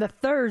 Yes. On the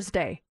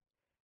Thursday.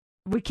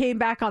 We came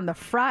back on the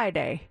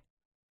Friday.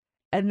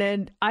 And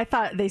then I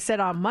thought they said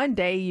on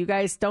Monday, you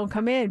guys don't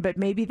come in, but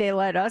maybe they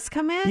let us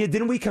come in? Yeah,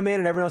 didn't we come in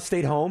and everyone else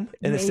stayed home?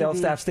 And the sales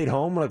staff stayed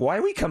home? We're like, why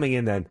are we coming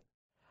in then?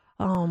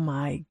 Oh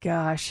my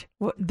gosh.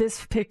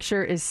 This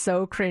picture is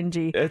so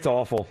cringy. It's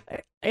awful.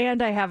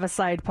 And I have a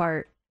side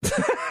part.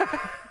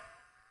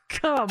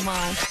 Come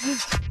on.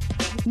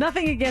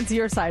 Nothing against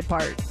your side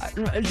part.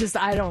 Just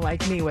I don't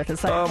like me with a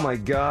side part. Oh my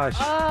gosh.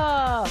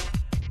 Oh,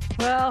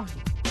 well,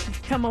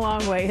 come a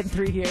long way in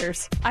 3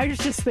 years. I was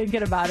just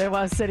thinking about it while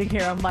I was sitting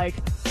here. I'm like,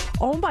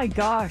 oh my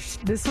gosh,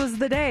 this was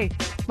the day.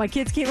 My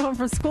kids came home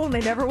from school and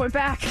they never went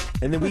back.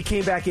 And then we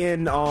came back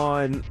in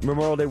on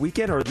Memorial Day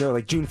weekend, or no,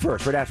 like June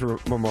 1st, right after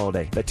Memorial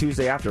Day. That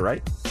Tuesday after,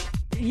 right?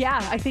 Yeah,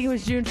 I think it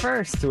was June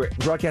 1st. So we're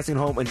broadcasting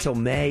home until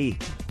May.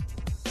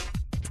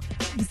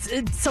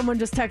 Someone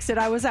just texted,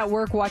 I was at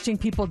work watching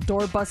people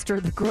doorbuster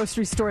the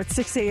grocery store at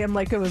 6 a.m.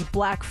 like it was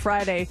Black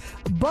Friday,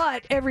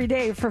 but every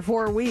day for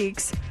 4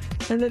 weeks.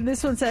 And then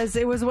this one says,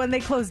 it was when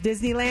they closed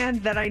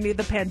Disneyland that I knew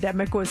the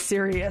pandemic was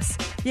serious.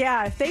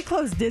 Yeah, if they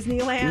closed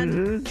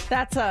Disneyland,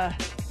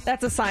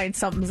 that's a sign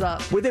something's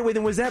up. Wait,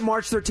 was that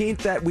March 13th,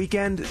 that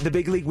weekend, the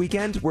big league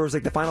weekend, where it was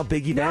like the final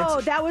big event?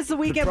 No, that was the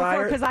weekend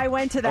before, because I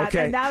went to that.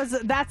 Okay. And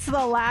that's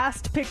the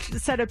last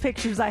set of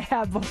pictures I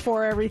have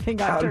before everything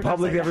got out in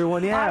public,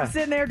 everyone, yeah. I'm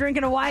sitting there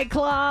drinking a White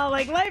Claw,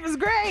 like, life is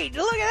great.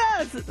 Look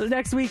at us. The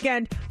next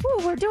weekend,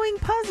 we're doing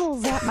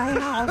puzzles at my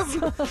house.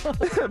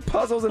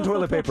 Puzzles and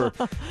toilet paper.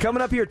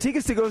 Coming up here,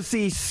 tickets to go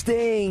see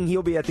Sting.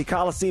 He'll be at the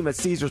Coliseum at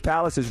Caesars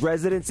Palace. His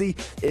residency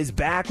is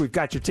back. We've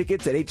got your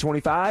tickets at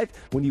 $8.25.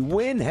 When you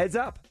win, heads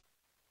up.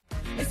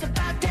 It's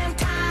about damn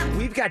time.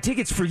 We've got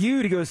tickets for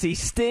you to go see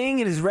Sting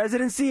in his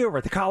residency over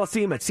at the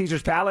Coliseum at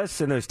Caesar's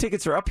Palace, and those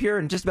tickets are up here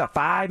in just about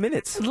 5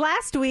 minutes.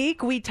 Last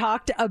week, we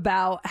talked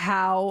about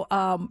how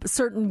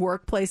certain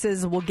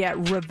workplaces will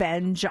get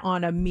revenge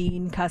on a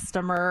mean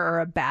customer or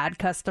a bad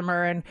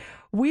customer, and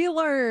we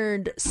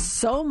learned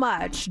so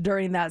much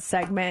during that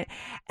segment.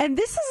 And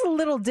this is a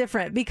little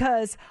different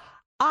because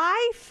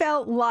I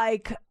felt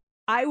like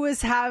I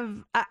was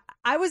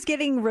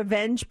getting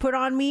revenge put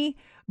on me,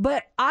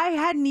 but I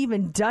hadn't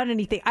even done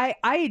anything. I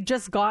had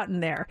just gotten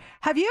there.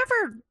 Have you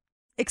ever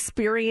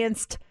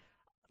experienced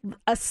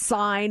a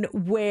sign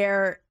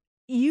where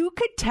you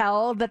could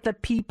tell that the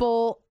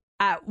people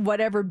at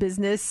whatever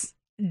business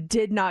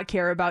did not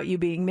care about you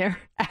being there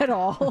at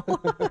all?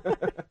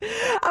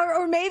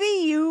 or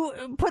maybe you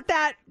put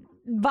that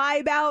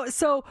vibe out.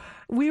 So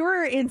we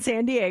were in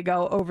San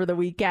Diego over the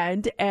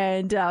weekend,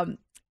 and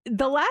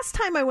the last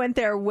time I went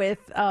there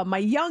with my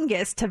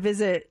youngest to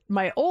visit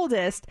my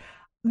oldest,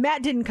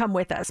 Matt didn't come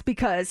with us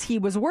because he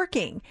was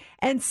working.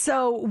 And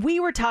so we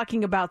were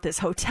talking about this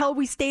hotel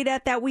we stayed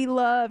at that we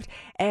loved.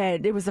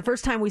 And it was the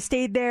first time we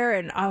stayed there.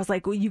 And I was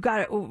like, well,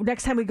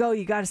 next time we go,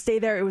 you got to stay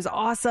there. It was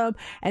awesome.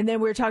 And then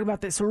we were talking about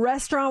this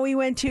restaurant we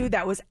went to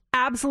that was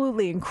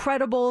absolutely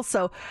incredible.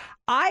 So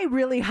I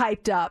really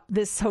hyped up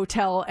this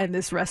hotel and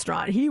this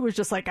restaurant. He was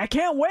just like, I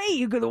can't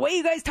wait. The way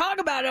you guys talk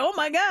about it. Oh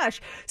my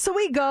gosh. So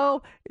we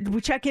go, we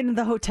check into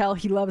the hotel.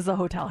 He loves the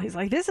hotel. He's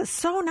like, this is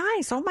so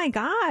nice. Oh my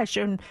gosh.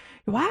 And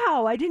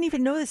wow, I didn't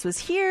even know this was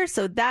here.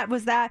 So that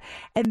was that.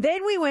 And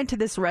then we went to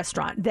this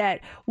restaurant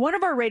that one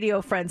of our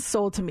radio friends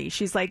sold to me.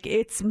 She's like,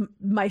 it's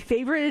my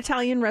favorite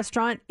Italian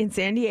restaurant in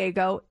San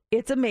Diego.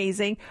 It's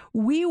amazing.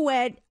 We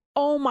went.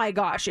 Oh my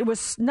gosh, it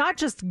was not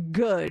just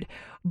good,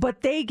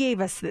 but they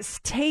gave us this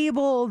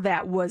table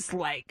that was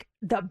like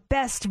the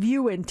best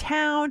view in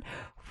town.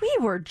 We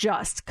were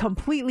just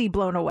completely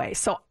blown away.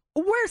 So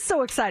we're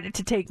so excited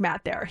to take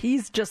Matt there.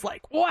 He's just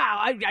like, wow,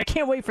 I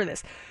can't wait for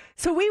this.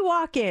 So we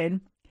walk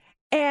in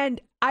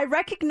and I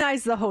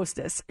recognize the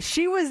hostess.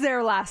 She was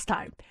there last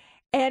time.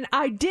 And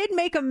I did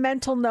make a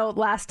mental note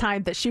last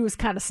time that she was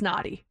kind of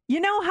snotty.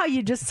 You know how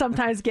you just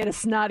sometimes get a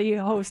snotty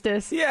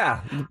hostess? Yeah.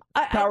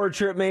 Power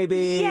trip,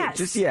 maybe. Yes.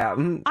 Just, yeah.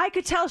 I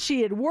could tell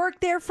she had worked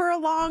there for a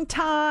long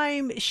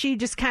time. She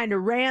just kind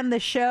of ran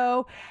the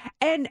show.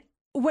 And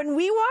when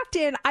we walked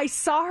in, I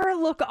saw her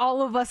look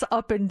all of us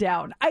up and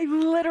down. I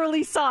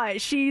literally saw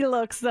it. She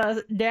looks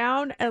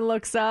down and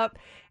looks up,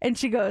 and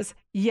she goes,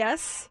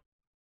 yes.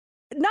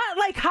 Not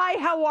like,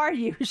 hi, how are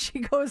you? She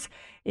goes,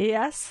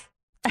 yes.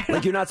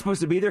 Like you're not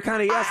supposed to be there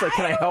kind of? Yes. Like,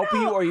 can I help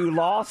you? Are you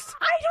lost?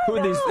 I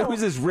don't know.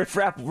 Who's this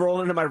riffraff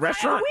rolling into my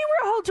restaurant? We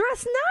were all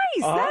dressed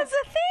nice. That's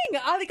the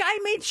thing. I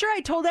made sure I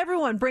told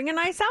everyone, bring a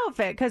nice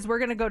outfit because we're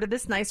going to go to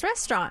this nice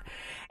restaurant.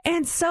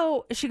 And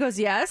so she goes,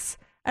 yes.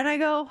 And I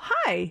go,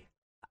 hi,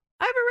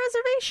 I have a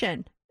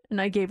reservation.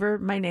 And I gave her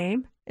my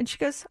name. And she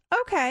goes,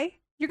 okay,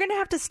 you're going to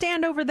have to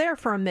stand over there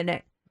for a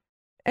minute.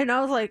 And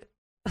I was like,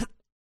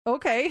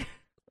 okay.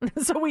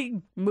 So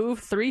we move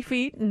 3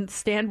 feet and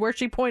stand where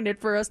she pointed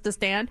for us to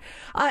stand.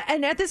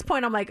 And at this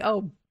point, I'm like,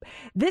 oh,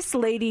 this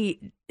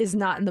lady is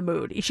not in the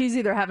mood. She's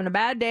either having a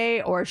bad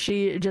day or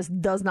she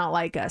just does not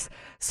like us.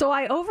 So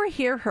I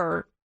overhear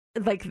her,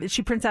 like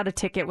she prints out a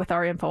ticket with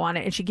our info on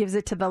it and she gives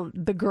it to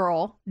the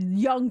girl,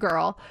 young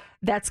girl,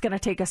 that's going to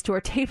take us to our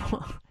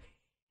table.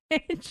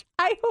 And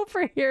I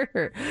overhear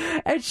her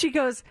and she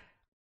goes,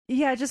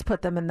 yeah, just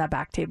put them in that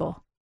back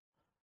table.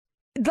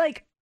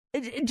 Like,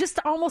 just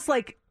almost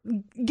like,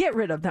 get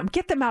rid of them,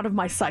 get them out of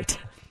my sight.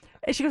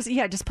 And she goes,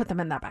 yeah, just put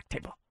them in that back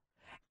table.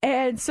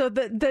 And so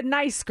the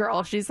nice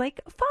girl, she's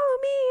like, follow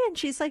me. And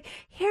she's like,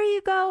 here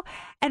you go.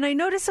 And I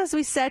noticed as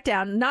we sat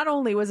down, not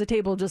only was the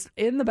table just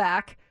in the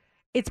back,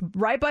 it's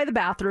right by the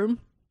bathroom.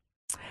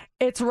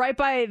 It's right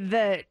by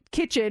the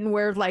kitchen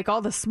where like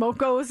all the smoke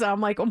goes.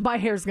 I'm like, oh, my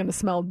hair's going to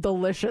smell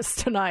delicious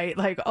tonight.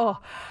 Like, oh,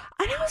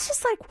 and I was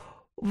just like,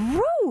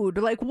 rude.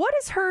 Like, what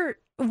is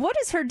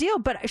her deal?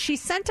 But she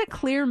sent a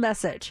clear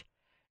message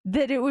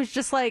that it was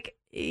just like,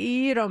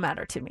 you don't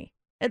matter to me.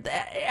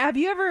 Have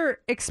you ever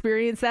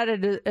experienced that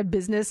at a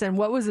business? And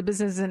what was the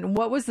business and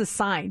what was the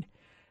sign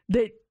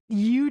that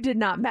you did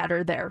not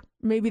matter there?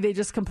 Maybe they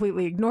just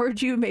completely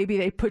ignored you. Maybe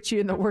they put you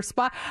in the worst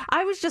spot.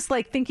 I was just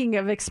like thinking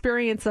of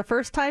experience the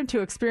first time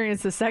to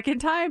experience the second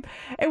time.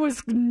 It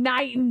was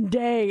night and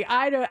day.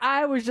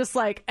 I was just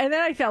like, and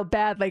then I felt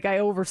bad. Like I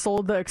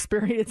oversold the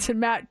experience and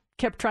Matt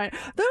kept trying,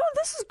 no,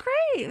 this is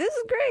great. This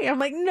is great. I'm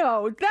like,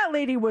 no, that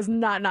lady was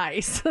not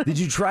nice. Did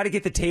you try to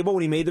get the table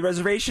when he made the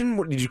reservation?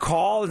 Did you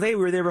call? Hey,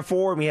 we were there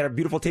before and we had a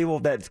beautiful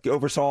table that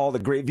oversaw the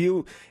great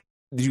view.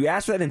 Did you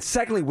ask for that? And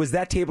secondly, was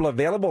that table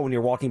available when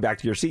you're walking back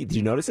to your seat? Did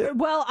you notice it?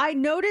 Well, I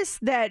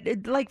noticed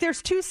that, like,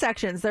 there's two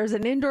sections. There's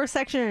an indoor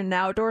section and an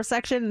outdoor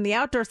section, and the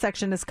outdoor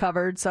section is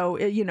covered. So,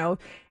 you know,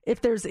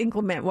 if there's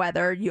inclement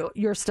weather,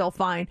 you're still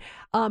fine.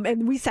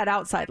 And we sat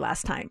outside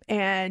last time.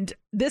 And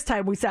this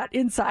time we sat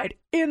inside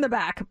in the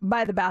back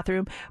by the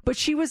bathroom. But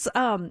she was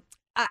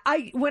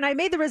when I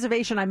made the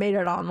reservation, I made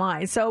it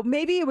online. So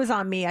maybe it was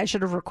on me. I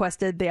should have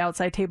requested the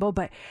outside table.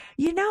 But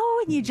when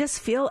you just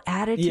feel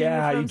attitude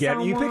from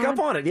someone, you pick up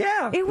on it.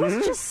 Yeah. It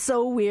was just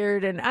so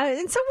weird.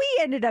 And so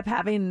we ended up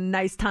having a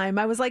nice time.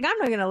 I was like, I'm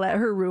not going to let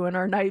her ruin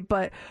our night.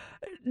 But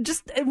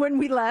just when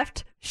we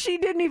left, she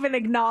didn't even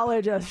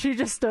acknowledge us. She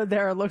just stood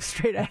there and looked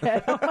straight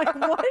ahead. I'm like,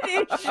 what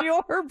is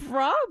your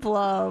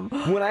problem?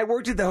 When I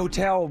worked at the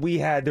hotel,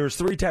 there was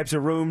 3 types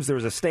of rooms. There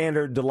was a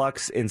standard,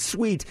 deluxe, and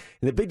suite.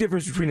 And the big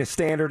difference between a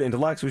standard and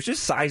deluxe was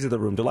just size of the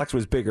room. Deluxe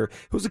was bigger.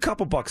 It was a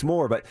couple bucks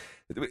more. But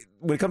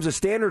when it comes to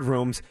standard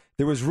rooms,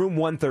 there was room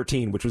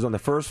 113, which was on the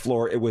first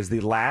floor. It was the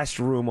last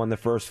room on the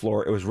first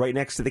floor. It was right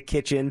next to the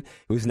kitchen.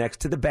 It was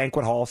next to the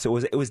banquet hall. So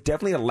it was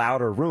definitely a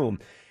louder room.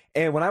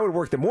 And when I would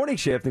work the morning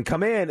shift and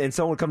come in and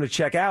someone would come to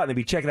check out and they'd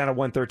be checking out at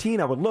 113,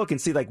 I would look and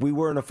see like we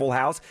were in a full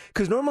house.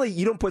 Because normally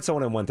you don't put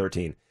someone in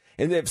 113.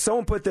 And if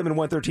someone put them in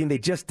 113, they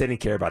just didn't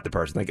care about the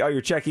person. Like, oh,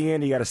 you're checking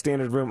in, you got a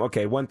standard room.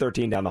 Okay,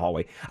 113 down the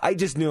hallway. I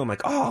just knew. I'm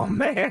like, oh,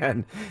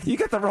 man, you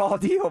got the raw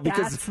deal.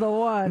 Because that's the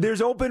one.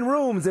 There's open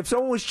rooms. If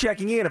someone was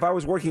checking in, if I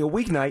was working a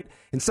weeknight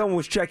and someone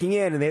was checking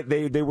in and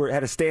they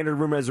had a standard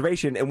room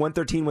reservation and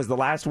 113 was the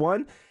last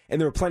one, and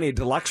there were plenty of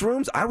deluxe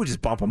rooms, I would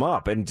just bump them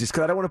up. And just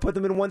because I don't want to put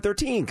them in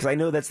 113, because I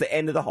know that's the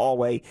end of the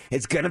hallway.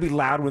 It's going to be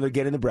loud when they're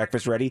getting the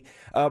breakfast ready.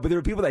 But there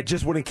were people that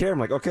just wouldn't care. I'm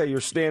like, okay,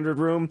 your standard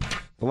room,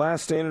 the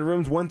last standard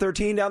room's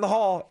 113 down the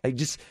hall.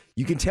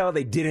 You can tell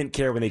they didn't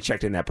care when they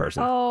checked in that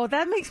person. Oh,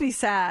 that makes me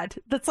sad.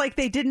 That's like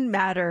they didn't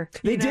matter.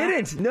 They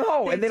didn't.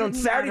 No. And then on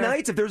Saturday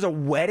nights, if there's a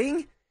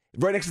wedding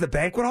right next to the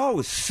banquet hall, it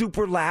was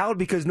super loud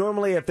because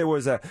normally if there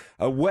was a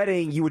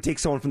wedding, you would take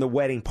someone from the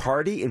wedding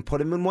party and put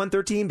them in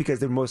 113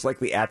 because they're most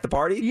likely at the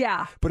party.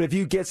 Yeah. But if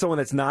you get someone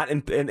that's not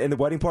in the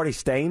wedding party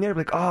staying there,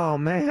 like, oh,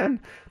 man,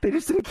 they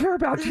just didn't care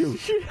about you.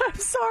 I'm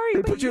sorry,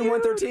 they put you in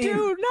 113.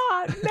 Do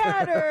not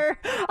matter.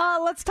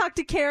 Let's talk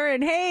to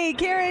Karen. Hey,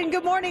 Karen,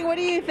 good morning. What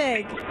do you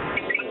think?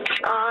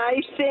 I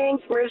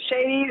think,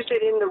 Mercedes,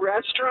 that in the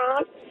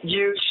restaurant,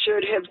 you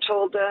should have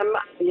told them,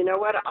 you know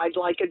what, I'd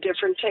like a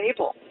different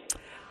table.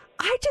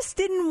 I just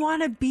didn't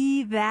want to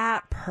be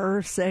that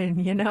person,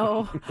 Yeah,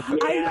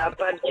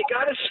 but you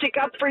got to stick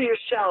up for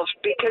yourself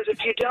because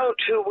if you don't,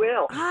 who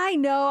will? I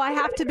know. I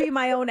have to be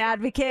my own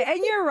advocate. And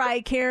you're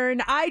right,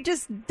 Karen. I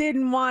just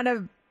didn't want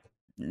to,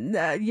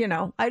 I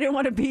didn't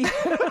want to be...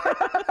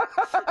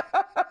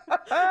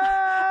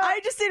 I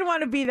just didn't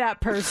want to be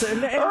that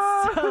person. And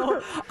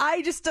so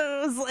I just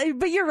was like,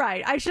 but you're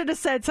right. I should have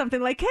said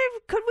something like, hey,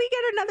 could we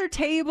get another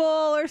table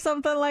or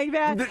something like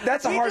that?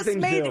 That's a hard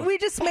thing to do. We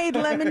just made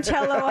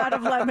limoncello out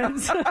of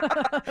lemons.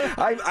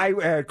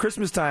 I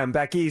Christmas time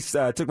back east,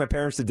 took my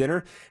parents to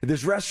dinner at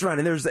this restaurant,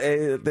 and there's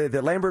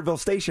the Lambertville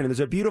station, and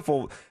there's a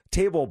beautiful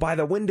table by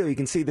the window. You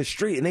can see the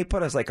street, and they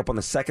put us like up on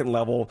the second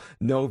level,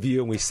 no view,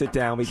 and we sit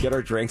down, we get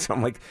our drinks.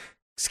 I'm like,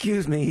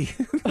 excuse me.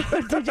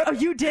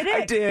 You did it?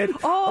 I did.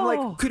 Oh. I'm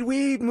like, could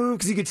we move?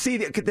 Because you could see,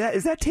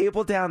 is that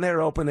table down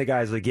there open? The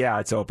guy's like, yeah,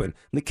 it's open. I'm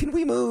like, can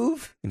we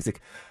move? And he's like,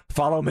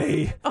 follow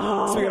me.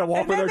 Oh. So we got to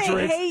walk with our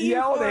drinks.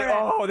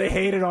 They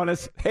hated on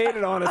us.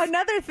 Hated on us.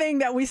 Another thing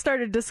that we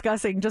started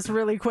discussing just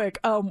really quick.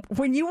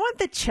 When you want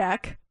the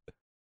check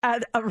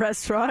at a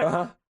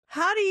restaurant,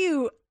 how do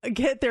you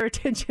get their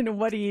attention and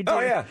what do you do? Oh,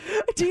 yeah.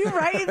 Do you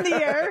write in the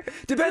air?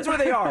 Depends where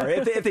they are.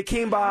 If they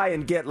came by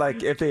and get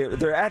if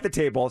they're at the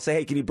table, I'll say,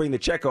 hey, can you bring the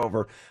check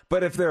over?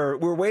 But if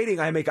we're waiting,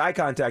 I make eye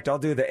contact. I'll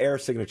do the air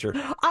signature.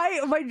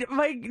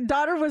 My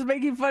daughter was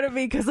making fun of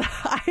me because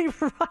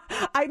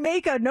I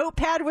make a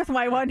notepad with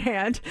my one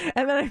hand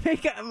and then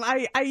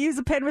I use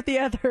a pen with the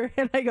other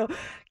and I go,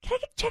 can I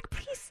get a check,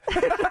 please?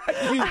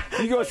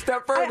 you go a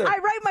step further. I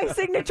write my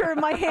signature in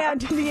my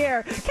hand in the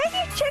air. Can I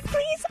get a check,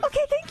 please?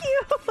 Okay, thank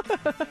you.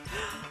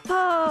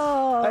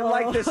 Oh, I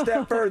like this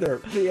step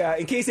further.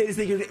 In case they just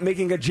think you're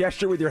making a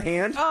gesture with your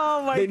hand,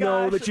 they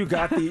know that you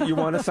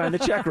want to sign the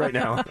check right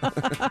now.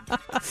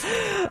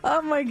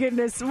 Oh my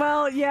goodness.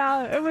 Well,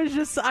 yeah, it was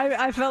just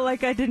I felt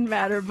like I didn't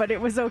matter, but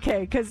it was okay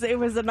because it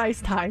was a nice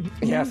time.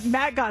 Yes.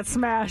 Matt got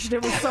smashed.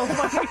 It was so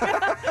funny.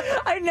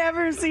 I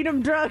never seen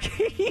him drunk.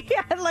 He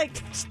had like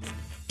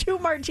 2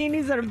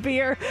 martinis and a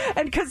beer,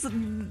 and because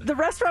the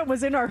restaurant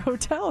was in our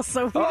hotel,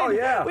 so we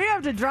didn't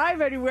have to drive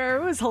anywhere.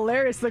 It was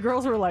hilarious. The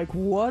girls were like,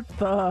 what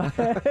the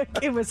heck?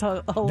 It was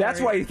hilarious. That's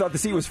why he thought the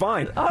seat was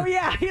fine. Oh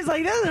yeah, he's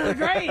like, this is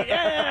great.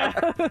 Yeah.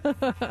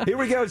 Here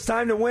we go. It's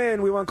time to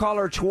win. We want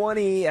caller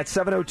 20 at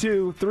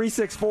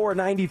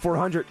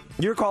 702-364-9400.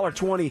 You're caller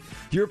 20.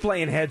 You're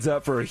playing heads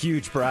up for a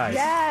huge prize.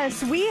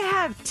 Yes, we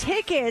have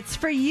tickets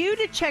for you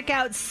to check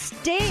out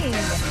Sting.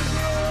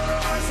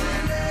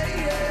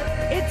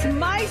 It's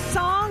My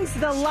Songs,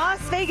 the Las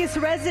Vegas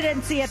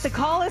residency at the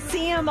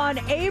Coliseum on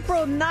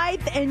April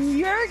 9th, and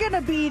you're going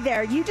to be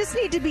there. You just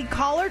need to be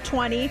caller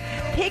 20,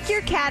 pick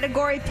your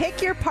category,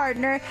 pick your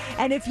partner,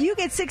 and if you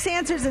get 6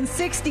 answers in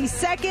 60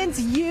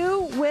 seconds,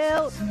 you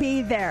will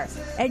be there.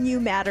 And you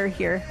matter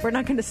here. We're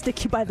not going to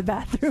stick you by the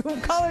bathroom.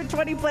 Caller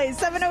 20 plays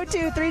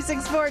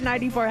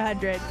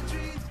 702-364-9400.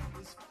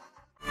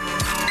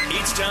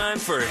 It's It's time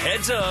for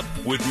Heads Up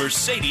with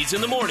Mercedes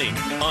in the Morning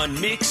on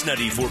Mix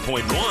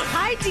 94.1.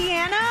 Hi,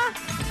 Deanna.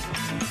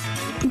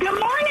 Good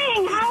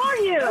morning. How are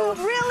you?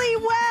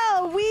 Really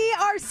well. We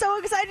are so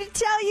excited to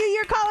tell you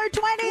you're caller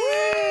 20.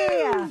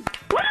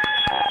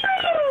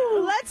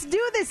 Woo! Let's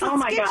do this. Oh Let's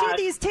my get you gosh.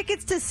 these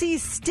tickets to see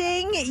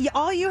Sting.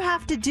 All you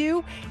have to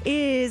do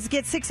is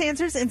get 6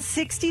 answers in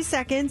 60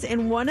 seconds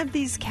in one of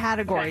these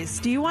categories.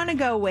 Do you want to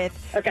go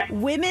with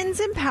women's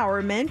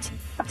empowerment,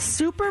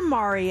 Super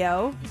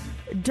Mario,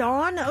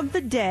 Dawn of the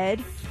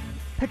Dead,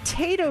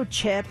 potato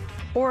chip,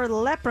 or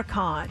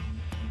leprechaun?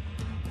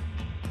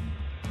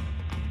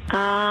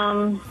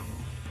 I'm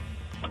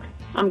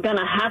going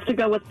to have to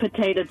go with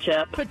potato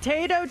chip.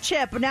 Potato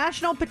chip.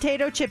 National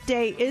Potato Chip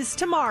Day is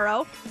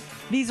tomorrow.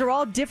 These are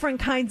all different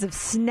kinds of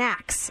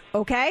snacks,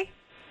 okay?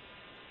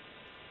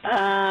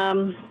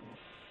 Okay,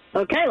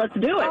 let's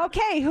do it.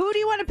 Okay, who do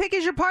you want to pick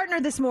as your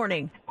partner this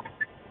morning?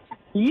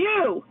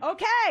 You.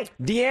 Okay.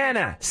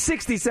 Deanna,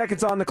 60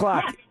 seconds on the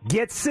clock.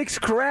 Get 6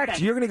 correct.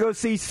 You're going to go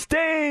see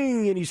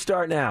Sting, and you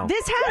start now.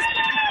 This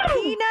has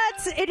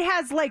peanuts. It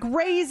has like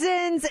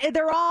raisins.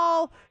 They're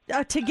all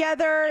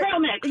together. Trail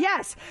mix.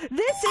 Yes.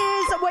 This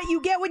is what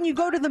you get when you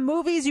go to the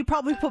movies. You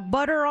probably put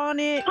butter on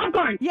it.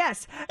 Popcorn.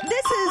 Yes.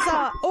 This is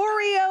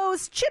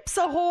Oreos, Chips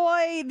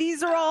Ahoy.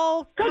 These are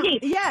all cookies.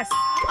 Yes.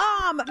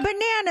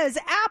 Bananas,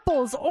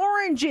 apples,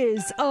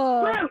 oranges.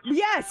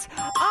 Yes.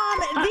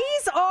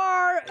 These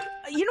are.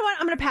 You know what?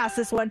 I'm going to pass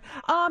this one.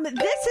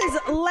 This is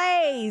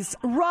Lay's,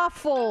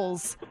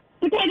 Ruffles.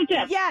 Potato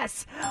chips.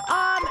 Yes.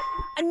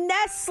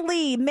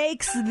 Nestle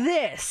makes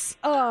this.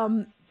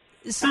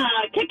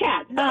 Kit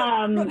Kat.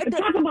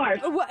 Chocolate bars.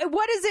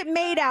 What is it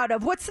made out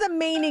of? What's the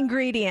main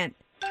ingredient?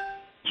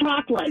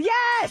 Chocolate.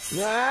 Yes.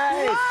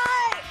 Nice.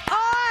 Right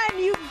on.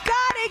 You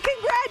got it.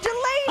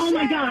 Congratulations. Oh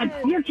my God.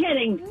 You're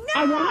kidding. No.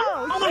 I won?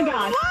 Oh my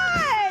gosh.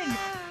 Won.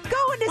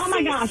 Going to Oh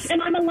my gosh.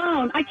 And I'm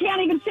alone. I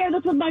can't even share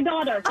this with my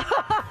daughter.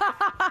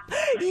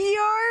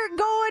 You're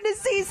going to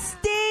see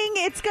Sting.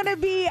 It's going to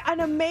be an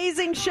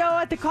amazing show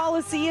at the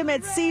Coliseum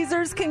at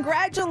Caesars.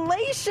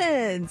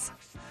 Congratulations.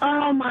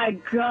 Oh my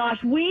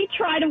gosh. We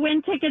try to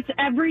win tickets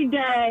every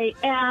day,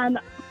 and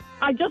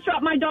I just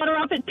dropped my daughter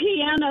off at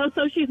piano,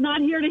 so she's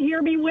not here to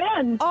hear me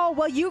win. Oh,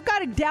 well, you got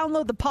to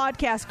download the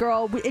podcast,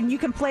 girl, and you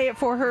can play it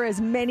for her as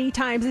many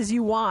times as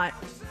you want.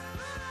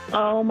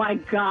 Oh my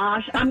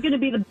gosh. I'm going to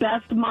be the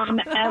best mom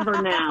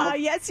ever now.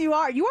 Yes, you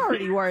are. You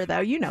already were,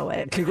 though. You know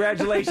it.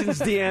 Congratulations,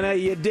 Deanna.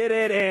 You did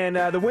it. And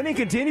the winning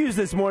continues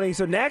this morning.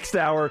 So next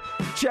hour,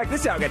 check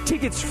this out. I got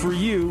tickets for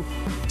you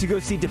to go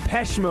see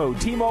Depeche Mode,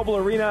 T-Mobile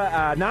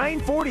Arena,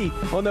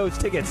 9:40 on those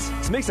tickets.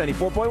 It's Mix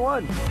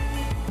 94.1.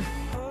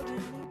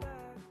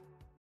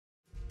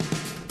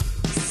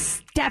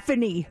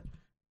 Stephanie,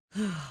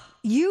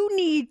 you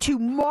need to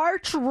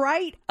march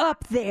right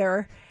up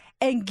there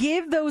and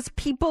give those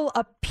people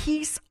a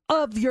piece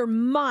of your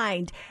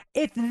mind.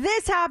 If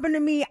this happened to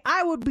me,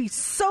 I would be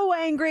so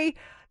angry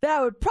that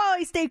I would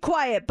probably stay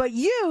quiet. But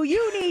you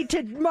need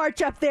to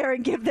march up there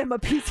and give them a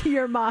piece of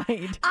your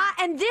mind.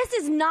 And this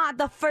is not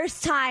the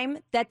first time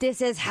that this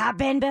has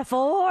happened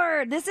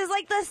before. This is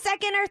like the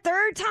second or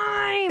third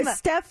time.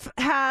 Steph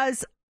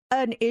has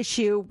an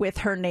issue with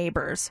her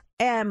neighbors.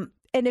 And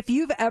if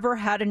you've ever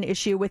had an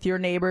issue with your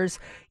neighbors,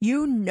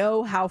 you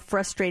know how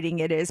frustrating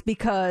it is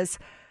because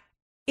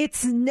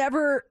it's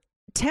never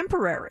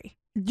temporary.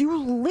 You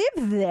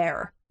live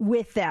there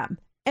with them.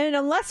 And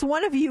unless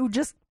one of you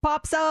just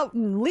pops out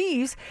and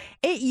leaves,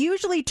 it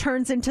usually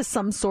turns into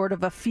some sort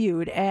of a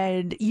feud.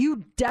 And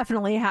you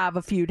definitely have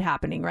a feud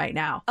happening right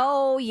now.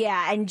 Oh,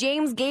 yeah. And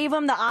James gave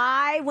him the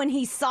eye when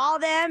he saw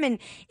them. And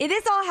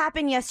this all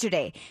happened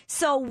yesterday.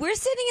 So we're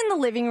sitting in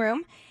the living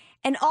room,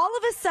 and all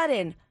of a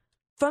sudden,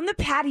 from the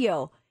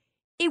patio,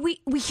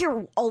 we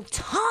hear a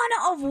ton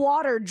of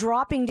water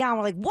dropping down.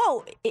 We're like,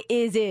 whoa,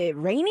 is it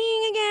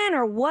raining again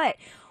or what?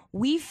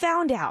 We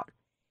found out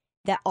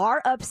that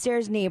our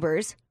upstairs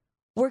neighbors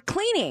were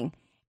cleaning.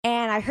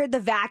 And I heard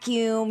the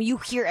vacuum. You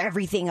hear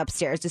everything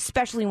upstairs,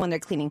 especially when they're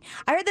cleaning.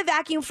 I heard the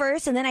vacuum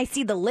first, and then I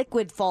see the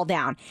liquid fall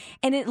down.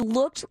 And it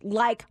looked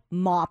like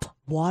mop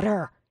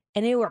water.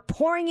 And they were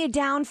pouring it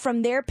down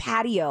from their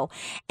patio.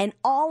 And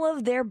all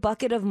of their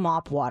bucket of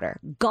mop water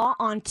got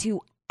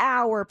onto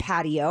our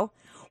patio,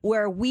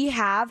 where we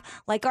have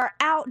like our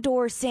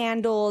outdoor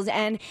sandals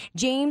and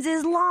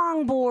James's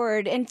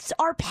longboard, and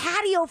our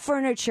patio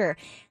furniture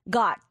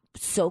got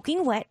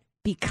soaking wet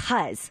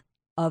because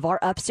of our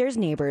upstairs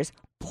neighbors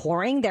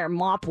pouring their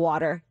mop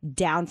water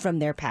down from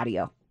their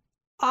patio.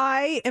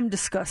 I am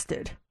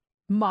disgusted.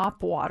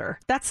 Mop water.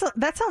 That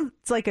sounds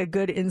like a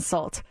good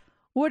insult.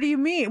 What do you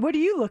mean? What are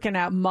you looking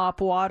at,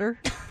 mop water?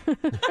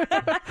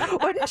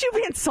 Wouldn't you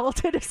be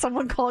insulted if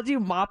someone called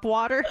you mop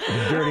water?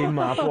 Dirty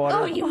mop water.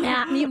 Oh, you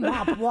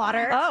mop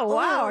water. Oh,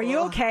 wow. Are you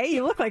okay?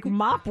 You look like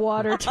mop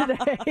water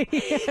today.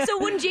 So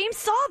when James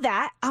saw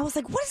that, I was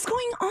like, what is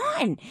going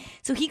on?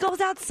 So he goes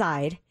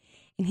outside,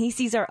 and he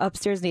sees our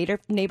upstairs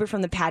neighbor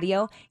from the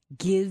patio,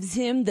 gives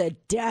him the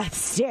death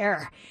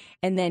stare.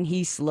 And then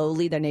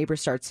the neighbor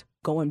starts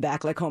going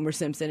back like Homer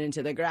Simpson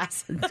into the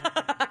grass.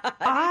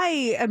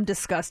 I am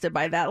disgusted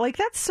by that. Like,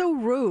 that's so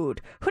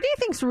rude. Who do you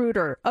think's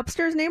ruder,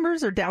 upstairs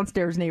neighbors or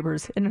downstairs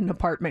neighbors in an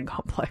apartment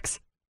complex?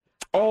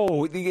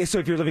 Oh, so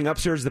if you're living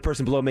upstairs, the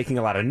person below making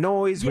a lot of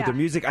noise with their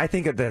music, I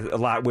think that a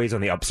lot weighs on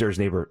the upstairs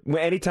neighbor.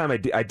 Anytime I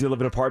do live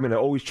in an apartment, I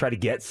always try to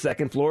get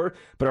second floor,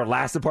 but our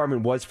last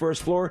apartment was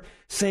first floor.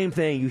 Same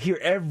thing. You hear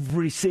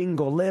every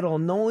single little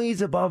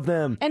noise above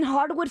them. And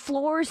hardwood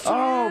floors, too.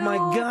 Oh, my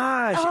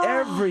gosh.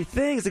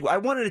 Everything. It's like, I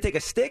wanted to take a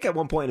stick at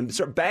one point and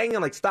start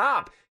banging. Like,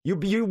 stop.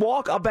 You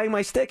walk, I'll bang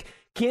my stick.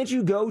 Can't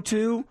you go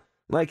to...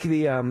 like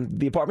the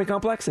apartment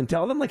complex and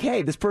tell them, like,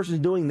 hey, this person's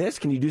doing this.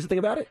 Can you do something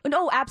about it?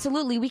 No,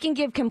 absolutely. We can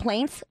give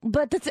complaints,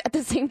 but at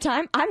the same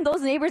time, I'm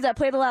those neighbors that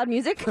play the loud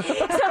music.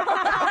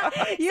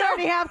 You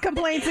already have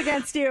complaints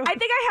against you. I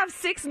think I have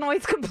 6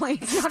 noise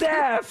complaints.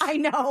 Steph! I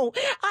know.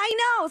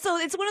 So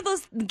it's one of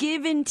those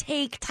give and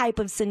take type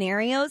of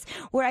scenarios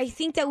where I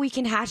think that we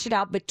can hash it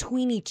out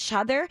between each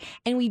other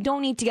and we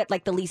don't need to get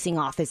like the leasing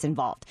office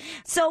involved.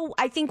 So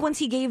I think once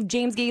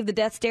James gave the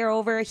death stare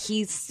over,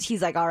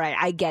 he's like, all right,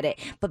 I get it.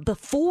 But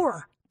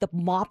before the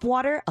mop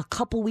water a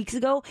couple weeks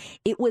ago,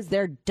 it was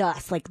their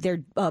dust, like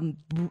they're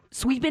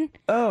sweeping.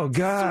 Oh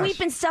gosh,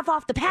 sweeping stuff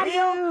off the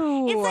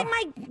patio. It's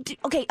like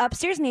okay,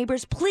 upstairs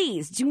neighbors,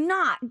 please do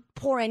not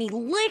pour any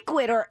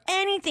liquid or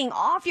anything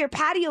off your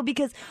patio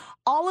because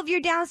all of your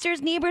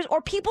downstairs neighbors or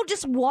people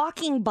just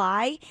walking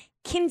by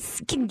can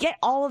get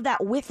all of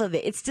that whiff of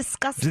it. It's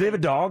disgusting. Do they have a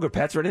dog or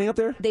pets or anything up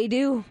there? They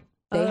do.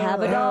 They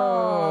have a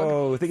dog.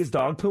 Oh, I think it's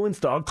dog poo and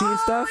dog pee and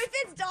stuff. If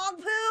it's dog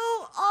poo,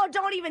 oh,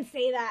 don't even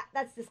say that.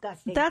 That's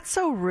disgusting. That's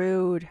so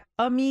rude.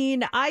 I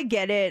mean, I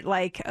get it.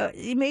 Like,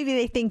 maybe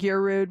they think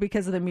you're rude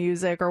because of the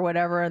music or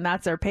whatever, and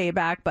that's their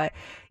payback. But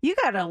you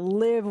got to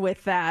live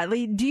with that.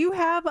 Like, do you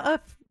have a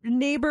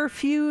neighbor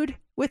feud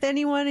with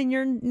anyone in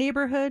your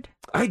neighborhood?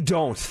 I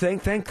don't.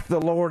 Thank the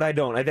Lord I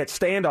don't. That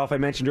standoff I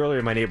mentioned earlier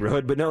in my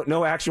neighborhood, but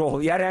no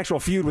actual... You had an actual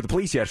feud with the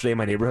police yesterday in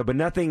my neighborhood, but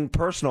nothing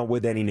personal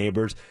with any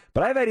neighbors.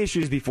 But I've had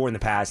issues before in the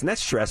past, and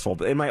that's stressful.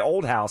 But in my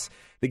old house,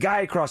 the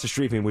guy across the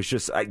street from me was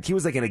just... he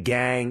was like in a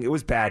gang. It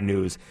was bad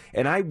news.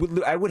 And I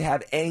would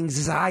have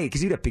anxiety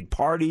because he'd have big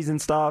parties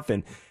and stuff,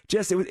 and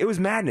just... It was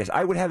madness.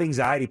 I would have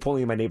anxiety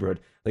pulling in my neighborhood.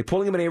 Like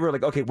pulling in my neighborhood,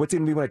 like, okay, what's it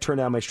going to be when I turn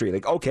down my street?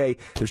 Like, okay,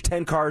 there's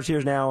 10 cars here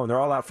now, and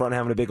they're all out front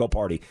having a big old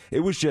party.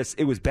 It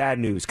was bad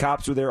news.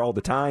 Cops were there all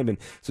the time. And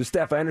so,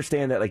 Steph, I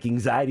understand that, like,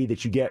 anxiety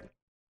that you get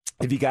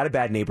if you got a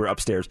bad neighbor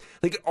upstairs.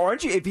 Like,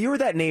 aren't you, if you were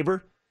that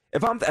neighbor,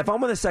 if I'm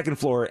on the second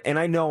floor and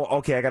I know,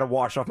 okay, I got to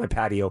wash off my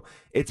patio,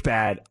 it's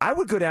bad, I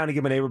would go down and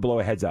give my neighbor below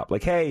a heads up.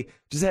 Like, hey,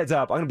 just a heads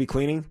up, I'm going to be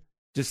cleaning.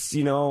 Just,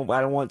 I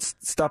don't want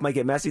stuff might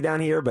get messy down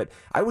here, but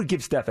I would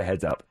give Steph a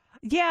heads up.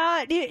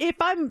 Yeah, if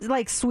I'm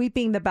like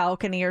sweeping the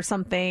balcony or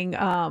something,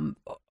 I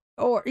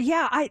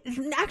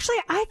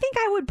think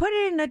I would put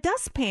it in a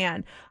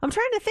dustpan. I'm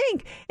trying to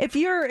think if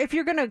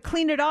you're gonna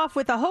clean it off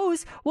with a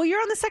hose. Well,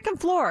 you're on the second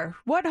floor.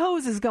 What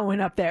hose is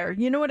going up there?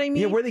 You know what I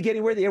mean? Yeah, what are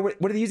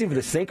they using for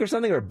the sink or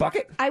something, or a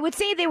bucket? I would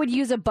say they would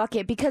use a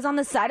bucket because on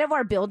the side of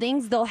our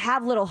buildings they'll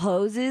have little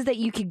hoses that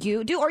you could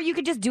do, or you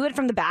could just do it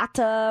from the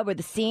bathtub or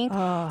the sink.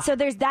 So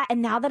there's that.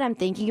 And now that I'm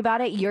thinking about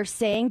it, you're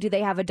saying, do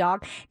they have a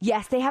dog?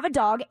 Yes, they have a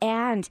dog,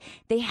 and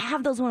they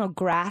have those little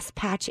grass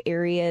patch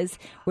areas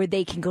where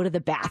they can go to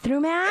the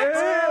bathroom at.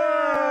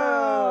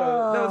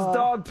 Those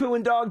dog poo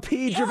and dog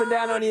pee dripping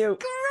down on you.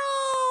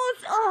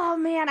 Gross. Oh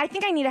man, I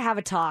think I need to have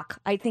a talk.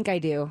 I think I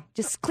do.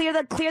 Just clear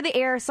the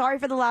air. Sorry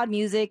for the loud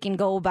music, and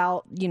go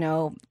about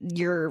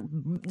your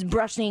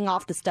brushing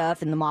off the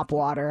stuff in the mop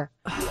water.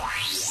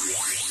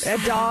 A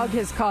dog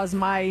has caused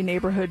my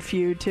neighborhood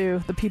feud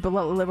too. The people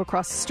that live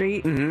across the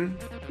street,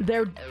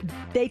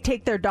 they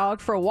take their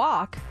dog for a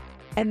walk,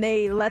 and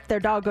they let their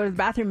dog go to the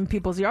bathroom in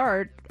people's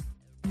yard.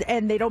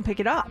 And they don't pick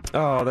it up.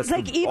 Oh, that's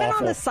like even awful.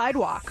 on the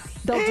sidewalk,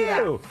 they'll do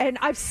that. And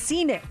I've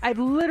seen it. I've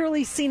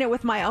literally seen it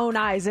with my own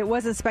eyes. It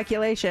wasn't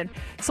speculation.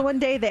 So one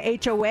day the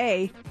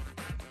HOA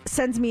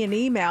sends me an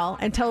email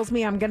and tells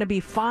me I'm going to be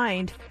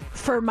fined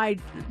for my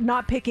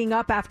not picking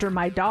up after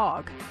my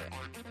dog.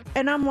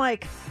 And I'm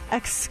like,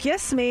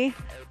 excuse me,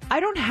 I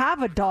don't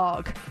have a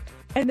dog.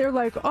 And they're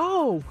like,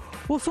 oh,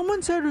 well,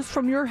 someone said it was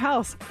from your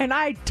house. And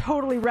I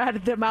totally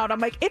ratted them out. I'm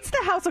like, it's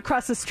the house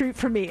across the street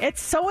from me.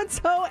 It's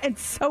so-and-so and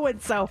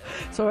so-and-so.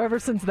 So ever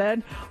since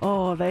then,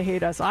 they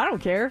hate us. I don't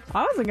care.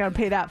 I wasn't going to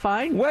pay that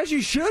fine. Well, as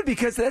you should,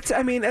 because that's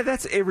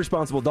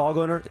irresponsible dog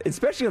owner,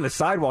 especially on the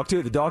sidewalk,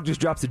 too. The dog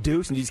just drops a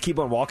deuce and you just keep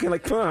on walking.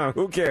 Like,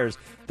 who cares?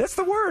 That's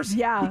the worst.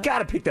 Yeah. You got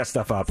to pick that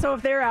stuff up. So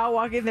if they're out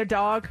walking their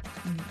dog,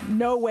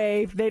 no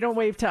wave. They don't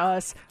wave to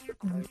us.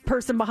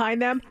 Person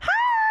behind them, hi!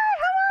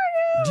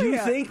 Do you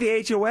think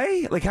the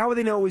HOA, like, how would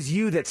they know it was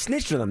you that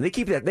snitched on them? They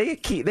keep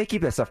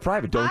that stuff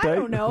private, don't they? I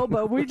don't know,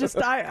 but we just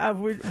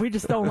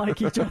don't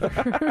like each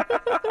other.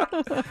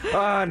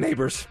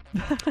 Neighbors.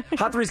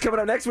 Hot Three's coming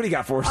up next. What do you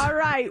got for us? All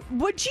right.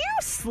 Would you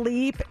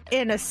sleep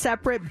in a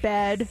separate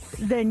bed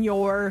than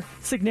your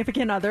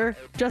significant other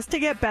just to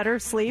get better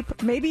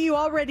sleep? Maybe you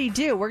already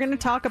do. We're going to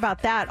talk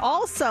about that.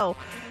 Also,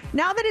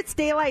 now that it's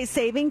daylight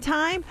saving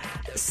time,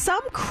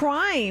 some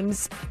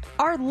crimes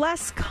are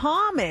less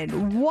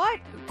common. What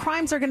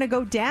crimes are going to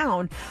go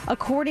down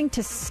according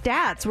to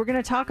stats? We're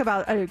going to talk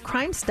about a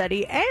crime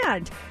study,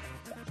 and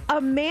a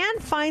man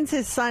finds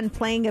his son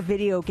playing a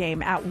video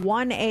game at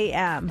 1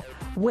 a.m.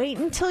 Wait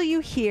until you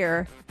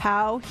hear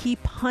how he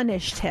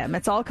punished him.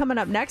 It's all coming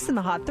up next in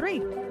the Hot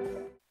 3.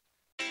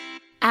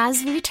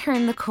 As we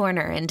turn the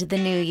corner into the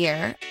new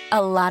year,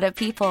 a lot of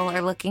people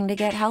are looking to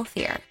get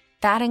healthier.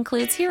 That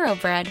includes Hero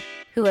Bread,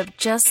 who have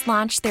just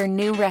launched their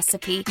new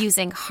recipe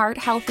using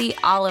heart-healthy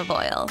olive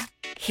oil.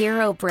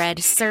 Hero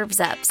Bread serves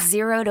up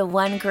 0 to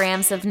 1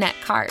 grams of net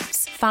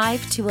carbs,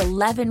 5 to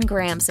 11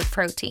 grams of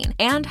protein,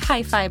 and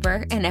high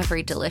fiber in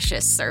every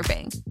delicious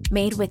serving.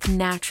 Made with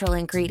natural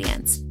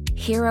ingredients,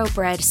 Hero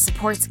Bread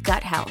supports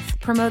gut health,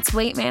 promotes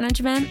weight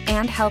management,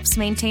 and helps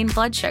maintain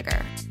blood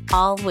sugar.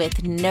 All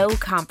with no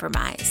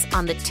compromise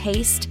on the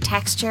taste,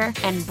 texture,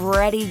 and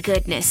bready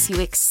goodness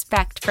you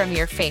expect from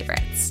your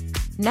favorites.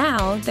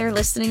 Now they're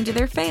listening to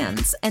their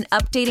fans and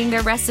updating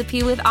their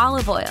recipe with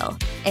olive oil,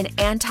 an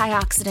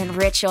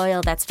antioxidant-rich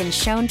oil that's been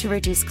shown to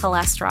reduce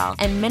cholesterol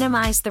and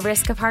minimize the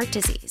risk of heart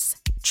disease.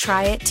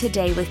 Try it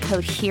today with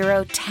code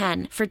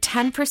HERO10 for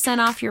 10%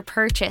 off your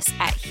purchase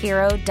at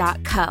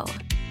hero.co.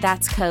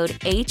 That's code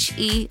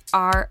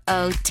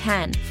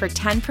HERO10 for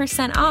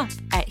 10% off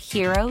at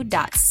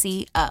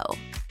hero.co.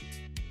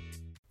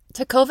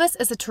 Tecovas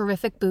is a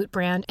terrific boot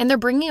brand, and they're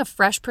bringing a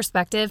fresh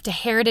perspective to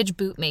heritage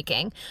boot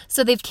making.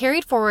 So they've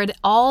carried forward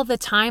all the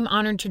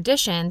time-honored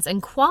traditions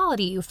and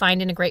quality you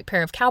find in a great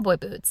pair of cowboy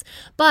boots,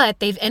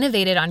 but they've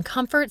innovated on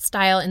comfort,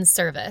 style, and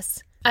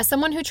service. As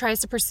someone who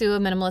tries to pursue a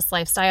minimalist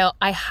lifestyle,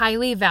 I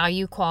highly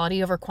value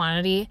quality over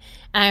quantity,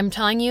 and I'm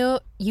telling you,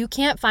 you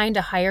can't find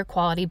a higher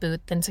quality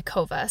boot than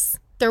Tecovas.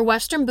 Their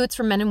Western boots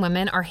for men and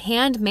women are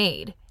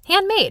handmade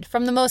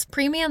from the most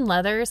premium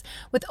leathers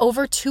with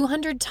over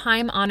 200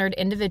 time-honored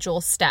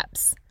individual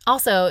steps.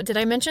 Also, did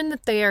I mention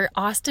that they are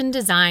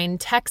Austin-designed,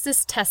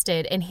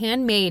 Texas-tested, and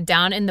handmade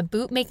down in the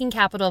boot-making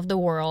capital of the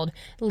world,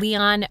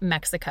 Leon,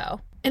 Mexico.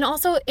 And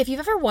also, if you've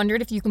ever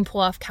wondered if you can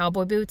pull off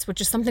cowboy boots,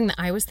 which is something that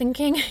I was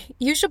thinking,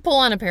 you should pull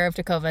on a pair of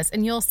Tecovas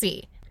and you'll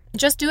see.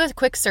 Just do a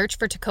quick search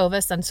for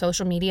Tecovas on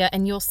social media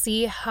and you'll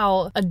see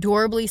how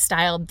adorably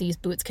styled these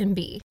boots can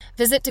be.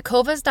 Visit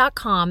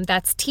tecovas.com,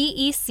 that's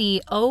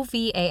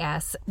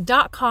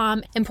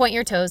TECOVAS.com, and point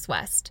your toes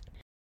west.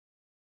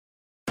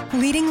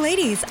 Leading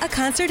Ladies, a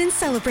concert in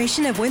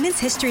celebration of Women's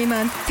History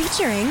Month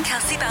featuring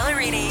Kelsey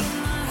Ballerini,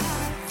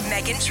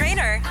 Meghan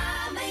Trainor,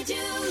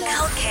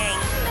 Elle King,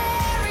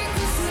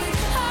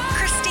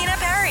 Christina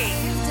Perri.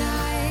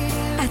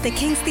 At the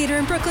King's Theater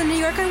in Brooklyn, New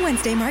York on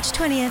Wednesday, March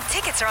 20th.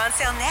 Tickets are on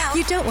sale now.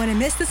 You don't want to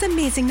miss this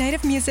amazing night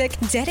of music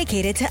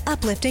dedicated to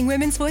uplifting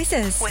women's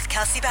voices. With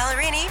Kelsey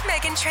Ballerini,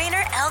 Meghan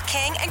Trainor, Elle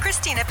King, and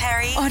Christina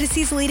Perri.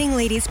 Odyssey's Leading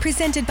Ladies,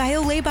 presented by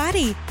Olay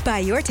Body. Buy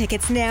your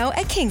tickets now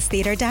at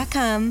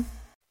kingstheater.com.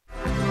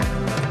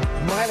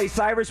 Miley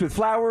Cyrus with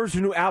Flowers.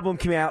 Her new album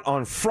came out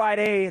on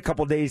Friday. A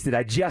couple days to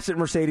digest it.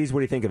 Mercedes, what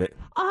do you think of it?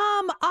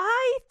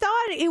 I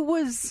thought it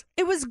was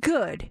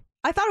good.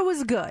 I thought it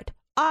was good.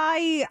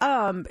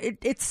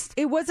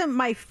 It wasn't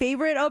my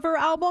favorite of her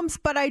albums,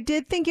 but I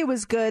did think it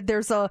was good.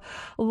 There's a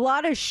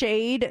lot of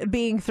shade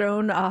being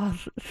thrown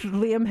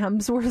Liam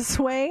Hemsworth's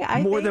way.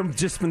 More than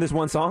just from this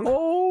one song?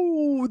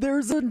 Oh,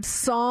 there's a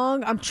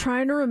song. I'm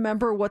trying to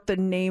remember what the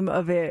name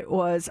of it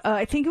was.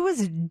 I think it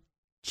was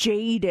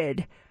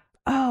Jaded.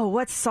 Oh,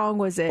 what song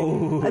was it?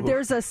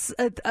 There's a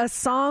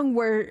song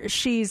where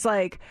she's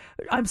like,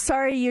 I'm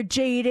sorry you're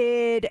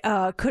jaded,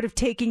 could have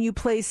taken you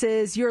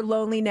places, you're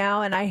lonely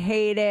now and I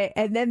hate it.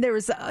 And then there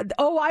was,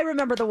 I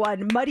remember the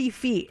one, Muddy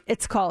Feet,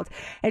 it's called.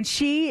 And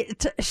she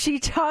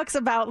talks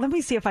about, let me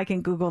see if I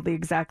can Google the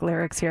exact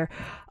lyrics here.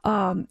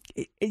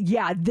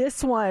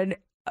 This one,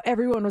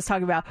 everyone was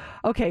talking about.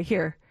 Okay,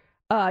 here.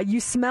 You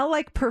smell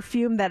like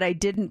perfume that I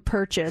didn't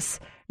purchase.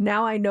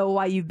 Now I know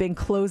why you've been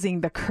closing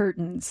the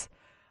curtains.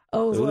 I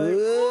was like,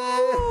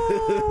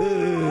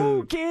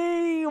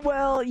 okay,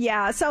 well,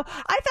 yeah. So I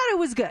thought it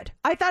was good.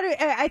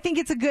 I think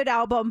it's a good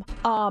album,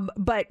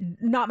 but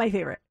not my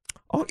favorite.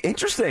 Oh,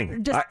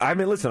 interesting. I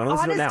mean, listen, I'm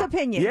listening now. Honest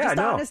opinion. Yeah,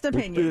 honest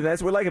opinion.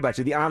 That's what we like about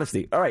you, the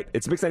honesty. All right,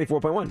 it's Mix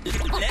 94.1.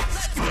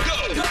 Let's go.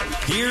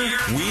 Here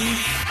we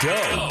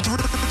go.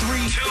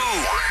 3, 2, 1.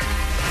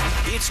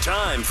 It's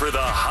time for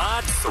the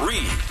Hot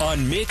 3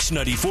 on Mix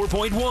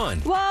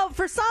 94.1. Well,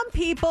 for some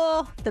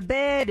people, the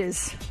bed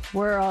is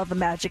where all the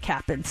magic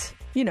happens.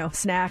 You know,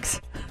 snacks,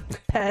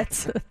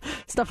 pets,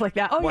 stuff like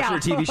that. Oh, watch yeah.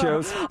 Watch their TV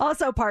shows.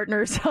 Also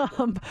partners.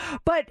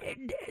 But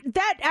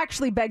that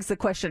actually begs the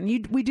question.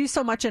 We do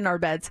so much in our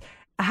beds.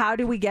 How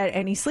do we get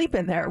any sleep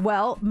in there?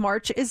 Well,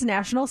 March is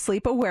National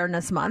Sleep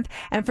Awareness Month.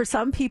 And for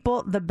some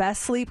people, the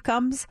best sleep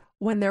comes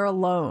when they're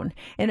alone.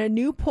 In a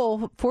new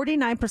poll,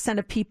 49%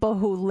 of people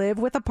who live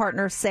with a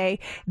partner say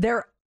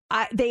they're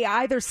they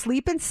either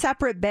sleep in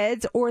separate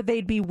beds or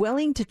they'd be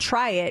willing to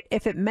try it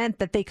if it meant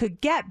that they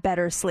could get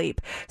better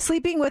sleep.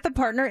 Sleeping with a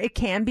partner, it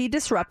can be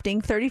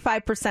disrupting.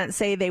 35%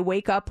 say they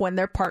wake up when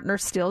their partner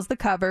steals the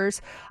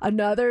covers.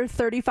 Another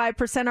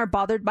 35% are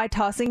bothered by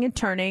tossing and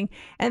turning.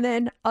 And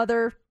then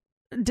other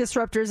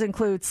disruptors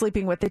include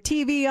sleeping with the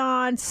TV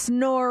on,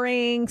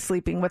 snoring,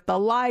 sleeping with the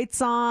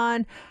lights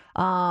on,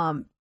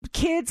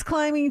 kids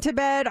climbing to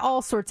bed,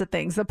 all sorts of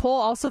things. The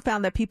poll also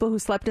found that people who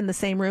slept in the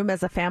same room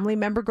as a family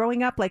member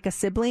growing up, like a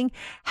sibling,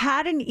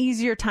 had an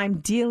easier time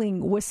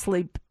dealing with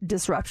sleep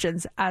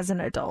disruptions as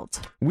an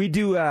adult. We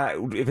do,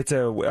 if it's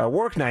a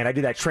work night, I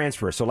do that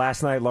transfer. So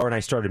last night, Laura and I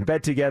started in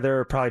bed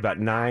together. Probably about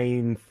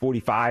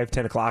 9:45,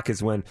 10 o'clock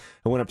is when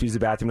I went up to use the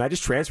bathroom. And I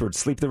just transferred,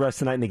 sleep the rest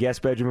of the night in the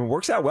guest bedroom. It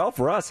works out well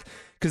for us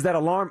because that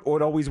alarm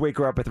would always wake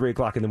her up at 3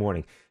 o'clock in the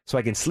morning. So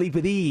I can sleep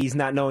with ease,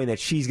 not knowing that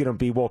she's going to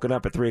be woken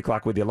up at 3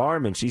 o'clock with the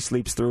alarm, and she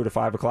sleeps through to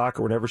 5 o'clock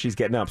or whenever she's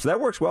getting up. So that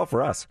works well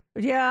for us.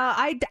 Yeah,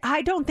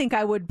 I don't think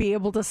I would be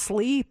able to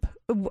sleep.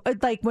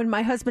 Like when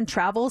my husband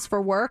travels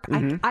for work,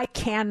 I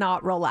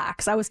cannot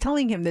relax. I was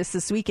telling him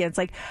this weekend. It's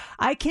like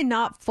I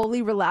cannot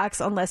fully relax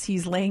unless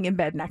he's laying in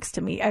bed next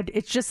to me.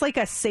 It's just like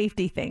a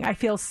safety thing. I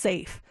feel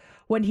safe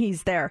when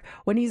he's there.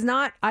 When he's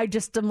not, I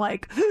just am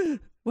like...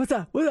 What's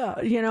up?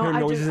 You know,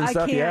 I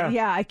can't.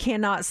 Yeah, I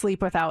cannot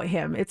sleep without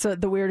him. It's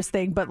the weirdest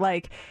thing. But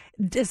like,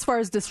 as far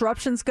as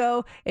disruptions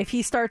go, if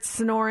he starts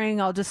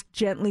snoring, I'll just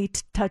gently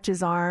touch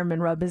his arm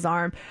and rub his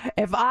arm.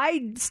 If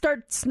I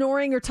start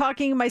snoring or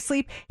talking in my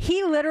sleep,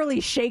 he literally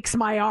shakes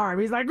my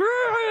arm. He's like,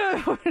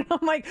 I'm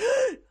like,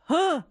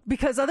 huh?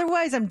 Because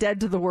otherwise, I'm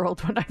dead to the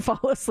world when I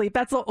fall asleep.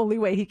 That's the only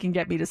way he can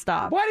get me to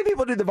stop. Why do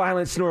people do the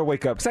violent snore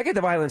wake up? Because I get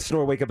the violent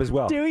snore wake up as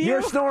well. Do you?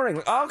 You're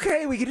snoring.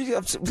 Okay, we can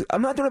do.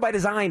 I'm not doing it by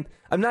design.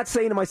 I'm not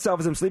saying to myself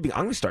as I'm sleeping,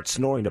 I'm going to start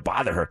snoring to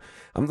bother her.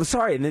 I'm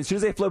sorry. And then as soon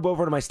as I flip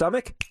over to my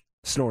stomach,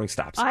 snoring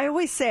stops. I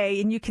always say,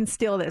 and you can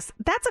steal this,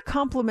 that's a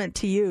compliment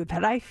to you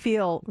that I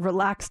feel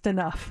relaxed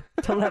enough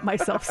to let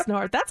myself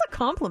snore. That's a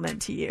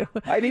compliment to you.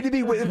 I need to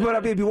be, but I'll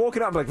be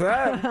woken up like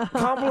that.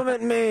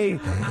 Compliment me.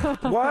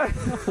 What?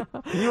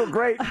 You were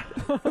great.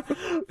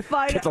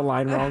 Get the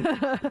line wrong.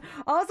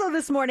 Also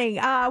this morning,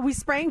 we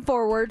sprang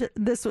forward.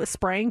 This was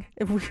sprang.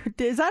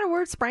 Is that a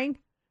word? Sprang?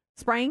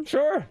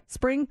 Sure.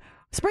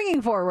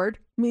 Springing forward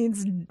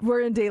means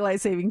we're in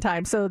daylight saving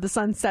time, so the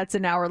sun sets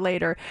an hour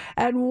later.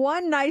 And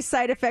one nice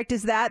side effect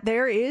is that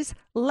there is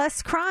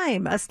less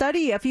crime. A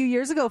study a few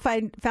years ago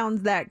found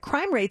that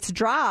crime rates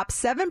drop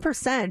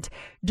 7%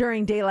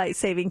 during daylight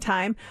saving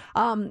time.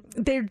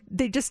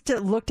 They just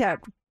looked at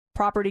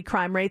property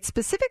crime rates,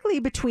 specifically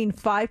between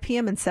 5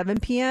 p.m. and 7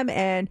 p.m.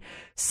 And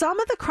some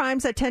of the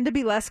crimes that tend to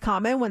be less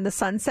common when the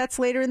sun sets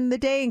later in the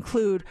day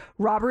include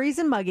robberies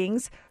and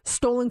muggings,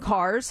 stolen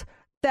cars,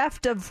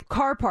 theft of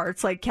car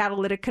parts like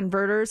catalytic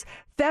converters,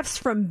 thefts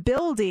from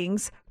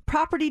buildings,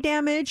 property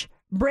damage,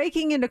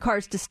 breaking into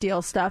cars to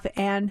steal stuff,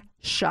 and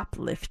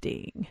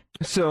shoplifting.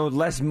 So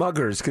less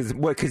muggers,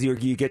 because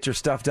you get your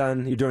stuff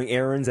done. You're doing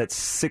errands at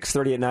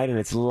 6:30 at night and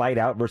it's light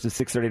out versus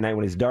 6:30 at night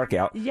when it's dark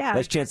out. Yeah,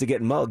 less chance of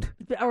getting mugged.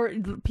 Or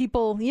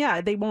people,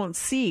 they won't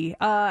see.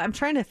 I'm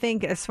trying to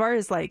think as far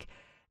as like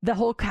the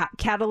whole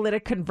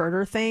catalytic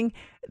converter thing.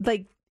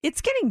 Like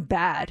it's getting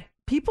bad.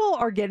 People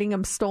are getting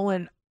them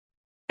stolen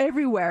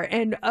everywhere.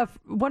 And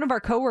one of our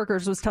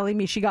coworkers was telling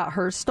me she got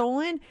hers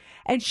stolen,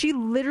 and she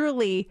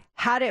literally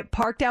had it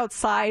parked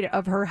outside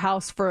of her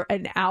house for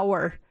an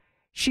hour.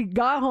 She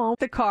got home,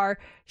 the car,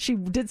 she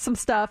did some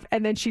stuff,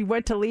 and then she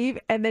went to leave,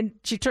 and then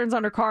she turns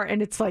on her car,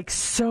 and it's like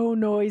so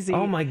noisy.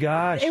 Oh my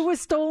gosh. It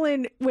was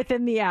stolen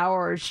within the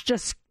hour. It's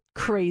just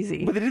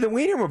crazy. But they did the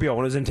Wienermobile when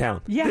it was in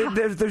town. Yeah.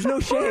 There's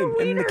no shame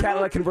in the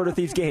catalytic converter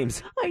thieves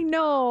games. I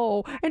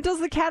know. And does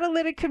the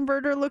catalytic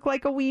converter look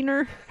like a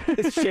wiener?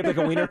 It's shaped like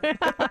a wiener.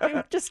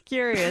 I'm just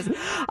curious.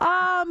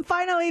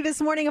 Finally,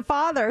 this morning, a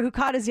father who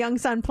caught his young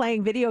son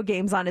playing video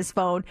games on his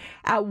phone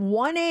at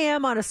 1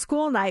 a.m. on a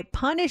school night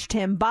punished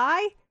him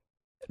by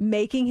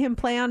making him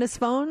play on his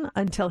phone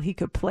until he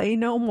could play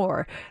no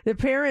more. The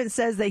parent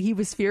says that he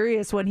was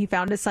furious when he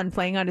found his son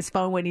playing on his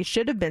phone when he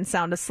should have been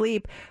sound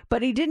asleep,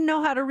 but he didn't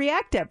know how to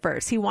react at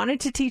first. He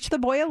wanted to teach the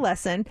boy a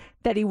lesson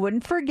that he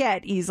wouldn't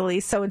forget easily,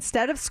 so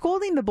instead of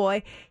scolding the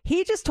boy,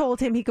 he just told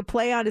him he could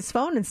play on his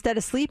phone instead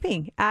of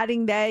sleeping,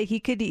 adding that he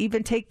could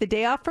even take the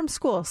day off from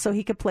school so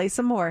he could play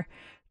some more.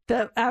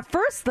 At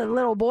first, the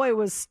little boy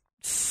was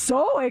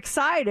so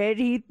excited.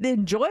 He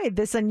enjoyed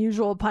this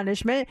unusual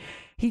punishment.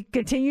 He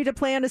continued to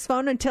play on his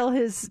phone until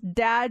his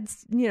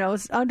dad's,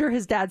 under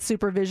his dad's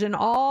supervision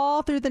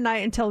all through the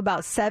night until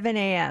about 7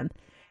 a.m.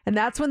 And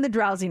that's when the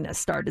drowsiness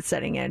started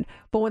setting in.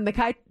 But when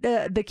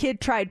the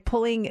kid tried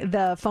pulling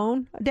the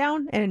phone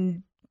down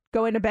and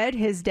going to bed,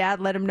 his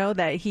dad let him know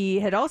that he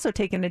had also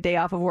taken a day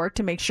off of work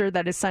to make sure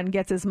that his son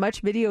gets as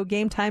much video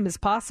game time as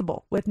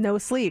possible with no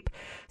sleep.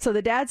 So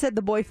the dad said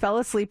the boy fell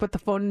asleep with the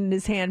phone in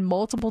his hand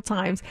multiple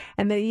times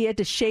and that he had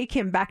to shake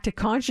him back to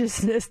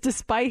consciousness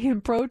despite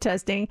him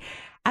protesting.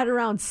 at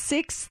around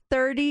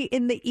 6:30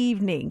 in the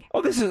evening.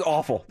 Oh, this is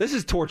awful. This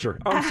is torture.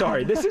 I'm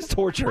sorry. This is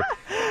torture.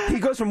 He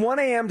goes from 1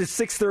 a.m. to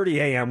 6:30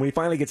 a.m. when he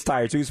finally gets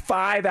tired. So he's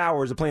 5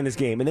 hours of playing this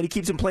game. And then he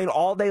keeps him playing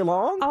all day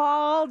long?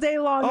 All day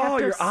long. Oh,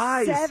 After your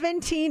eyes.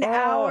 17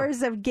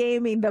 hours of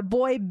gaming, the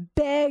boy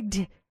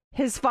begged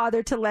his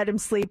father to let him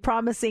sleep,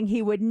 promising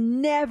he would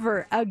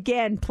never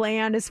again play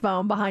on his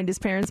phone behind his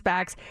parents'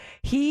 backs.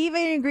 He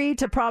even agreed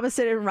to promise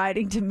it in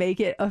writing to make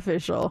it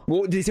official.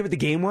 Well, did he say what the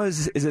game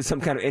was? Is it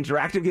some kind of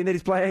interactive game that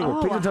he's playing?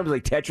 Or something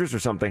like Tetris or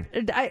something?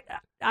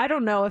 I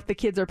don't know if the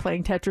kids are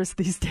playing Tetris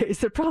these days.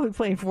 They're probably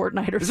playing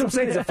Fortnite or That's something. what I'm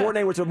saying. Is it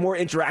Fortnite, which is a more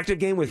interactive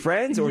game with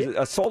friends, or is it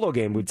a solo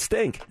game would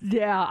stink?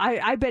 Yeah,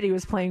 I bet he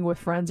was playing with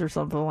friends or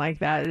something like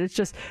that. It's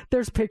just,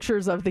 there's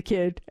pictures of the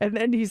kid, and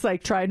then he's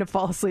like trying to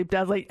fall asleep.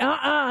 Dad's like,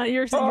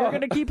 you're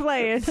going to keep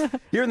playing.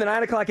 Here in the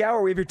 9 o'clock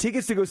hour, we have your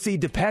tickets to go see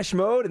Depeche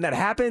Mode, and that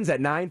happens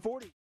at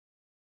 9:40.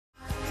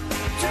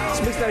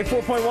 It's Mix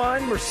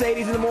 94.1,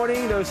 Mercedes in the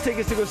morning. Those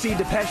tickets to go see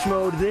Depeche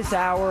Mode this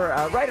hour,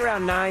 right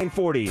around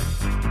 9:40.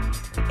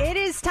 It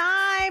is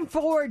time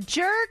for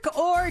Jerk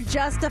or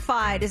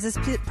Justified. Is this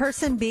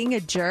person being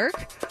a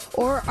jerk,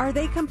 or are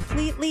they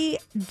completely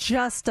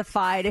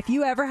justified? If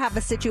you ever have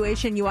a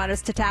situation you want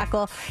us to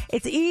tackle,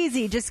 it's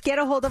easy. Just get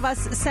a hold of us.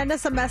 Send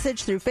us a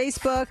message through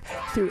Facebook,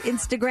 through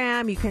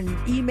Instagram. You can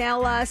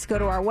email us. Go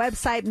to our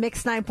website,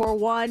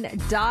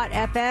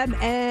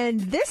 mix941.fm.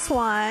 And this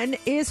one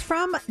is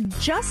from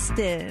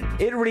Justin.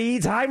 It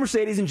reads, "Hi,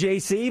 Mercedes and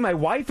JC. My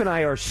wife and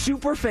I are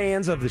super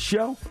fans of the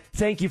show.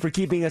 Thank you for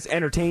keeping us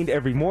entertained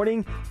every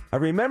morning. I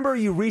remember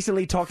you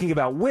recently talking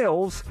about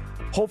wills.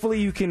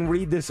 Hopefully you can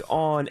read this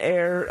on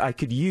air. I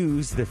could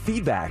use the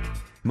feedback.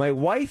 My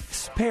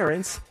wife's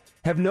parents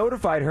have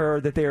notified her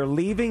that they are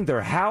leaving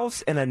their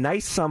house and a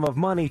nice sum of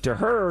money to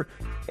her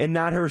and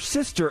not her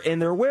sister in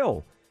their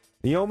will.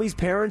 Naomi's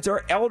parents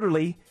are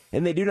elderly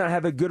and they do not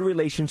have a good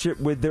relationship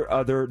with their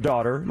other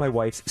daughter, my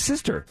wife's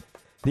sister.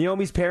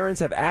 Naomi's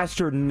parents have asked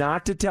her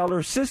not to tell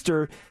her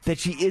sister that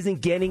she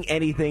isn't getting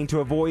anything to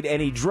avoid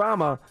any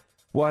drama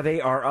while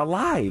they are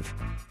alive.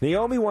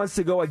 Naomi wants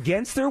to go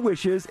against their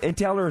wishes and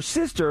tell her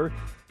sister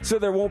so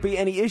there won't be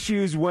any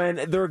issues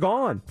when they're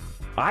gone.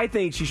 I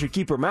think she should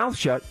keep her mouth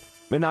shut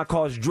and not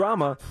cause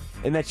drama,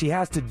 and that she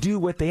has to do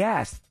what they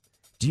ask.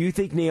 Do you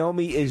think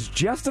Naomi is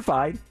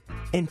justified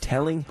in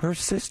telling her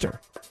sister?"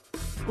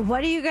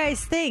 What do you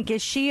guys think?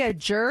 Is she a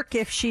jerk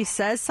if she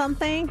says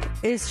something?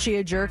 Is she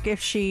a jerk if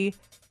she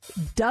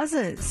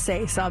doesn't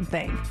say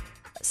something?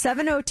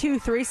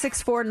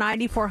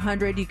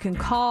 702-364-9400. You can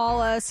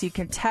call us. You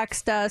can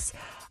text us.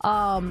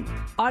 On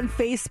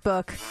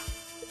Facebook,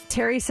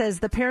 Terry says,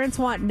 the parents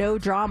want no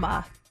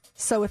drama.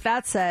 So with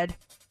that said,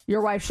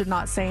 your wife should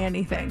not say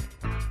anything.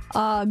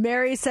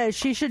 Mary says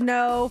she should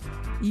know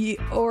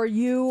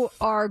you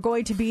are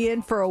going to be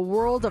in for a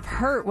world of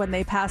hurt when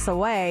they pass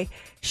away.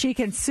 She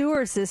can sue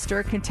her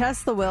sister,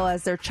 contest the will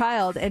as their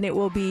child, and it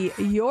will be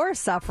your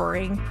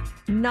suffering,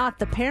 not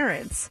the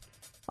parents.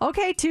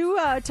 Okay, two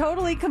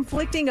totally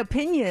conflicting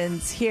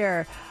opinions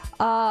here.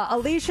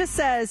 Alicia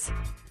says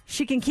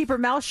she can keep her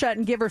mouth shut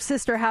and give her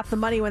sister half the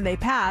money when they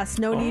pass.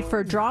 No need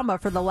for drama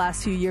for the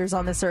last few years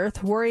on this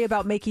earth. Worry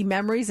about making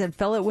memories and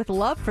fill it with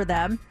love for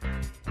them.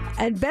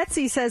 And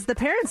Betsy says the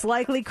parents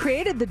likely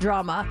created the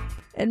drama.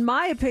 In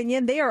my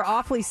opinion, they are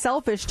awfully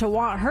selfish to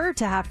want her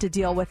to have to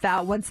deal with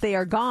that once they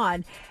are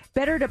gone.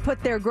 Better to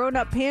put their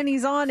grown-up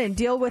panties on and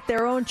deal with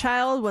their own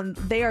child when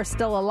they are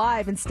still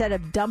alive instead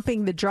of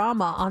dumping the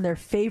drama on their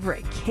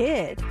favorite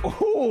kid.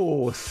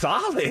 Oh,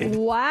 solid.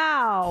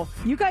 Wow.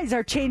 You guys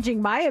are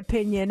changing my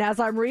opinion as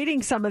I'm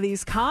reading some of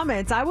these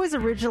comments. I was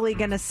originally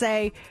going to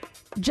say,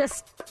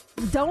 just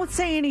don't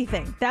say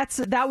anything.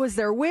 That was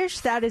their wish.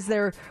 That is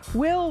their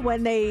will.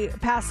 When they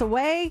pass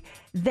away,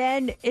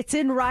 then it's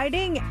in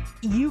writing.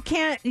 You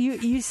can't,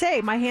 you say,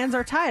 my hands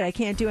are tied. I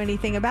can't do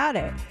anything about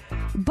it.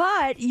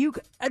 But you,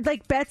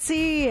 like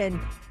Betsy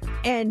and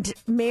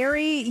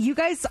Mary, you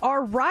guys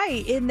are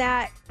right in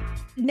that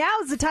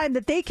now's the time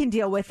that they can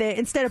deal with it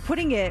instead of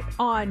putting it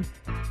on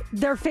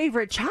their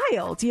favorite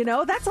child. You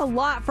know, that's a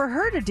lot for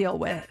her to deal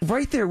with.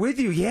 Right there with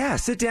you. Yeah.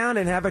 Sit down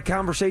and have a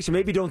conversation.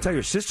 Maybe don't tell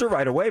your sister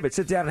right away, but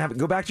sit down and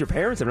go back to your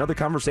parents and have another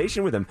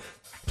conversation with them.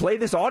 Play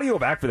this audio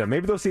back for them.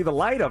 Maybe they'll see the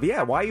light of,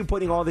 why are you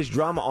putting all this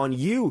drama on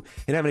you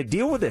and having to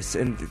deal with this?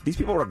 And these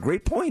people are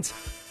great points.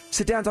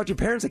 Sit down and talk to your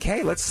parents like,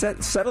 hey, let's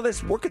settle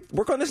this.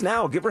 Work on this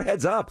now. Give her a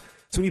heads up.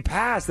 So when you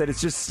pass, that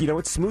it's just,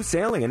 it's smooth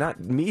sailing and not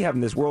me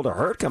having this world of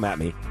hurt come at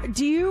me.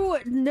 Do you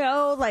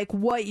know, like,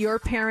 what your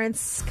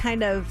parents'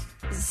 kind of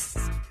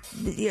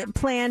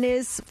plan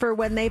is for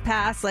when they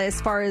pass,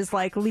 as far as,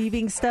 like,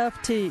 leaving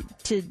stuff to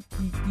to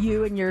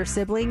you and your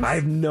siblings? I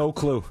have no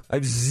clue. I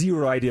have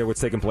zero idea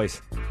what's taking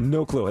place.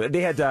 No clue.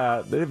 They have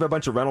a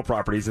bunch of rental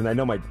properties, and I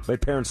know my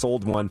parents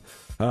sold one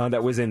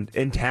that was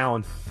in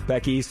town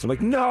back east. I'm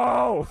like,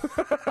 no!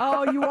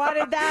 Oh, you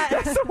wanted that?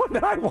 That's the one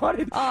that I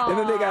wanted. And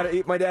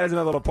then my dad has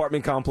another little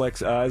apartment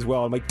complex as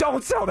well. I'm like,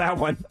 don't sell that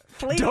one.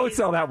 Please. Don't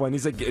sell that one.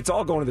 He's like, it's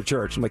all going to the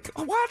church. I'm like,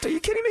 oh, what? Are you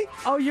kidding me?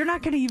 Oh, you're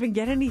not going to even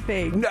get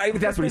anything. No,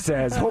 that's what he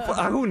says.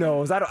 Who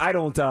knows? I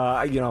don't.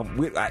 I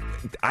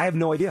have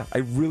no idea. I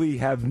really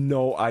have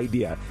no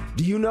idea.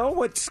 Do you know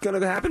what's going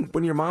to happen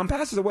when your mom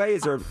passes away?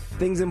 Is there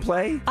things in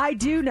play? I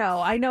do know.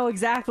 I know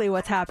exactly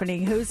what's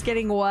happening. Who's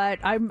getting what?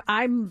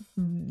 I'm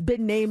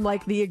been named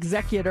like the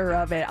executor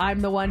of it.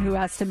 I'm the one who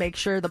has to make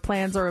sure the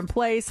plans are in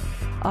place.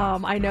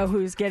 I know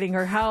who's getting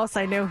her house.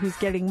 I know who's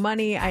getting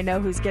money. I know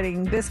who's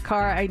getting this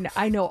car.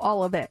 I know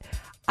all of it.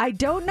 I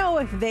don't know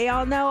if they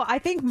all know. I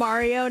think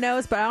Mario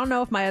knows, but I don't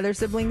know if my other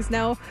siblings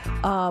know.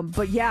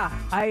 But yeah,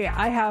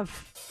 I have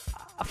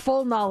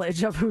full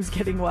knowledge of who's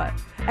getting what.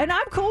 And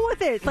I'm cool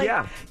with it. Like,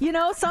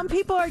 some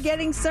people are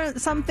getting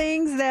some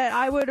things that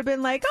I would have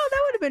been like, oh,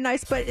 that would have been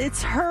nice, but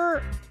it's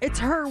her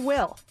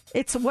will.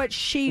 It's what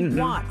she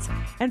wants.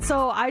 And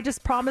so I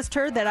just promised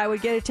her that I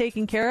would get it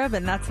taken care of,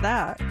 and that's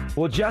that.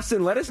 Well,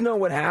 Justin, let us know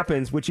what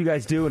happens, what you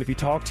guys do, and if you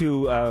talk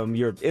to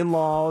your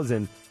in-laws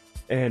and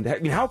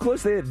how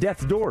close are they to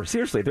death's door?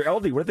 Seriously, they're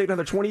elderly. What if they have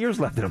another 20 years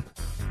left in them?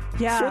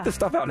 Yeah. Sort this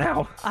stuff out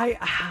now.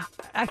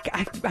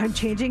 I'm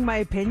changing my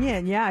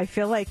opinion. Yeah, I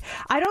feel like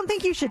I don't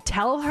think you should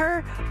tell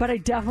her, but I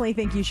definitely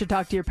think you should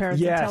talk to your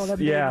parents and tell them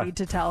they need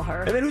to tell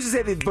her. And then who's to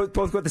say they both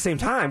go at the same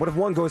time? What if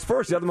one goes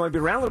first, the other might be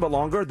around a little bit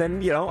longer?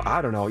 Then,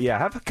 I don't know. Yeah,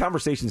 have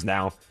conversations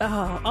now.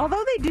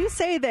 Although they do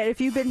say that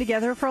if you've been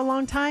together for a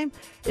long time,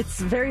 it's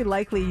very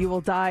likely you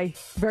will die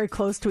very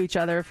close to each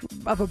other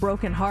of a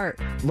broken heart.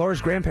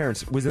 Laura's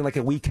grandparents was in like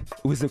a week.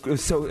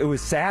 It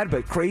was sad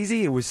but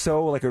crazy. It was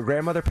so like her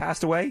grandmother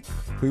passed away.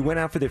 We went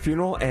out for the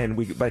funeral, and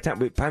by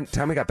the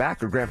time we got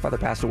back, her grandfather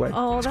passed away.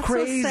 Oh, that's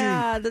crazy. So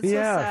sad. That's so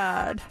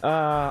sad.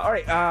 All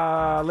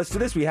right, let's do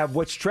this. We have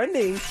What's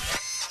Trending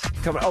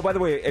coming. Oh, by the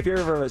way, if you're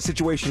ever in a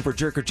situation for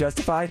Jerk or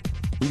Justified,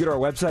 you go to our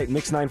website,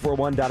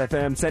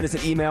 mix941.fm. Send us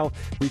an email.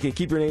 We can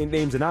keep your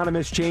names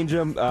anonymous, change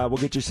them. We'll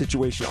get your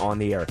situation on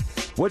the air.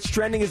 What's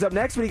Trending is up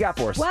next. What do you got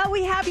for us? Well,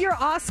 we have your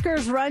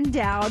Oscars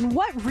rundown.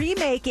 What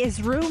remake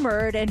is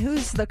rumored, and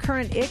who's the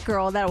current it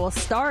girl that will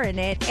star in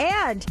it?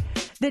 And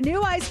the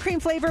new ice cream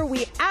flavor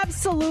we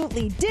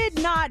absolutely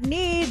did not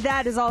need.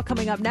 That is all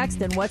coming up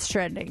next in What's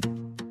Trending.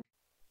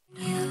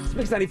 It's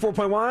Mix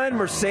 94.1,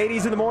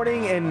 Mercedes in the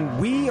morning, and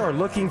we are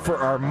looking for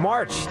our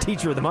March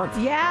Teacher of the Month.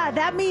 Yeah,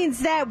 that means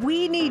that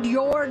we need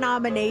your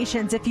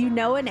nominations. If you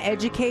know an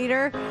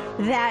educator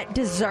that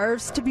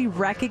deserves to be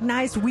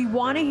recognized, we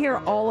want to hear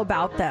all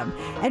about them.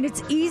 And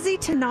it's easy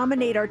to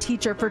nominate our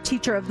teacher for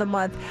Teacher of the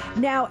Month.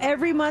 Now,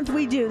 every month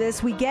we do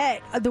this, we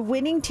get the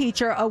winning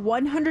teacher a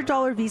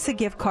 $100 Visa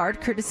gift card,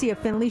 courtesy of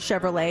Findlay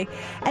Chevrolet,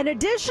 an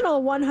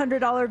additional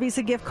 $100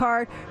 Visa gift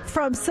card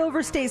from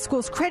Silver State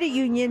Schools Credit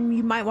Union.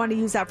 You might want to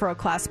use that for a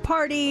class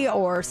party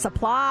or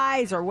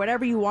supplies or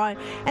whatever you want.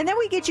 And then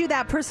we get you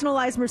that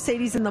personalized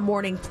Mercedes in the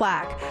Morning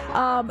plaque.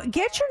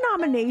 Get your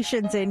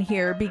nominations in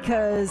here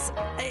because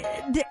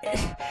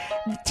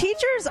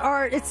teachers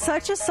it's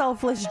such a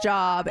selfless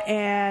job,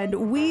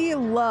 and we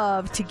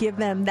love to give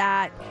them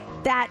that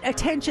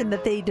attention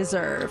that they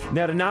deserve.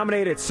 Now, to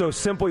nominate, it's so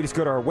simple. You just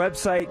go to our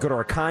website, go to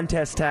our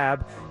contest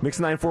tab.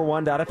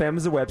 Mix941.fm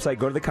is the website.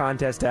 Go to the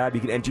contest tab. You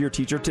can enter your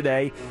teacher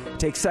today.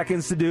 Take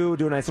seconds to do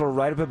a nice little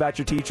write-up about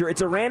your teacher. It's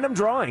a random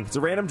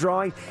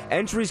drawing.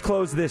 Entries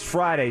close this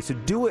Friday, so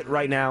do it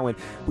right now. And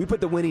we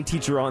put the winning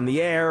teacher on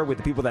the air with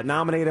the people that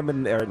nominate him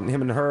and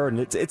him and her, and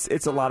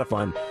it's a lot of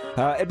fun.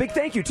 A big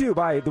thank you, too,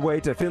 by the way,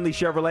 to Findlay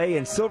Chevrolet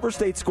and Silver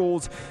State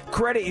Schools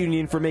Credit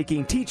Union for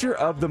making Teacher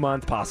of the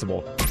Month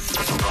possible.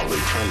 Probably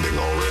trending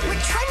already. We're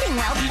trending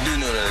well. You do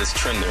know that it's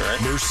trending,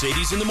 right?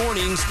 Mercedes in the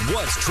mornings.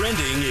 What's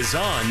Trending is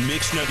on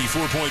Mix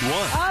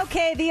 94.1.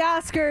 Okay, the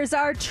Oscars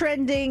are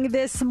trending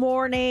this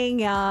morning.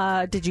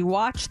 Did you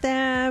watch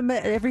them?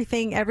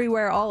 Everything,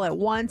 Everywhere, All at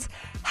Once.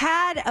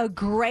 Had a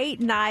great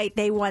night.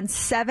 They won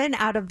 7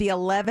 out of the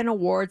 11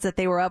 awards that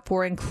they were up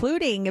for,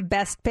 including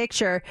Best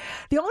Picture.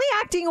 The only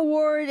acting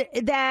award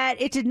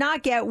that it did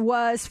not get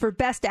was for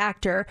Best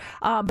Actor,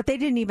 but they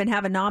didn't even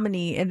have a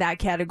nominee in that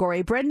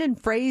category. Brendan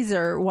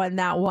Fraser won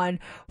that one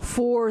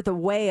for The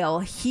Whale.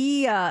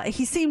 He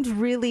seemed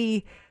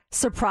really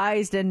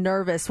surprised and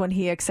nervous when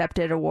he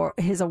accepted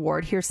his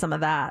award. Here's some of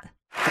that.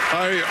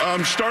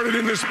 I started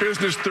in this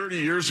business 30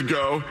 years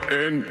ago,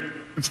 and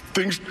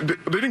things they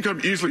didn't come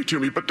easily to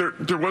me. But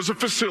there was a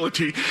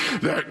facility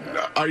that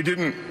I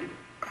didn't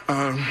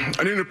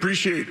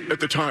appreciate at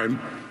the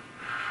time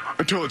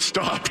until it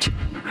stopped.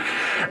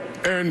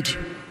 And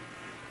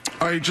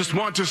I just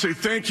want to say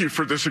thank you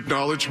for this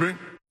acknowledgement.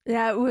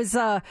 Yeah,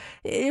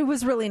 it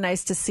was really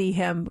nice to see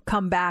him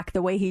come back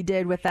the way he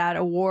did with that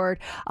award.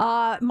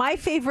 My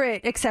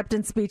favorite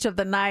acceptance speech of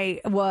the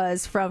night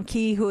was from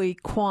Ke Huy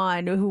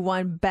Quan, who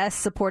won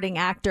Best Supporting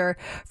Actor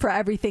for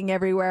Everything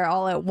Everywhere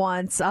All at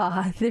Once.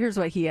 Here's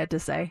what he had to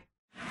say.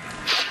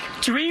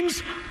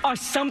 Dreams are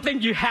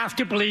something you have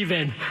to believe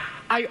in.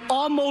 I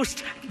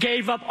almost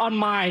gave up on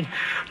mine.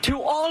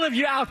 To all of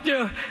you out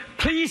there,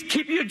 please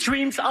keep your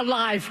dreams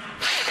alive.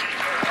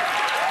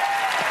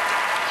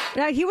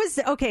 Now, he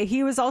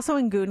was also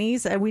in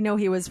Goonies. We know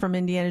he was from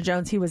Indiana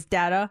Jones. He was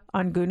Data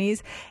on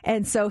Goonies.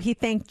 And so he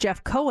thanked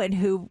Jeff Cohen,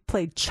 who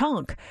played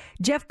Chunk.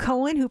 Jeff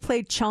Cohen, who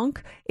played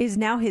Chunk, is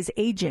now his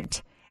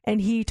agent. And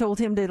he told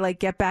him to like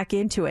get back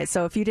into it.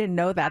 So if you didn't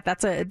know that,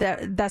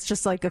 that's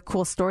just like a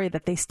cool story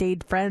that they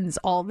stayed friends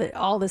all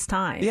this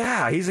time.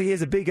 Yeah, he's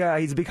a big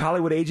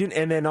Hollywood agent,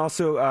 and then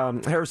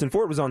also Harrison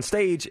Ford was on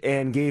stage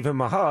and gave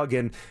him a hug,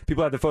 and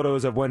people had the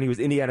photos of when he was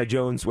Indiana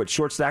Jones. What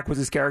Short Stack was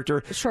his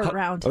character? Short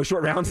Round. Oh,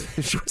 Short Round.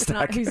 Short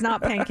Stack. He's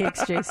not Pancakes,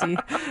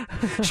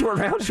 JC. Short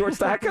Round, Short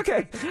Stack.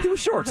 Okay, he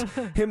was short.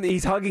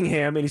 He's hugging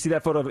him, and you see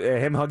that photo of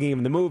him hugging him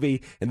in the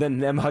movie, and then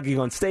them hugging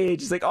on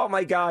stage. It's like, oh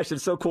my gosh,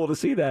 it's so cool to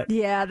see that.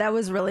 Yeah. That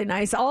was really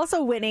nice.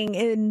 Also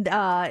winning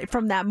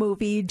from that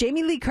movie,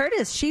 Jamie Lee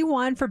Curtis. She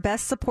won for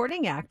Best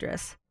Supporting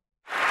Actress.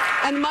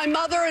 And my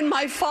mother and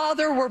my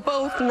father were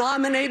both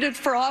nominated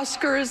for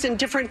Oscars in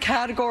different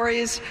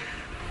categories.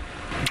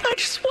 I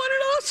just won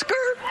an Oscar.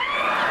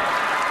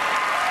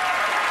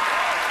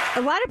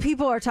 A lot of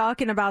people are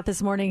talking about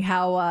this morning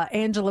how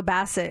Angela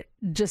Bassett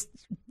just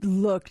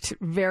looked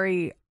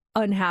very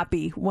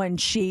unhappy when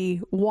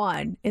she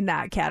won in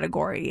that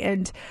category.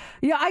 And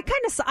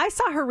I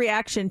saw her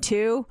reaction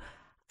too.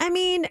 I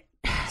mean,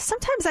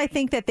 sometimes I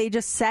think that they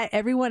just set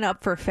everyone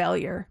up for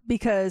failure,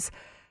 because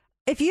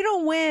if you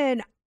don't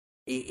win,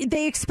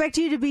 they expect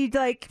you to be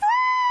like,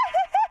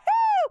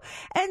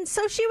 and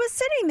so she was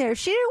sitting there.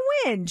 She didn't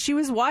win. She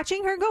was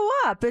watching her go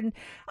up. And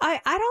I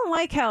don't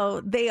like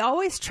how they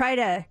always try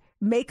to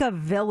make a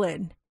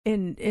villain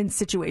in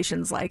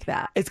situations like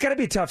that. It's got to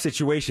be a tough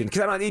situation,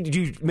 because I don't need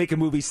you make a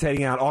movie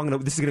setting out,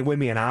 this is going to win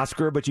me an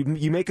Oscar, but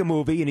you make a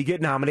movie and you get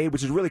nominated,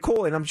 which is really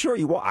cool, and I'm sure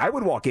I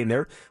would walk in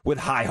there with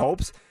high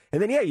hopes,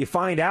 and then you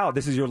find out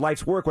this is your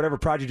life's work, whatever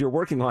project you're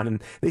working on,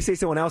 and they say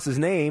someone else's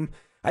name.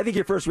 I think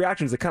your first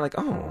reaction is kind of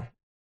like, oh,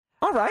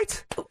 all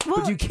right.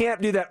 But you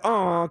can't do that,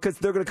 because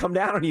they're going to come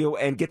down on you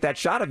and get that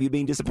shot of you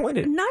being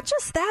disappointed. Not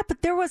just that,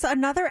 but there was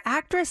another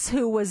actress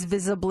who was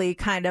visibly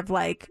kind of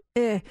like,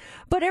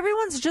 But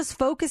everyone's just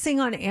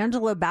focusing on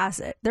Angela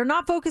Bassett. They're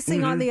not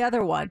focusing on the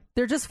other one.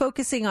 They're just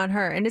focusing on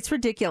her, and it's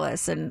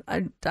ridiculous, and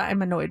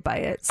I'm annoyed by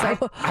it.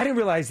 So I didn't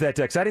realize that,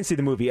 because I didn't see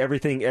the movie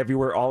Everything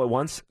Everywhere All at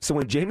Once. So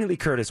when Jamie Lee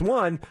Curtis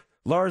won,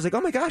 Laura's like,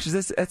 oh my gosh,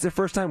 that's their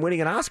first time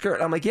winning an Oscar?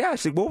 And I'm like, yeah.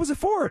 She's like, what was it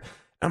for?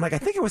 I'm like, I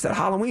think it was that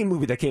Halloween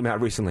movie that came out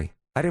recently.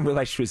 I didn't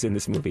realize she was in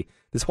this movie.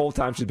 This whole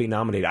time she's being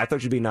nominated. I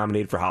thought she'd be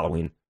nominated for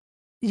Halloween.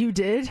 You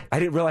did? I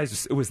didn't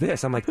realize it was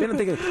this. I'm like, then I'm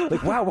thinking,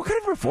 like, wow, what kind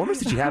of performance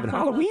did she have in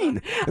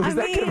Halloween? It was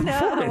that kind of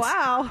performance.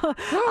 Wow.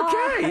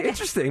 Okay,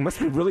 interesting. Must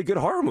be a really good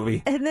horror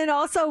movie. And then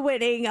also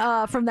winning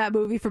from that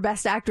movie for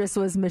Best Actress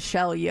was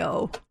Michelle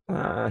Yeoh.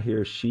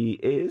 Here she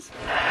is.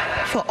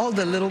 For all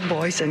the little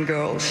boys and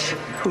girls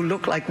who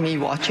look like me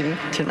watching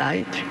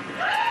tonight,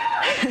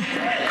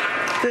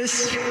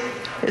 this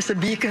is a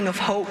beacon of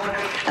hope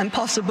and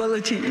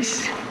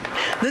possibilities.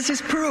 This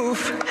is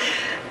proof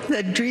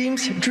that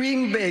dreams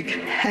dream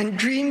big and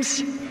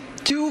dreams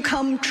do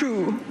come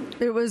true.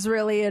 It was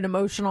really an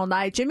emotional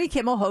night. Jimmy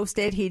Kimmel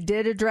hosted. He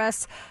did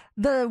address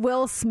the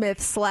Will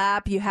Smith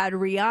slap. You had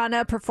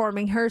Rihanna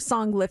performing her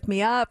song Lift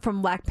Me Up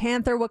from Black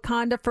Panther,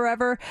 Wakanda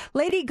Forever.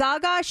 Lady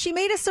Gaga, she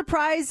made a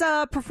surprise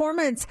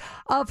performance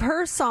of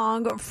her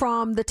song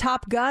from the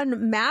Top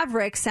Gun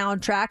Maverick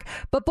soundtrack,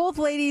 but both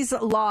ladies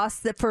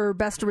lost for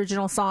Best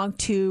Original Song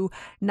to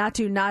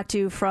Natu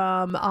Natu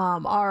from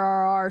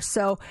RRR.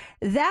 So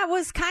that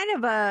was kind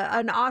of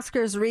an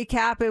Oscars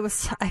recap.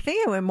 I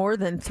think it went more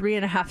than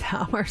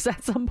 3.5 hours.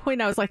 At some point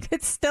I was like,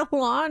 it's still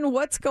on?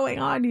 What's going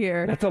on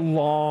here? That's a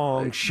long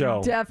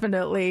show.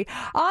 Definitely.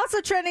 Also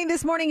trending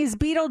this morning is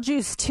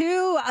Beetlejuice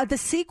 2. The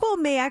sequel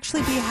may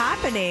actually be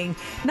happening.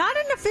 Not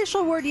an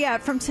official word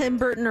yet from Tim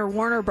Burton or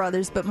Warner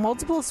Brothers, but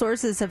multiple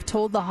sources have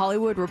told The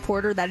Hollywood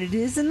Reporter that it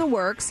is in the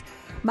works.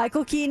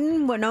 Michael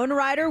Keaton, Winona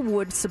Ryder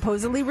would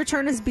supposedly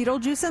return as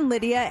Beetlejuice and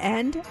Lydia,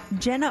 and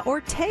Jenna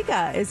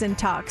Ortega is in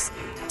talks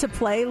to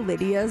play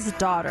Lydia's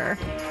daughter.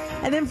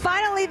 And then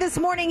finally this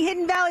morning,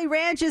 Hidden Valley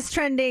Ranch is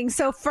trending.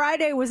 So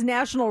Friday was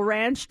National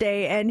Ranch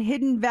Day, and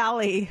Hidden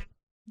Valley,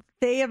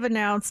 they have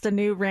announced a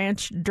new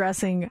ranch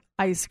dressing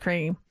ice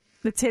cream.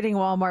 It's hitting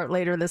Walmart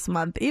later this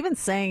month. Even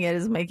saying it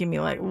is making me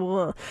like,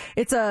 ugh.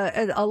 It's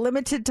a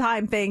limited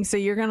time thing, so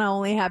you're going to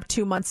only have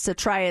 2 months to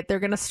try it. They're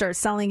going to start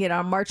selling it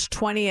on March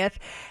 20th,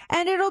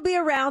 and it'll be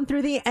around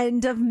through the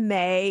end of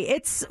May.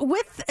 It's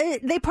with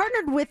they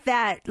partnered with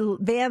that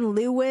Van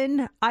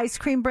Leeuwen ice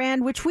cream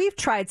brand, which we've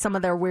tried some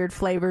of their weird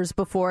flavors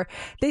before.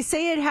 They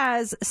say it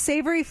has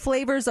savory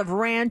flavors of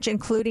ranch,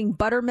 including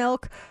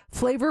buttermilk,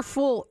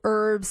 flavorful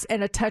herbs,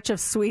 and a touch of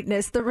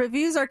sweetness. The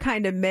reviews are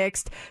kind of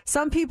mixed.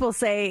 Some people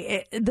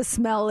say the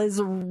smell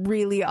is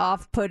really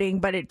off-putting,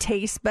 but it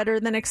tastes better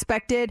than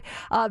expected.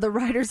 The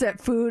writers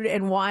at Food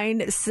and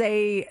Wine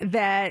say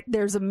that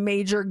there's a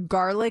major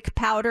garlic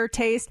powder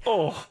taste.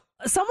 Oh.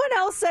 Someone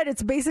else said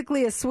it's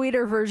basically a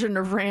sweeter version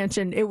of ranch,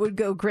 and it would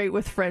go great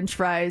with French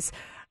fries.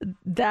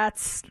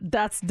 That's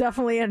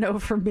definitely a no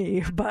for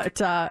me.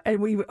 But and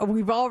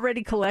we've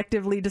already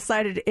collectively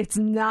decided it's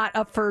not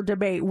up for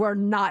debate. We're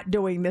not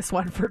doing this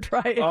one for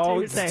Try It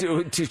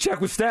Tuesday. To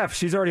check with Steph.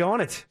 She's already on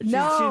it. She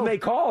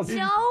made calls.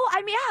 No,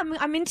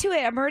 I'm into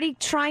it. I'm already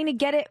trying to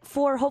get it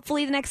for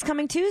hopefully the next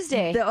coming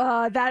Tuesday.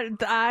 I'm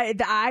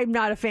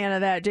not a fan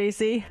of that,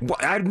 JC. Well,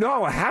 I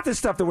know half the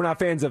stuff that we're not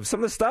fans of. Some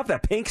of the stuff,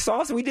 that pink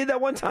sauce, we did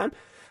that one time.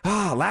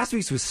 Last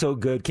week's was so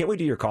good. Can't we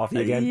do your coffee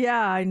again?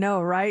 Yeah, I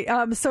know, right?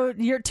 So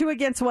you're 2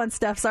 against 1,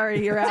 Steph.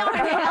 Sorry, you're out.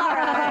 Okay, all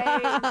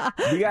right.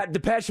 We got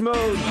Depeche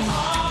Mode.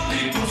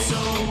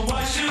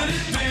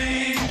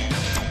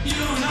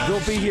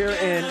 They'll be here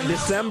in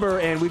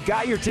December, and we've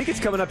got your tickets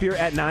coming up here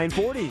at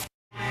 9:40.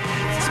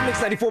 It's Mix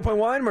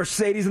 94.1,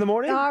 Mercedes in the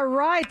morning. All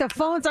right, the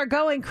phones are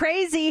going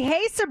crazy.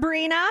 Hey,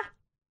 Sabrina.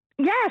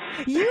 Yes.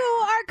 You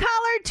are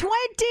caller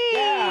 20.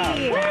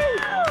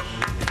 Yeah.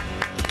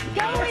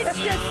 Going to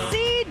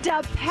see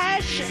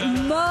Depeche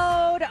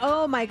Mode.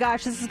 Oh my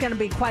gosh, this is going to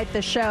be quite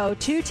the show.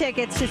 2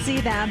 tickets to see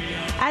them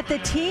at the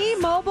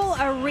T-Mobile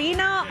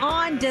Arena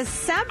on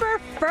December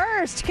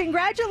 1st.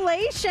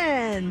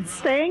 Congratulations.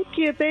 Thank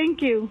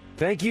you.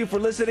 Thank you for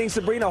listening,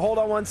 Sabrina. Hold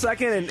on 1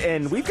 second,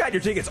 and we've got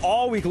your tickets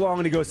all week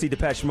long to go see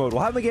Depeche Mode.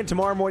 We'll have them again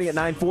tomorrow morning at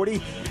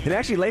 9:40, and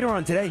actually later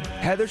on today,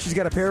 Heather, she's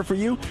got a pair for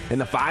you in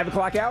the 5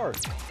 o'clock hour.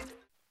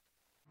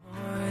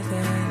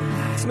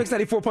 It's Mix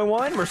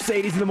 94.1,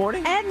 Mercedes in the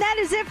morning. And that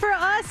is it for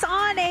us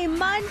on a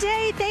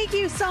Monday. Thank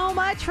you so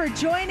much for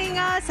joining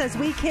us as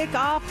we kick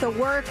off the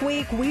work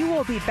week. We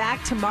will be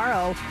back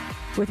tomorrow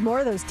with more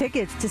of those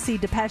tickets to see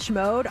Depeche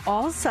Mode.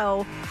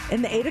 Also,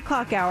 in the 8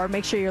 o'clock hour,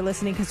 make sure you're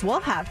listening because we'll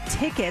have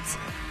tickets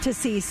to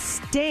see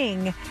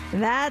Sting.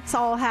 That's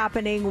all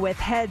happening with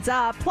Heads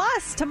Up.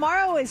 Plus,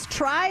 tomorrow is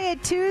Try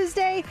It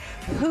Tuesday.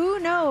 Who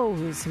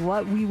knows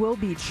what we will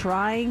be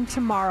trying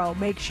tomorrow?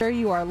 Make sure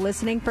you are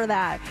listening for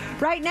that.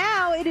 Right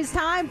now, it is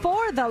time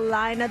for the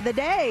line of the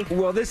day.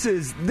 Well, this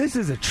is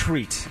a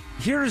treat.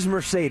 Here's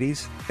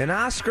Mercedes, an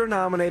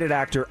Oscar-nominated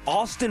actor,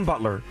 Austin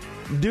Butler,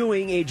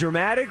 doing a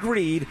dramatic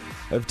read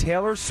of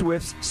Taylor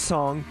Swift's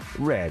song,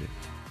 Red.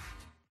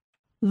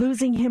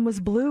 Losing him was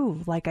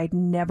blue, like I'd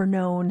never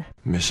known.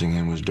 Missing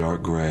him was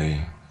dark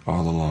gray,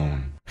 all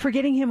alone.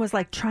 Forgetting him was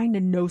like trying to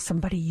know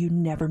somebody you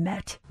never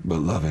met. But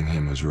loving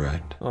him was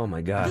red. Oh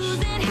my gosh.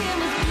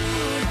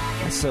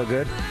 That's so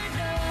good.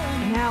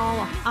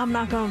 Now I'm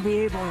not going to be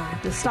able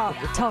to stop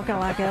talking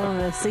like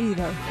Elvis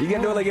either. You got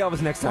to do it like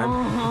Elvis next time.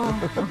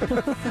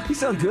 Uh-huh. You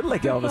sound good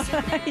like Elvis.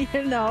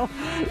 You know,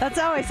 that's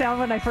how I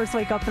sound when I first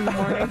wake up in the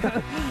morning.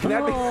 Can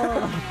that be?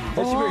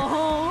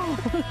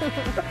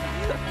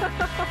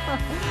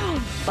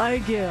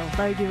 Thank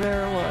you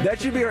very much.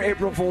 That should be our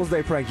April Fool's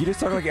Day prank. You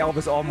just talk like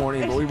Elvis all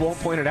morning, but we won't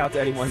point it out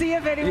to anyone. See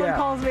if anyone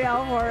calls me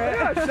out for it.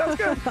 Yeah, sounds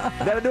good.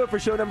 That'll do it for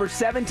show number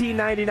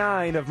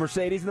 1799 of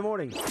Mercedes in the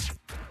Morning.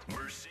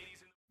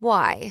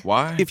 Why?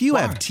 Why? If you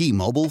have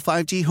T-Mobile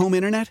 5G home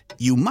internet,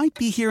 you might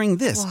be hearing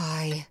this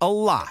Why? a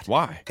lot.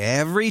 Why?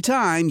 Every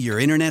time your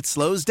internet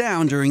slows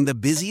down during the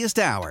busiest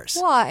hours.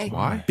 Why?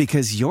 Why?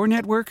 Because your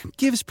network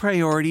gives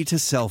priority to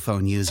cell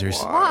phone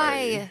users.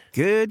 Why?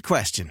 Good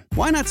question.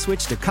 Why not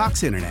switch to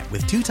Cox Internet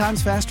with 2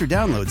 times faster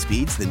download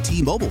speeds than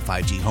T-Mobile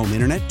 5G home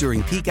internet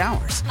during peak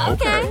hours?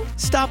 Okay.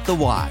 Stop the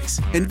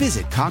whys and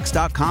visit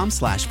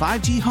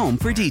cox.com/5G home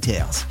for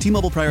details.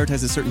 T-Mobile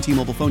prioritizes certain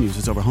T-Mobile phone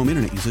users over home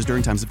internet users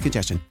during times of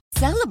congestion.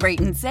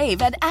 Celebrate and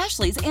save at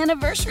Ashley's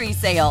Anniversary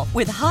Sale.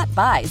 With Hot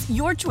Buys,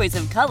 your choice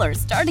of colors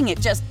starting at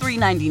just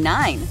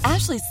 $3.99.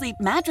 Ashley Sleep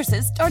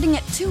mattresses starting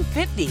at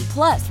 $2.50.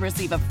 Plus,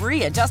 receive a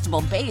free adjustable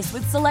base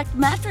with select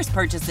mattress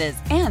purchases.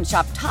 And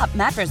shop top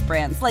mattress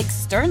brands like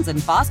Stearns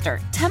 &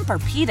 Foster,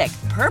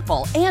 Tempur-Pedic,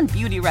 Purple, and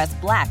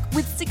Beautyrest Black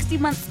with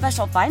 60-month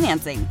special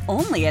financing.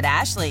 Only at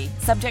Ashley.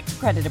 Subject to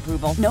credit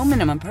approval. No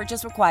minimum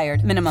purchase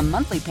required. Minimum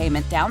monthly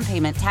payment, down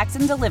payment, tax,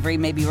 and delivery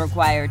may be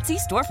required. See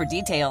store for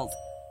details.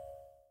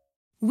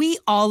 We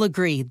all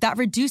agree that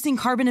reducing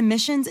carbon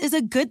emissions is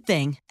a good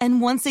thing.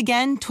 And once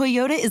again,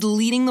 Toyota is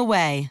leading the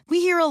way.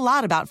 We hear a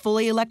lot about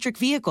fully electric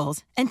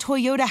vehicles, and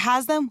Toyota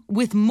has them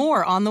with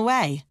more on the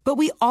way. But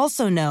we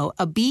also know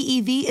a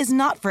BEV is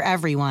not for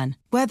everyone,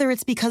 whether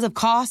it's because of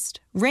cost,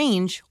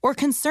 range, or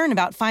concern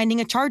about finding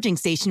a charging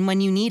station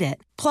when you need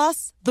it.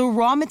 Plus, the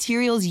raw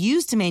materials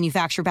used to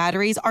manufacture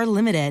batteries are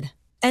limited.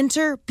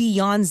 Enter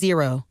Beyond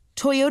Zero,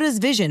 Toyota's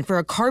vision for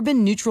a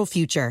carbon neutral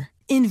future.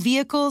 In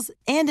vehicles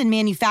and in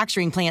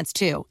manufacturing plants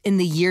too, in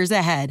the years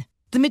ahead.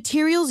 The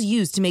materials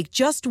used to make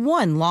just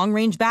one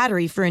long-range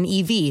battery for an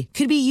EV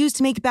could be used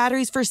to make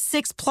batteries for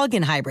 6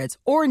 plug-in hybrids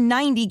or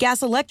 90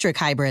 gas-electric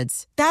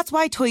hybrids. That's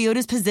why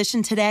Toyota's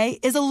position today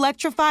is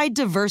electrified,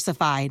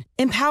 diversified,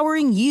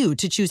 empowering you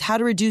to choose how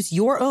to reduce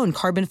your own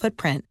carbon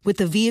footprint with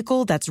the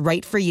vehicle that's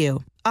right for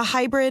you. A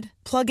hybrid,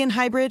 plug-in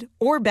hybrid,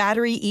 or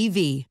battery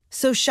EV.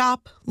 So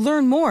shop,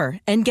 learn more,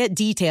 and get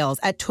details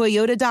at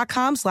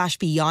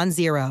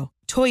toyota.com/beyondzero.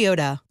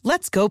 Toyota,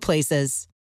 let's go places.